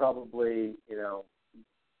that probably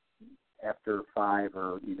after 5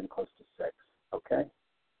 or even close to 6. Okay.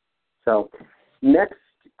 So next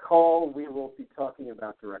call we will be talking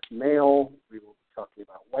about direct mail. We will be talking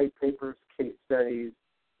about white papers, case studies,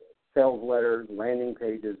 sales letters, landing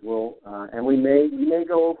pages. And we may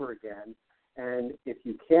go over again. And if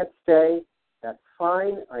you can't stay, that's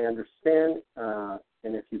fine. I understand.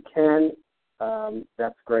 And if you can,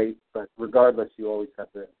 that's great. But regardless, you always have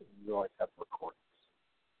recordings.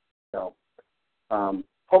 So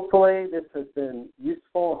hopefully this has been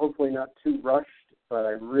useful, hopefully not too rushed, but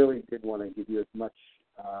I really did want to give you as much,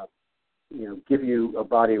 give you a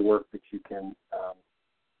body of work that you can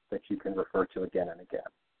refer to again and again.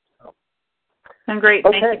 So. Great.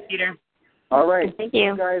 Okay. Thank you, Peter. All right. Thank See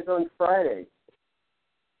you. you guys on Friday.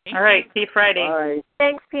 All right. See you Friday. Bye.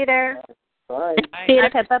 Thanks, Peter. Bye. See you.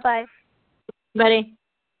 Okay, bye-bye. Buddy.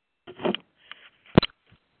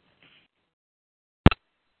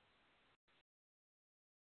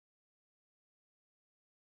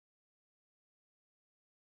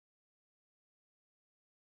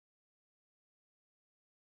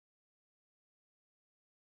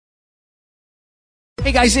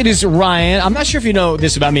 Hey guys, it is Ryan. I'm not sure if you know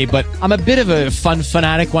this about me, but I'm a bit of a fun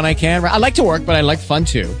fanatic when I can. I like to work, but I like fun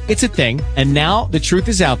too. It's a thing. And now the truth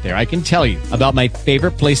is out there. I can tell you about my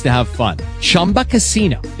favorite place to have fun. Chumba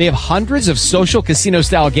Casino. They have hundreds of social casino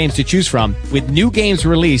style games to choose from with new games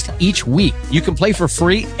released each week. You can play for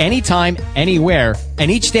free anytime, anywhere. And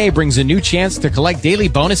each day brings a new chance to collect daily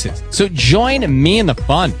bonuses. So join me in the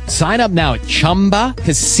fun. Sign up now at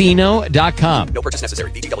ChumbaCasino.com. No purchase necessary.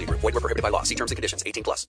 VGW Group. Void where prohibited by law. See terms and conditions. 18+.